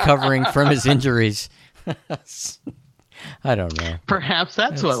 recovering from his injuries. I don't know. Perhaps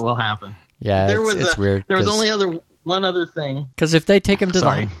that's what will happen. Yeah, it's weird. There was only one other thing. Because if they take him to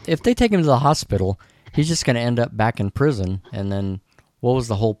the hospital, he's just going to end up back in prison. And then, what was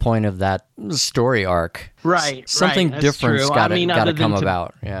the whole point of that story arc? Right. Something different's got to come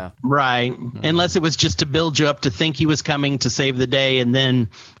about. Yeah. Right. Mm-hmm. Unless it was just to build you up to think he was coming to save the day, and then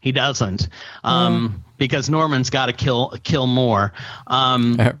he doesn't. Because Norman's got to kill more.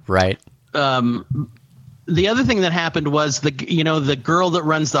 Right. The other thing that happened was the girl that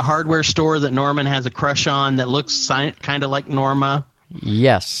runs the hardware store that Norman has a crush on that looks kind of like Norma.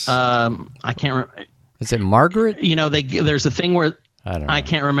 Yes. I can't remember. Is it Margaret? There's a thing where I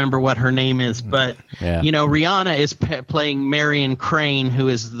can't remember what her name is, but Rihanna is playing Marion Crane, who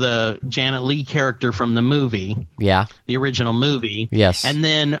is the Janet Leigh character from the movie. Yeah, the original movie. Yes, and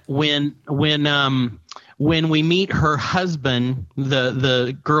then when we meet her husband,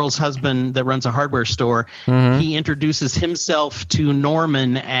 the girl's husband that runs a hardware store, he introduces himself to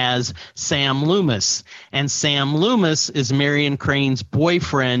Norman as Sam Loomis. And Sam Loomis is Marion Crane's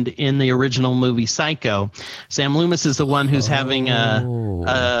boyfriend in the original movie Psycho. Sam Loomis is the one who's having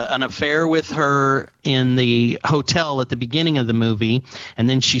an affair with her in the hotel at the beginning of the movie, and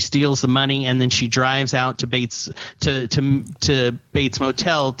then she steals the money, and then she drives out to Bates Bates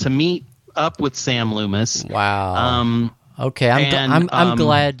Motel to meet up with Sam Loomis. Wow. Okay, I'm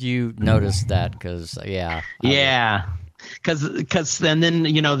glad you noticed that because because then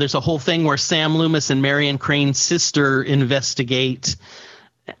there's a whole thing where Sam Loomis and Marion Crane's sister investigate,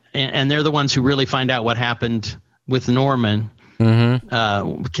 and they're the ones who really find out what happened with Norman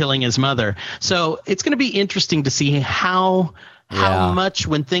killing his mother. So it's going to be interesting to see how much,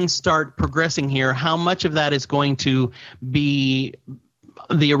 when things start progressing here, how much of that is going to be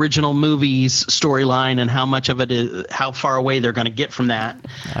the original movie's storyline, and how much of it is, how far away they're going to get from that.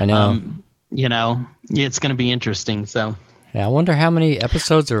 I know. It's going to be interesting. So yeah, I wonder how many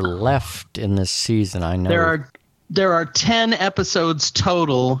episodes are left in this season. I know there are 10 episodes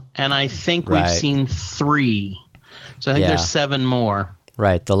total, and I think we've seen 3. So I think there's 7 more.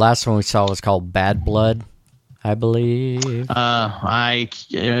 Right. The last one we saw was called Bad Blood, I believe. I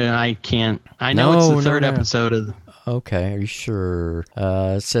can't. I know it's the third episode of. Okay, are you sure?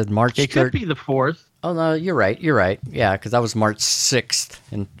 It said March 3rd. It could be the 4th. Oh, no, you're right. Yeah, because that was March 6th,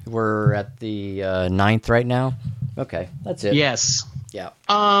 and we're at the 9th right now. Okay, that's it. Yes. Yeah.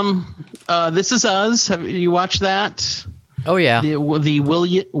 This Is Us. Have you watched that? Oh, yeah. The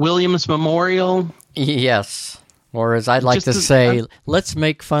Williams Memorial? Yes. Or as I'd like to say, let's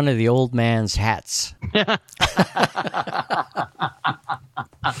make fun of the old man's hats.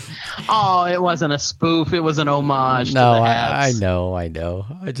 Oh, it wasn't a spoof. It was an homage. No, to the hats. I know.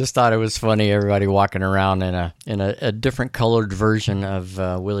 I just thought it was funny. Everybody walking around in a different colored version of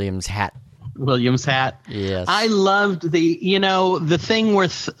William's hat. William's hat. Yes. I loved the thing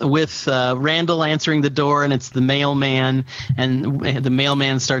with Randall answering the door, and it's the mailman, and the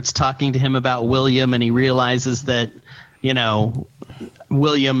mailman starts talking to him about William, and he realizes that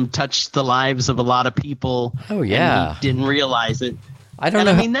William touched the lives of a lot of people. Oh yeah. And he didn't realize it. I don't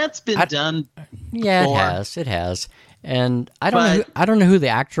know. I mean, that's been done. Yeah, before. It has. And I don't know who the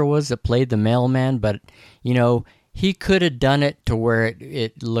actor was that played the mailman, but he could have done it to where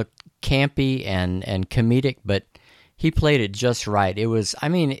it looked campy and comedic, but he played it just right. It was,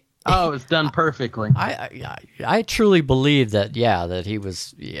 it was done perfectly. I truly believe that he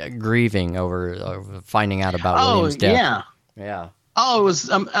was grieving over finding out about William's death. Yeah. Oh, it was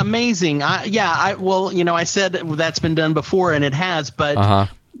amazing. I said that's been done before, and it has, but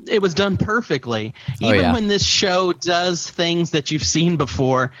it was done perfectly. Even when this show does things that you've seen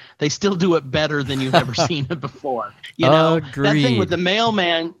before, they still do it better than you've ever seen it before. That thing with the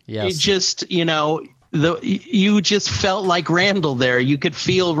mailman, yes. It just, you just felt like Randall there. You could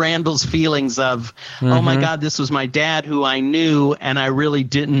feel Randall's feelings of, oh my God, this was my dad who I knew and I really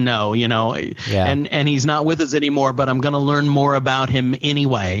didn't know, and he's not with us anymore, but I'm going to learn more about him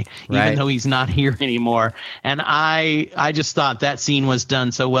anyway, even though he's not here anymore. And I just thought that scene was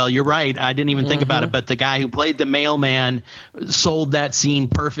done so well. You're right. I didn't even think about it, but the guy who played the mailman sold that scene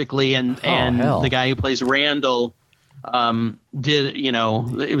perfectly. And the guy who plays Randall,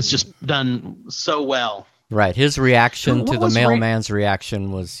 it was just done so well. Right. His reaction to the mailman's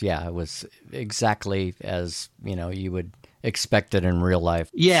reaction was, it was exactly as, you would expect it in real life.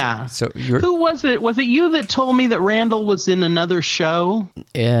 Yeah. So who was it? Was it you that told me that Randall was in another show?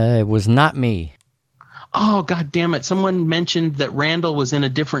 It was not me. Oh, God damn it. Someone mentioned that Randall was in a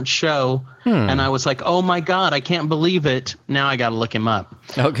different show, and I was like, oh my God, I can't believe it. Now I got to look him up.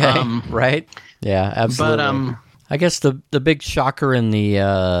 Okay. Right. Yeah, absolutely. But, I guess the big shocker in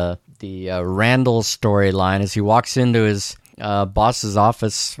the Randall storyline is he walks into his boss's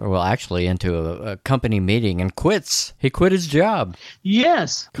office, well, actually into a company meeting and quits. He quit his job.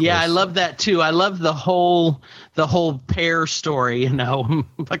 Yes. Yeah, I love that too. I love the whole pear story. I'm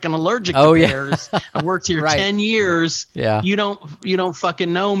fucking allergic to pears. I worked here 10 years. Yeah. You don't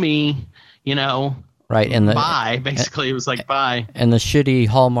fucking know me. Right, and bye. Basically, it was like bye. And the shitty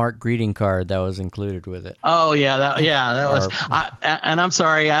Hallmark greeting card that was included with it. Oh yeah, that was. And I'm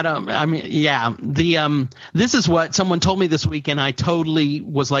sorry, this is what someone told me this week, and I totally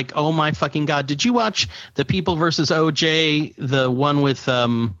was like, oh my fucking God! Did you watch The People versus OJ, the one with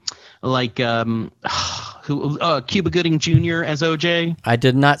who who Cuba Gooding Jr. as OJ. I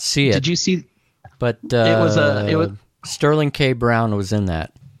did not see it. Did you see? But it was Sterling K. Brown was in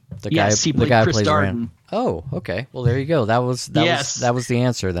that. He played Chris Darden. Oh, okay. Well, there you go. That was the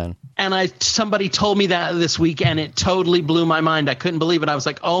answer then. And somebody told me that this week, and it totally blew my mind. I couldn't believe it. I was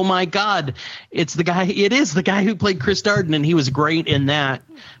like, "Oh my God, it's the guy! It is the guy who played Chris Darden, and he was great in that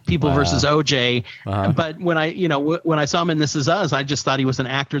People versus OJ." But when I saw him in This Is Us, I just thought he was an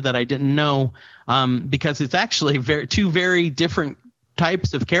actor that I didn't know, because it's actually two very different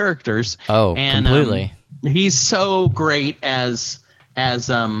types of characters. Oh, and, completely. He's so great as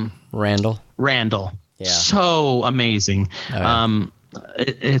Randall. Yeah. So amazing. Oh, yeah.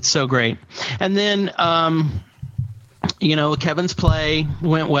 It's so great. And then, Kevin's play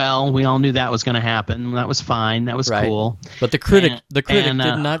went well. We all knew that was going to happen. That was fine. That was cool. But the critic did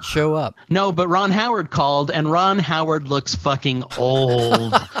not show up. No, but Ron Howard called, and Ron Howard looks fucking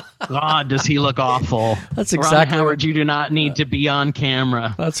old. God, does he look awful. That's exactly Ron Howard, you do not need to be on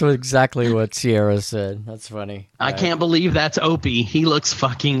camera. That's exactly what Sierra said. That's funny. I can't believe that's Opie. He looks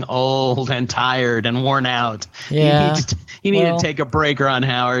fucking old and tired and worn out. Yeah. He needed to take a break, Ron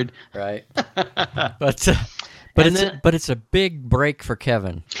Howard. Right. But it's a big break for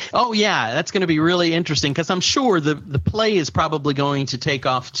Kevin. Oh yeah, that's going to be really interesting, because I'm sure the play is probably going to take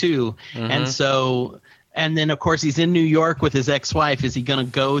off too. Mm-hmm. And then of course he's in New York with his ex-wife. Is he going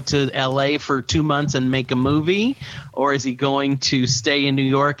to go to LA for 2 months and make a movie, or is he going to stay in New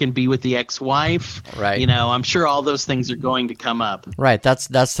York and be with the ex-wife? Right. I'm sure all those things are going to come up. Right. That's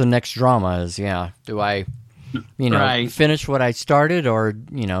the next drama. Is do I finish what I started, or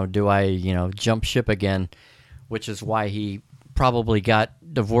do I jump ship again? Which is why he probably got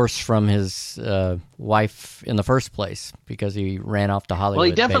divorced from his wife in the first place, because he ran off to Hollywood. Well,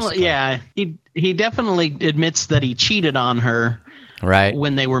 he definitely admits that he cheated on her, right,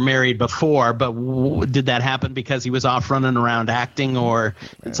 when they were married before. But did that happen because he was off running around acting, or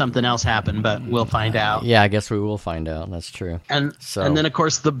did something else happen? But we'll find out. Yeah, I guess we will find out. That's true. And then of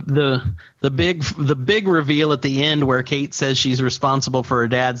course the big reveal at the end, where Kate says she's responsible for her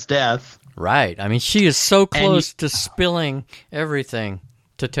dad's death. Right. I mean, she is so close to spilling everything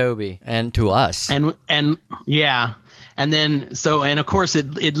to Toby and to us. And yeah. And then and of course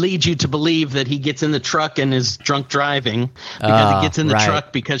it leads you to believe that he gets in the truck and is drunk driving, because he gets in the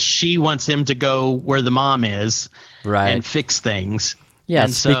truck because she wants him to go where the mom is, right, and fix things. Yes,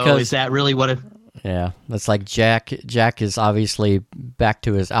 and so because, is that really what it? Yeah, that's like Jack is obviously back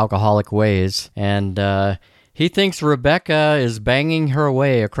to his alcoholic ways, and he thinks Rebecca is banging her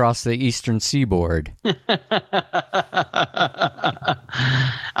way across the eastern seaboard.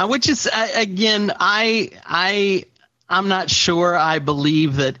 Which is, again, I'm not sure I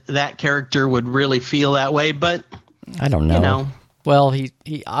believe that character would really feel that way, but I don't know. Well, he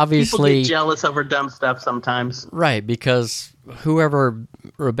obviously... People get jealous over dumb stuff sometimes. Right, because whoever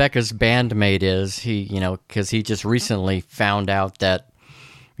Rebecca's bandmate is, because he just recently found out that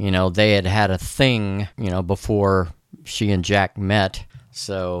they had a thing, before she and Jack met.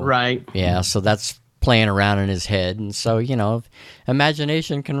 So, right. Yeah, so that's playing around in his head. And so,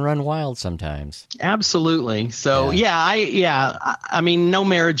 imagination can run wild sometimes. Absolutely. So, I mean, no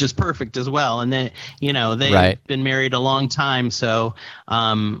marriage is perfect as well. And then, they've been married a long time. So,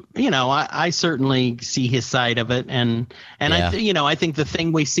 I certainly see his side of it. And I think the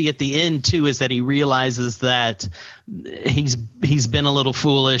thing we see at the end, too, is that he realizes that he's been a little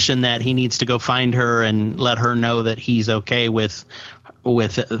foolish, and that he needs to go find her and let her know that he's okay with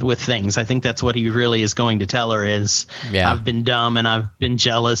things. I think that's what he really is going to tell her is, I've been dumb and I've been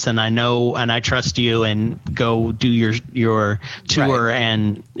jealous, and I know and I trust you, and go do your tour, right,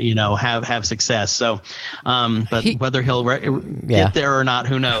 and have success. So but whether he'll get there or not,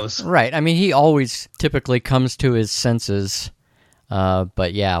 who knows? Right. I mean, he always typically comes to his senses, but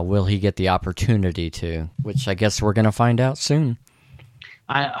will he get the opportunity to, which I guess we're going to find out soon.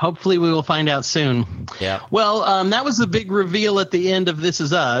 Hopefully we will find out soon. Yeah. Well, that was the big reveal at the end of This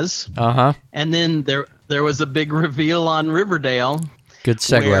Is Us. Uh-huh. And then there was a big reveal on Riverdale. Good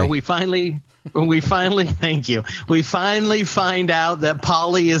segue. Where we finally thank you. We finally find out that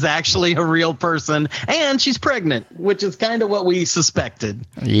Polly is actually a real person, and she's pregnant, which is kind of what we suspected.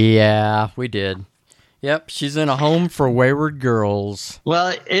 Yeah, we did. Yep, she's in a home for wayward girls.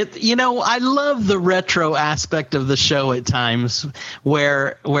 Well, I love the retro aspect of the show at times,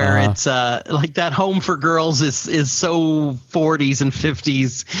 where it's like that home for girls is so 40s and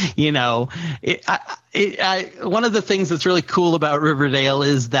 50s. One of the things that's really cool about Riverdale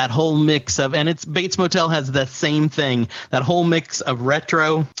is that whole mix of, and Bates Motel has the same thing, that whole mix of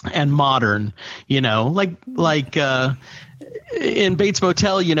retro and modern. in Bates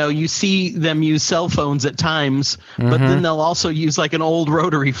Motel, you see them use cell phones at times, but then they'll also use like an old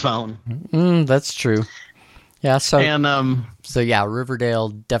rotary phone. That's true. Yeah. So Riverdale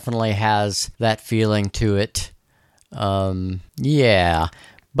definitely has that feeling to it. Yeah.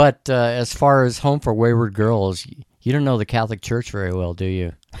 But as far as Home for Wayward Girls, you don't know the Catholic Church very well, do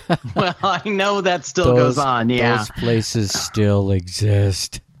you? Well, I know that still goes on. Yeah. Those places still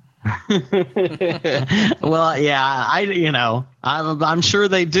exist. Well, yeah, I'm sure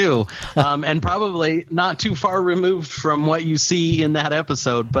they do, and probably not too far removed from what you see in that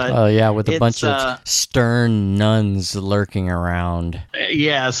episode. But with a bunch of stern nuns lurking around.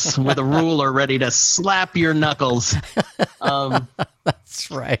 Yes, with a ruler ready to slap your knuckles.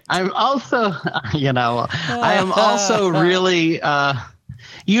 That's right. I'm also, I am also really.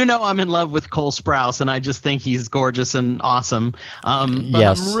 I'm in love with Cole Sprouse, and I just think he's gorgeous and awesome. But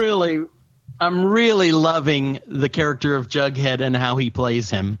yes. I'm really loving the character of Jughead and how he plays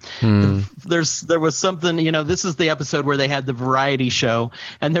him. There was something, this is the episode where they had the variety show,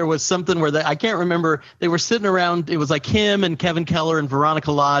 and there was something where I can't remember, they were sitting around, it was like him and Kevin Keller and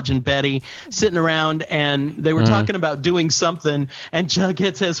Veronica Lodge and Betty sitting around, and they were talking about doing something, and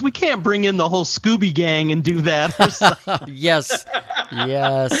Jughead says, we can't bring in the whole Scooby Gang and do that. Or something. Yes. And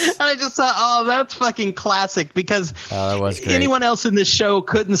I just thought, that's fucking classic, because that was great. Anyone else in this show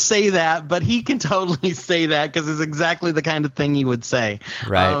couldn't say that, but he can totally say that because it's exactly the kind of thing he would say.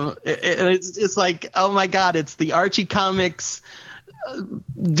 Right. It's like, oh my God, it's the Archie comics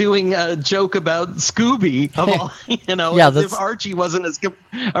doing a joke about Scooby. If Archie wasn't as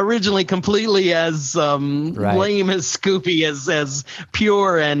originally completely as lame as Scooby, as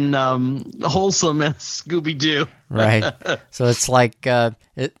pure and wholesome as Scooby-Doo. Right. So it's like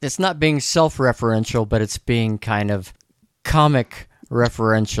it's not being self-referential, but it's being kind of comic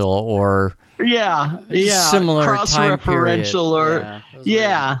referential or similar cross-referential or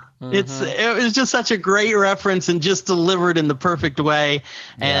it was just such a great reference and just delivered in the perfect way.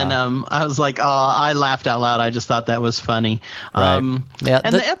 And I was like, I laughed out loud. I just thought that was funny. Right.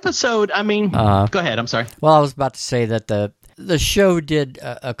 The episode, go ahead. I'm sorry. Well, I was about to say that the show did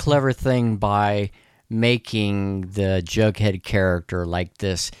a clever thing by making the Jughead character like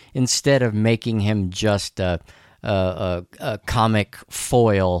this instead of making him just a comic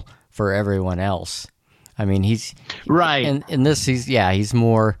foil for everyone else. I mean, he's right. In this, he's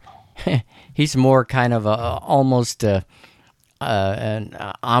more he's more kind of almost an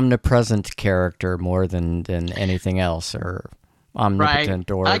omnipresent character more than anything else, or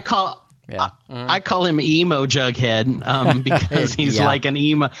omnipotent, or I call him emo Jughead because he's like an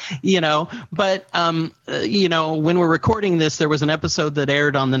emo, But when we're recording this, there was an episode that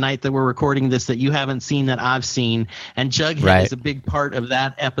aired on the night that we're recording this that you haven't seen that I've seen, and Jughead is a big part of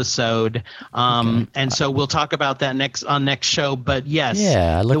that episode. And so we'll talk about that next show. But yes,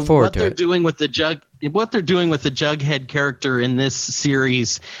 I look forward to what they're doing with the Jughead character in this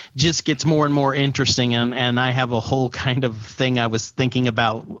series just gets more and more interesting, and I have a whole kind of thing I was thinking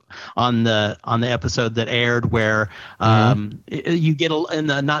about on the episode that aired where you get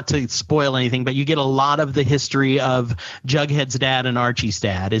not to spoil anything, but you get a lot of the history of Jughead's dad and Archie's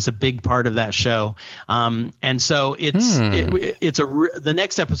dad is a big part of that show, and so the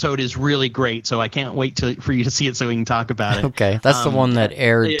next episode is really great, so I can't wait for you to see it so we can talk about it. Okay, that's the one that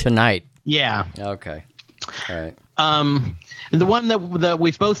aired tonight. Yeah. Okay. All right. The one that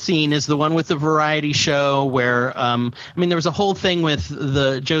we've both seen is the one with the variety show where, there was a whole thing with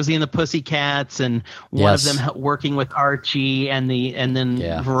the Josie and the Pussycats and one of them working with Archie and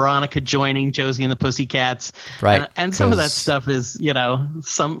then Veronica joining Josie and the Pussycats. Right. And some of that stuff is,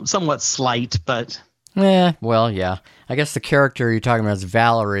 somewhat slight, but. Yeah. Well, yeah. I guess the character you're talking about is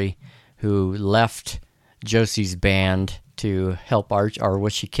Valerie, who left Josie's band to help Arch, or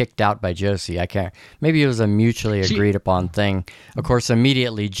was she kicked out by Josie? I can't. Maybe it was a mutually agreed upon thing. Of course,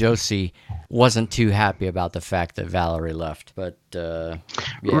 immediately Josie wasn't too happy about the fact that Valerie left. But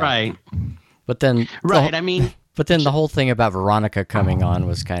right. But then But then the whole thing about Veronica coming on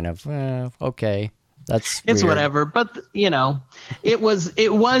was kind of okay. It's weird. Whatever, but it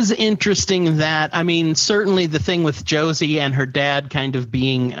was interesting that certainly the thing with Josie and her dad kind of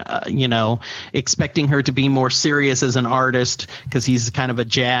being expecting her to be more serious as an artist because he's kind of a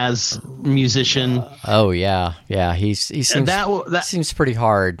jazz musician. He seems that seems pretty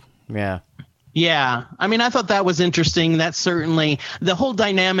hard. Yeah. Yeah, I mean, I thought that was interesting. That's certainly the whole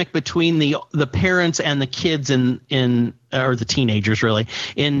dynamic between the parents and the kids or the teenagers really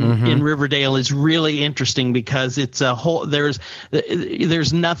in Riverdale is really interesting because it's a whole there's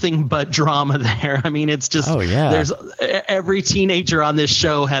nothing but drama there. I mean, it's just there's every teenager on this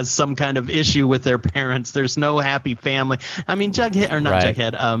show has some kind of issue with their parents. There's no happy family. I mean,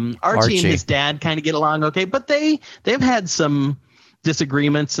 Archie and his dad kind of get along okay, but they've had some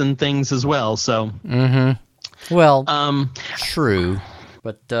disagreements and things as well. So, well, true,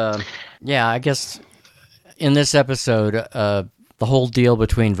 but I guess in this episode, the whole deal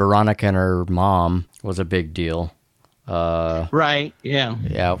between Veronica and her mom was a big deal. Right? Yeah.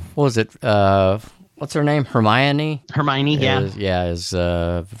 Yeah. What was it? What's her name? Hermione. Yeah. Is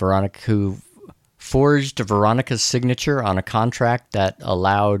Veronica who forged Veronica's signature on a contract that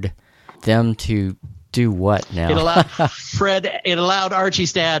allowed them to do what now? It allowed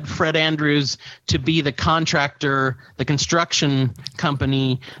Archie's dad, Fred Andrews, to be the contractor, the construction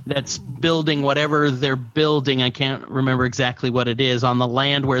company that's building whatever they're building. I can't remember exactly what it is on the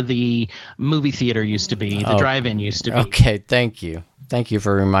land where the movie theater used to be, the drive-in used to be. Okay, thank you. Thank you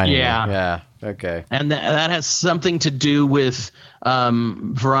for reminding me. Yeah. Okay. And that has something to do with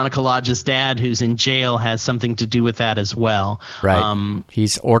Veronica Lodge's dad, who's in jail, has something to do with that as well. Right.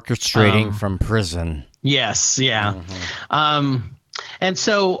 He's orchestrating from prison. Yes. Yeah. And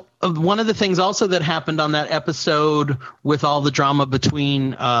so one of the things also that happened on that episode with all the drama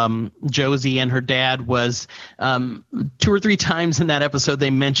between Josie and her dad was 2 or 3 times in that episode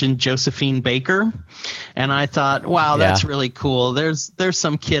they mentioned Josephine Baker, and I thought, wow, that's really cool. There's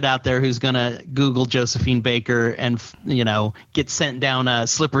some kid out there who's gonna Google Josephine Baker and get sent down a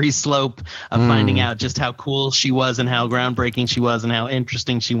slippery slope of finding out just how cool she was and how groundbreaking she was and how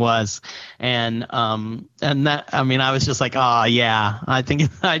interesting she was, and that, I mean, I was just like, oh yeah, I think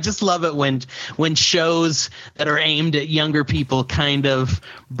I just love it when shows that are aimed at younger people kind of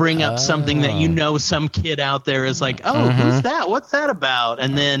bring up something that some kid out there is like, oh, who's that? What's that about?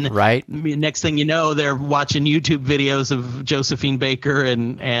 And then next thing you know, they're watching YouTube videos of Josephine Baker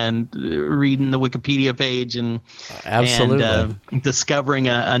and reading the Wikipedia page and discovering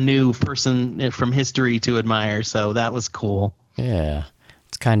a new person from history to admire. So that was cool. Yeah.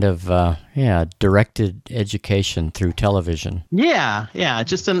 Kind of directed education through television.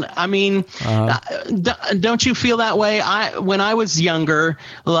 Just don't you feel that way? When I was younger,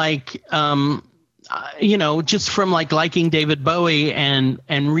 like just from like liking David Bowie and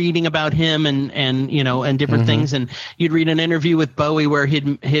reading about him and different things, and you'd read an interview with Bowie where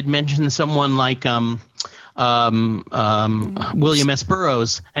he'd mentioned someone like William S.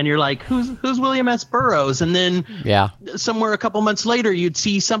 Burroughs, and you're like, who's William S. Burroughs? And then somewhere a couple months later you'd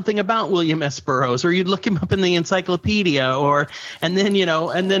see something about William S. Burroughs, or you'd look him up in the encyclopedia, and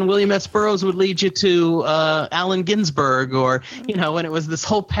then William S. Burroughs would lead you to Allen Ginsberg, and it was this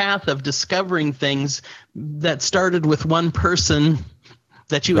whole path of discovering things that started with one person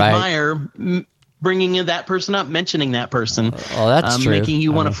that you admire, bringing that person up, mentioning that person. Oh, that's true. Making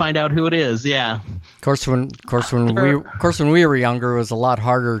you want to find out who it is. Yeah. Of course, when we were younger, it was a lot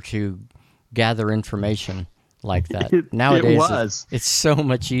harder to gather information like that. Nowadays, it's so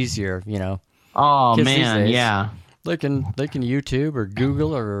much easier. Oh man, yeah. They can YouTube or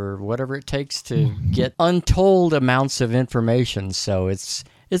Google or whatever it takes to get untold amounts of information. So it's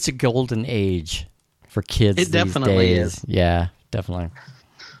a golden age for kids. It definitely is. Yeah, definitely.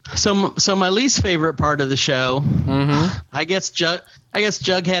 So my least favorite part of the show, I guess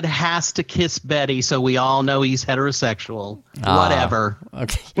Jughead has to kiss Betty, so we all know he's heterosexual. Whatever.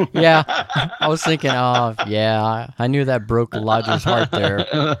 Okay. Yeah, I was thinking, I knew that broke Lodger's heart there.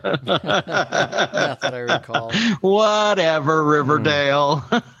 That's what I recall. Whatever, Riverdale.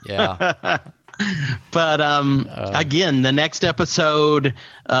 Yeah. But again, the next episode,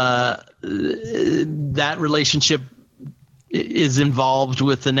 that relationship is involved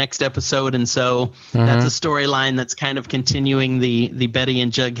with the next episode, and so that's a storyline that's kind of continuing the Betty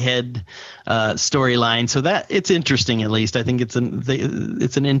and Jughead storyline. So that it's interesting. At least I think it's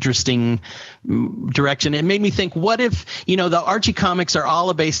an interesting direction. It made me think: what if the Archie comics are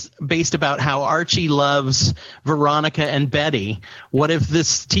all based about how Archie loves Veronica and Betty? What if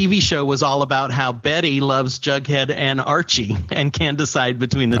this TV show was all about how Betty loves Jughead and Archie and can't decide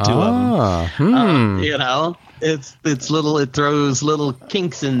between the two of them? It throws little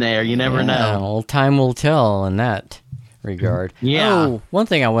kinks in there. You never know. Well, time will tell in that regard. Yeah. Oh, one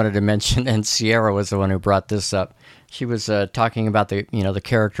thing I wanted to mention, and Sierra was the one who brought this up. She was talking about the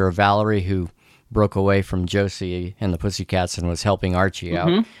character of Valerie, who broke away from Josie and the Pussycats and was helping Archie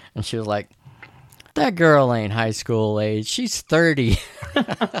out. And she was like, That girl ain't high school age. She's 30.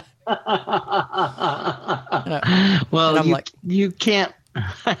 Well, you can't.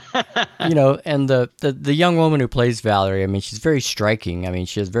 And the young woman who plays Valerie, I mean, she's very striking. I mean,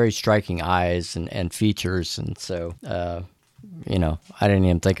 she has very striking eyes and features, and so, I didn't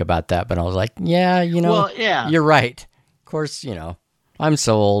even think about that, but I was like, yeah, you're right. Of course, I'm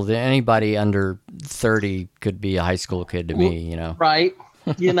so old. Anybody under 30 could be a high school kid to me, Right.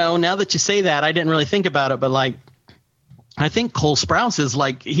 Now that you say that, I didn't really think about it, but I think Cole Sprouse is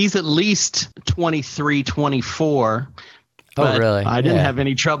he's at least 23, 24. Oh, really? I didn't have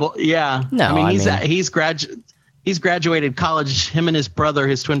any trouble. Yeah. No, I mean, he's graduated college. Him and his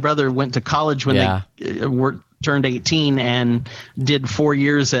twin brother, went to college when they turned 18 and did 4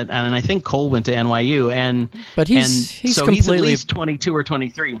 years and I think Cole went to NYU. But he's at least 22 or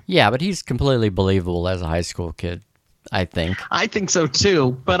 23. Yeah, but he's completely believable as a high school kid, I think. I think so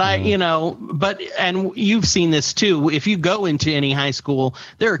too. But and you've seen this too. If you go into any high school,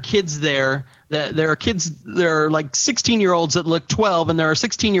 there are kids there. There are 16-year-olds that look 12, and there are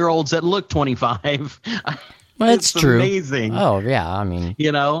 16-year-olds that look 25. Well, it's true. Amazing. Oh, yeah. I mean,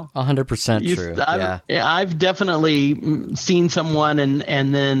 100% true. I've definitely seen someone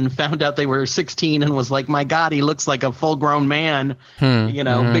and then found out they were 16 and was like, my God, he looks like a full-grown man,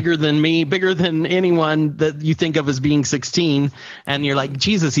 bigger than me, bigger than anyone that you think of as being 16. And you're like,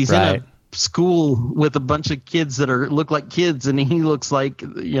 Jesus, he's in a school with a bunch of kids that look like kids, and he looks like,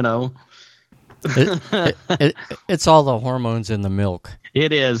 It's all the hormones in the milk.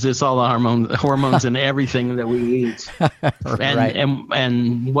 It is. It's all the hormones in everything that we eat,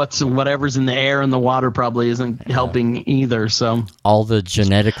 and whatever's in the air and the water probably isn't helping either. So all the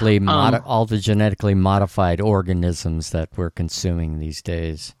genetically modified organisms that we're consuming these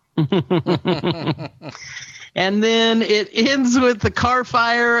days. And then it ends with the car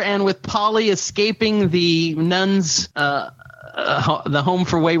fire and with Polly escaping the nuns. The Home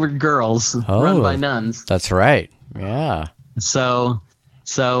for Wayward Girls, run by nuns. That's right. Yeah. So,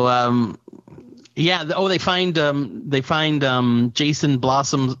 yeah. Oh, they find Jason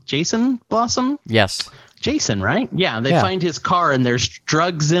Blossom. Jason Blossom? Yes. Jason, right? Yeah. They find his car, and there's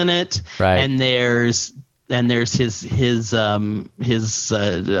drugs in it. Right. And there's his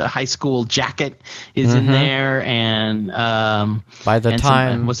high school jacket is in there, and by the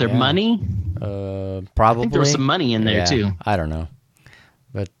time was there money? Probably. I think there was some money in there too. I don't know,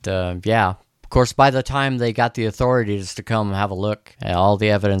 but of course, by the time they got the authorities to come have a look, all the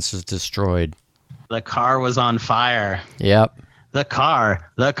evidence was destroyed. The car was on fire. Yep. The car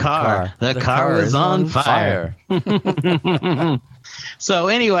is on fire. So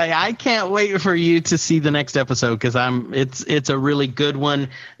anyway, I can't wait for you to see the next episode because it's a really good one.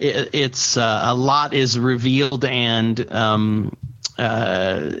 It's a lot is revealed, and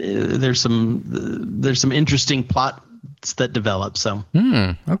there's some interesting plots that develop. So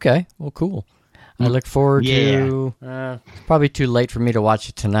okay, well, cool. I look forward to. It's probably too late for me to watch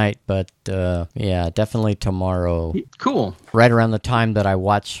it tonight, but definitely tomorrow. Cool. Right around the time that I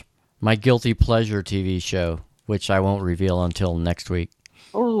watch my guilty pleasure TV show, which I won't reveal until next week.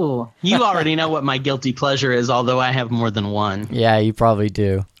 Oh, you already know what my guilty pleasure is, although I have more than one. Yeah, you probably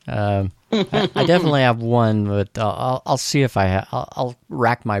do. I definitely have one, but I'll see if I'll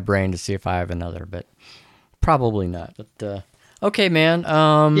rack my brain to see if I have another, but probably not. But okay, man.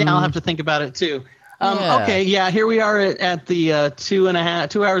 I'll have to think about it too. Okay, here we are at the 2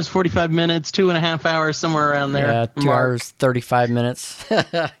 hours 45 minutes, 2.5 hours, somewhere around there. Yeah, 2 hours 35 minutes.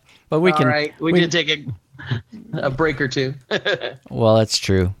 But we can. All right, we did take a break or two. Well, that's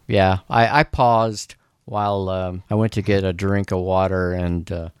true. Yeah, I paused while I went to get a drink of water,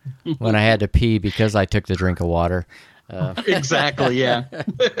 and when I had to pee because I took the drink of water. Exactly, yeah.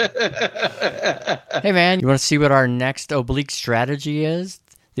 Hey, man, you want to see what our next oblique strategy is?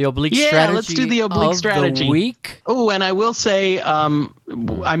 The oblique strategy. Yeah, let's do the oblique strategy. The week. Oh, and I will say,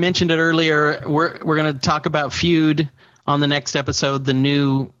 I mentioned it earlier. We're going to talk about Feud on the next episode, the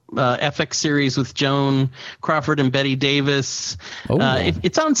new FX series with Joan Crawford and Betty Davis.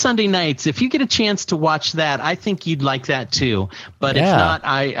 It's on Sunday nights. If you get a chance to watch that, I think you'd like that too. But if not,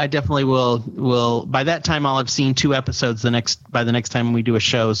 I definitely will. By that time, I'll have seen 2 episodes by the next time we do a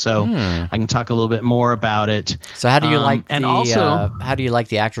show, so I can talk a little bit more about it. So how do you like how do you like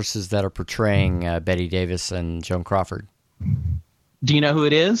the actresses that are portraying Betty Davis and Joan Crawford? Do you know who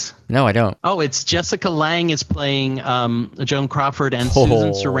it is? No, I don't. Oh, it's Jessica Lange is playing Joan Crawford, and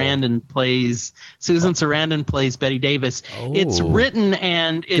Susan Sarandon plays Betty Davis. Oh. It's written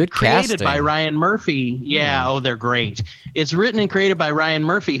and created by Ryan Murphy. Yeah, they're great. It's written and created by Ryan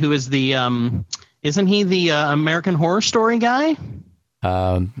Murphy, who is the isn't he the American Horror Story guy?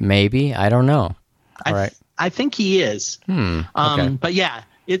 Maybe, I don't know. All right. I think he is. Okay. But yeah,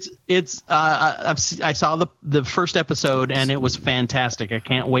 I saw the first episode and it was fantastic. I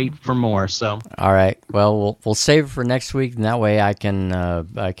can't wait for more. So. All right. Well, we'll save it for next week, and that way I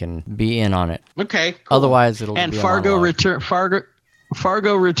can be in on it. Okay. Cool. Otherwise, it'll and be Fargo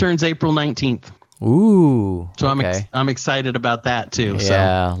returns April 19th. Ooh. So okay. I'm excited about that too.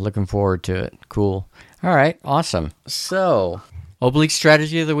 Yeah, looking forward to it. Cool. All right. Awesome. So, Oblique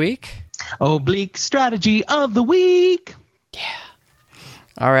strategy of the week. Oblique strategy of the week. Yeah.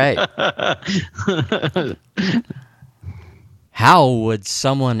 All right. How would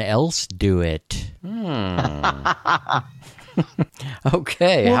someone else do it?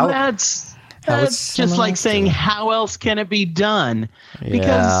 Okay. Well, that's just like saying, how else can it be done?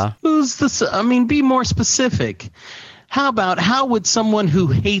 Because be more specific. How would someone who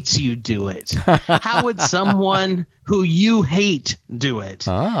hates you do it? How would someone who you hate do it?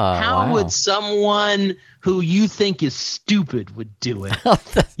 How would someone who you think is stupid would do it?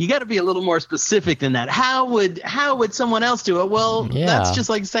 You got to be a little more specific than that. How would someone else do it? Well, that's just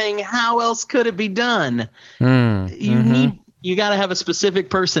like saying, how else could it be done? You got to have a specific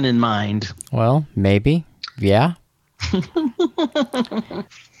person in mind. Well, maybe. Yeah.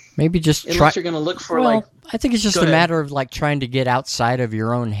 Maybe just Unless you're going to look for I think it's just a matter of like trying to get outside of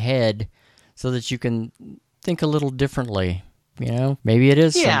your own head so that you can think a little differently. You know, maybe it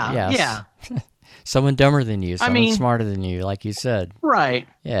is. Yeah. Someone dumber than you, someone smarter than you, like you said. Right.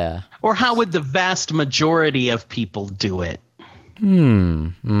 Yeah. Or how would the vast majority of people do it?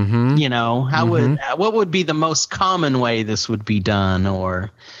 Mm-hmm. You know, what would be the most common way this would be done? Or,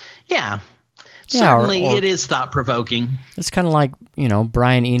 certainly it is thought provoking. It's kind of like,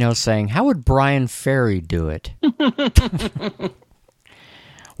 Brian Eno saying, how would Brian Ferry do it?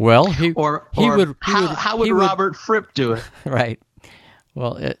 Well, how would Robert Fripp do it? Right.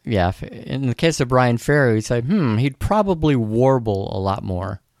 Well, in the case of Brian Ferry, he'd say, he'd probably warble a lot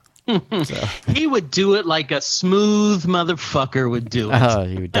more. So. He would do it like a smooth motherfucker would do it. Oh,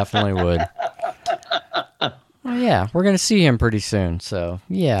 he definitely would. Well, yeah, we're going to see him pretty soon. So,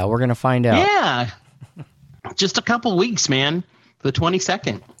 yeah, we're going to find out. Yeah. Just a couple weeks, man. The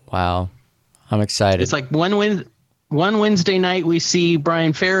 22nd. Wow. I'm excited. It's like one Wednesday night we see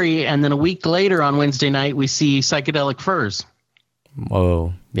Brian Ferry, and then a week later on Wednesday night we see Psychedelic Furs.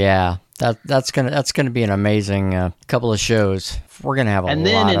 Whoa. Yeah. That's gonna be an amazing couple of shows. We're gonna have a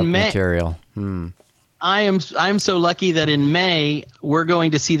lot of material. I'm so lucky that in May we're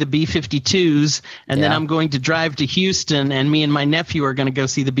going to see the B-52s, and then I'm going to drive to Houston, and me and my nephew are going to go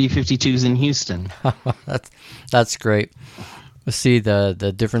see the B-52s in Houston. That's great. We'll see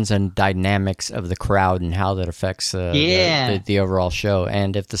the difference in dynamics of the crowd and how that affects the overall show,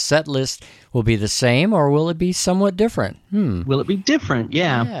 and if the set list will be the same or will it be somewhat different? Will it be different?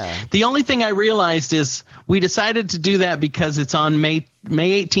 Yeah. The only thing I realized is we decided to do that because it's on May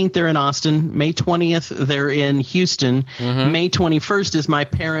 18th they're in Austin, May 20th they're in Houston, May 21st is my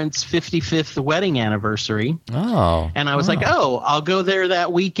parents' 55th wedding anniversary. And I was like, I'll go there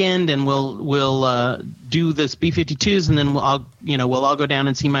that weekend and we'll do this B-52s, and then we'll all go down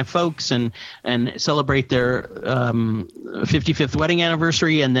and see my folks and celebrate their 55th wedding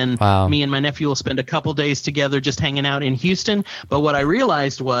anniversary, and then me and my nephew will spend a couple days together just hanging out in Houston. But what I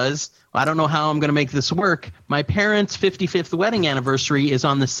realized was, I don't know how I'm going to make this work. My parents' 55th wedding anniversary is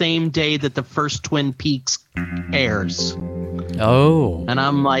on the same day that the first Twin Peaks airs. Oh. And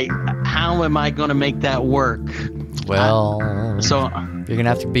I'm like, how am I going to make that work? Well, so you're going to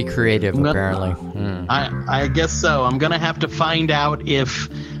have to be creative, apparently. I guess so. I'm going to have to find out if...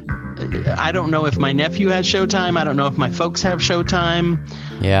 I don't know if my nephew has Showtime. I don't know if my folks have Showtime.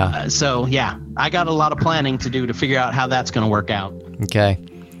 Yeah. I got a lot of planning to do to figure out how that's going to work out. Okay.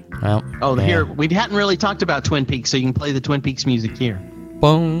 Well, here, we hadn't really talked about Twin Peaks, so you can play the Twin Peaks music here.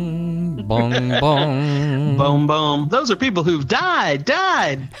 Boom, boom, boom. Boom, boom. Those are people who've died.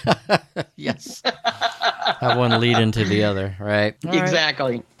 Yes. Have one lead into the other, right? All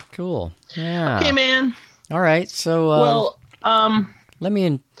exactly. Right. Cool. Yeah. Okay, man. All right, so... let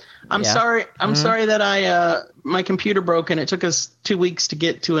me... I'm sorry. I'm sorry that my computer broke and it took us 2 weeks to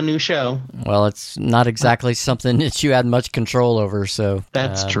get to a new show. Well, it's not exactly something that you had much control over, so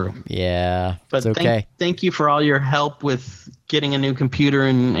that's true. Yeah, but it's okay. Thank you for all your help with getting a new computer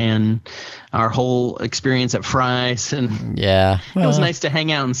and our whole experience at Fry's. And it was nice to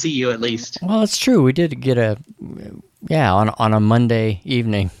hang out and see you at least. Well, it's true. We did get on a Monday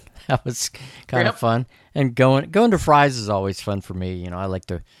evening. That was kind of fun. And going to Fry's is always fun for me. I like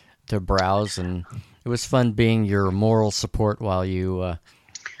to browse, and it was fun being your moral support while you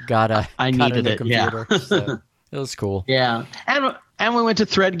got a new computer. So it was cool. Yeah, and we went to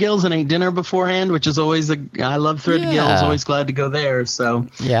Threadgill's and ate dinner beforehand, which is always I love Threadgill's. Always glad to go there. So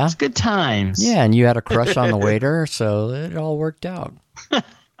it's good times. Yeah, and you had a crush on the waiter, so it all worked out.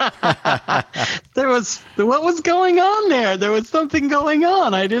 What was going on there? There was something going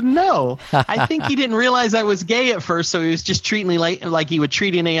on. I didn't know. I think he didn't realize I was gay at first, so he was just treating me like he would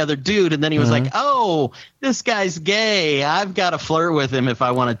treat any other dude. And then he was like, "Oh, this guy's gay. I've got to flirt with him if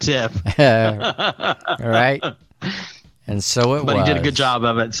I want a tip." Right. And so it was. But he did a good job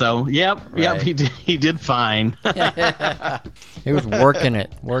of it. So yep, he did fine. He was working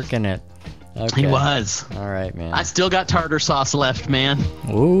it. Okay. He was. All right, man. I still got tartar sauce left, man.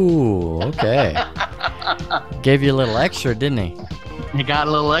 Ooh, okay. Gave you a little extra, didn't he? He got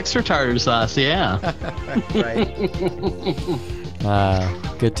a little extra tartar sauce, yeah. Right.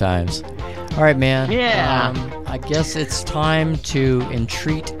 Good times. All right, man. Yeah. I guess it's time to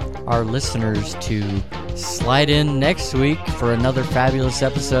entreat our listeners to slide in next week for another fabulous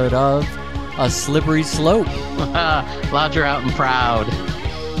episode of A Slippery Slope. Lodger out and proud.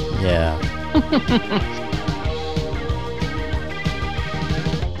 Yeah.